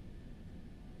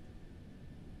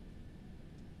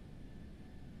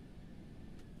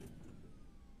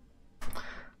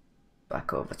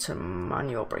 Back over to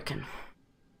manual braking.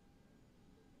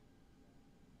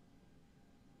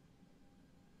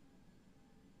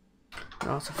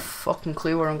 Not a fucking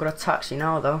clue where I'm gonna taxi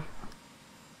now though.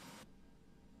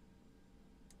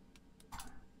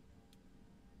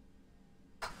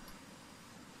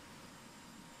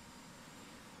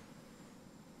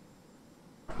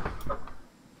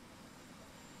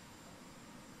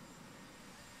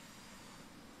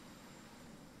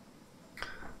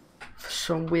 For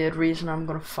some weird reason I'm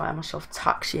gonna find myself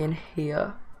taxiing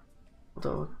here.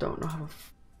 Although I don't know, have a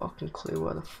fucking clue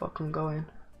where the fuck I'm going.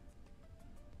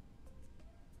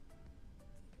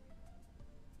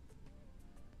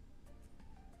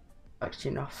 Taxi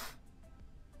enough.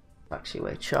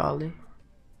 Taxiway Charlie.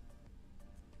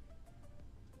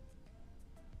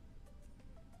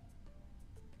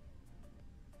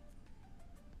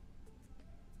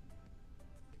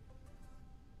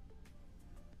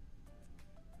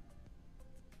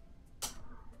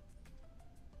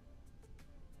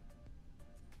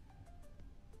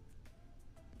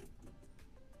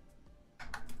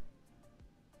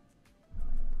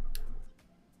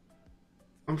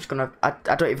 I'm just gonna, I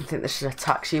don't even think this is a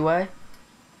taxiway.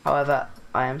 However,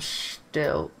 I am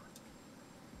still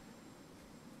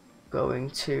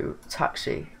going to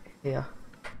taxi here.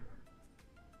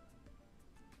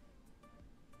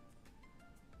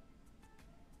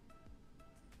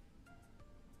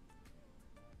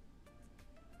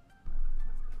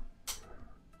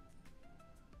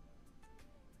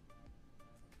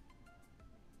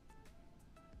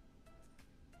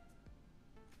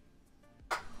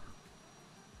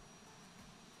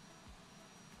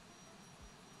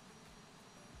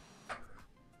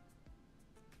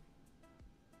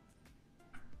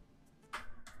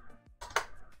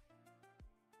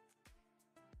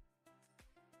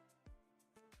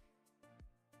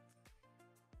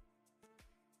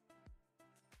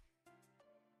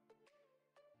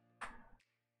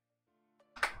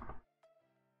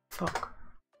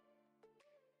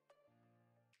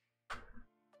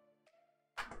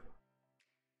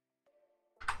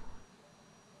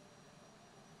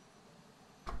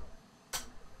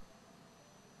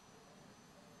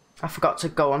 I forgot to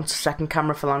go on to second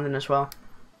camera for landing as well.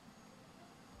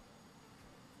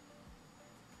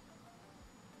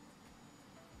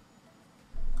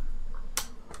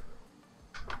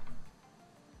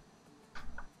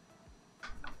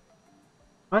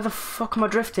 Where the fuck am I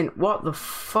drifting? What the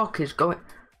fuck is going...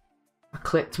 I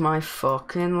clicked my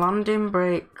fucking landing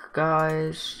brake,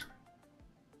 guys.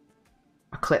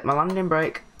 I clicked my landing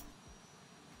brake.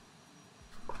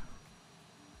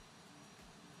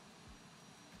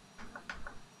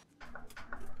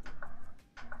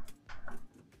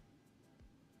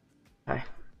 Okay,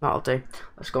 that'll do.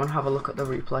 Let's go and have a look at the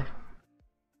replay.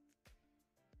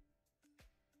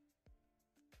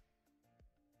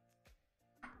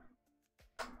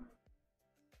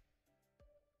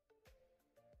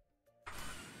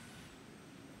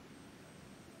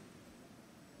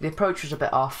 The approach was a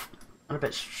bit off and a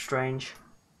bit strange,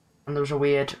 and there was a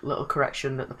weird little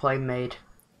correction that the plane made,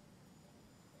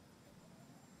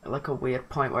 like a weird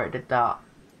point where it did that,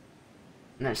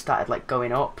 and then it started like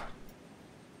going up,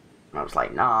 and I was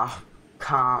like, nah,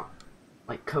 can't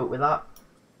like cope with that.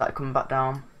 Started coming back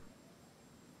down.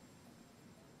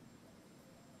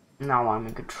 Now I'm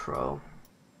in control.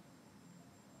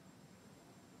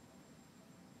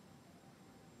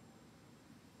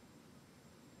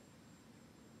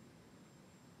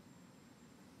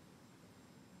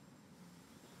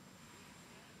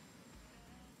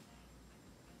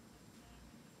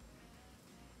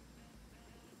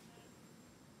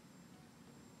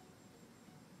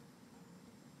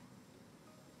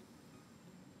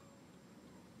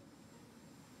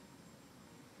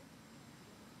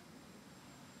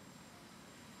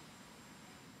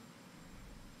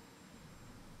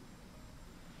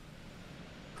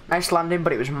 Nice landing,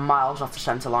 but it was miles off the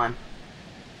centre line.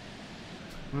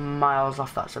 Miles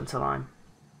off that centre line.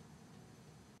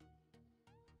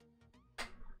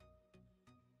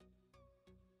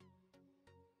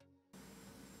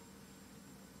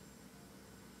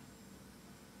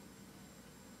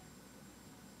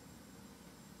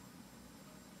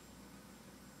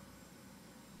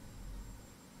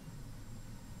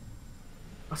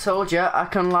 I told you I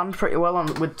can land pretty well on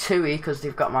with 2E because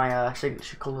they've got my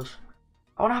signature colours.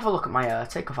 I want to have a look at my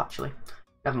takeoff actually.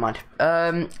 Never mind.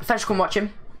 Thanks for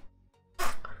watching.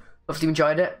 Hopefully you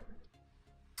enjoyed it.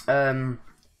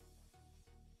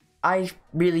 I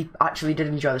really actually did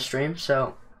enjoy the stream,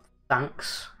 so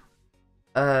thanks.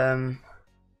 And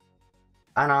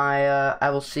I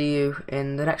will see you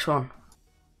in the next one.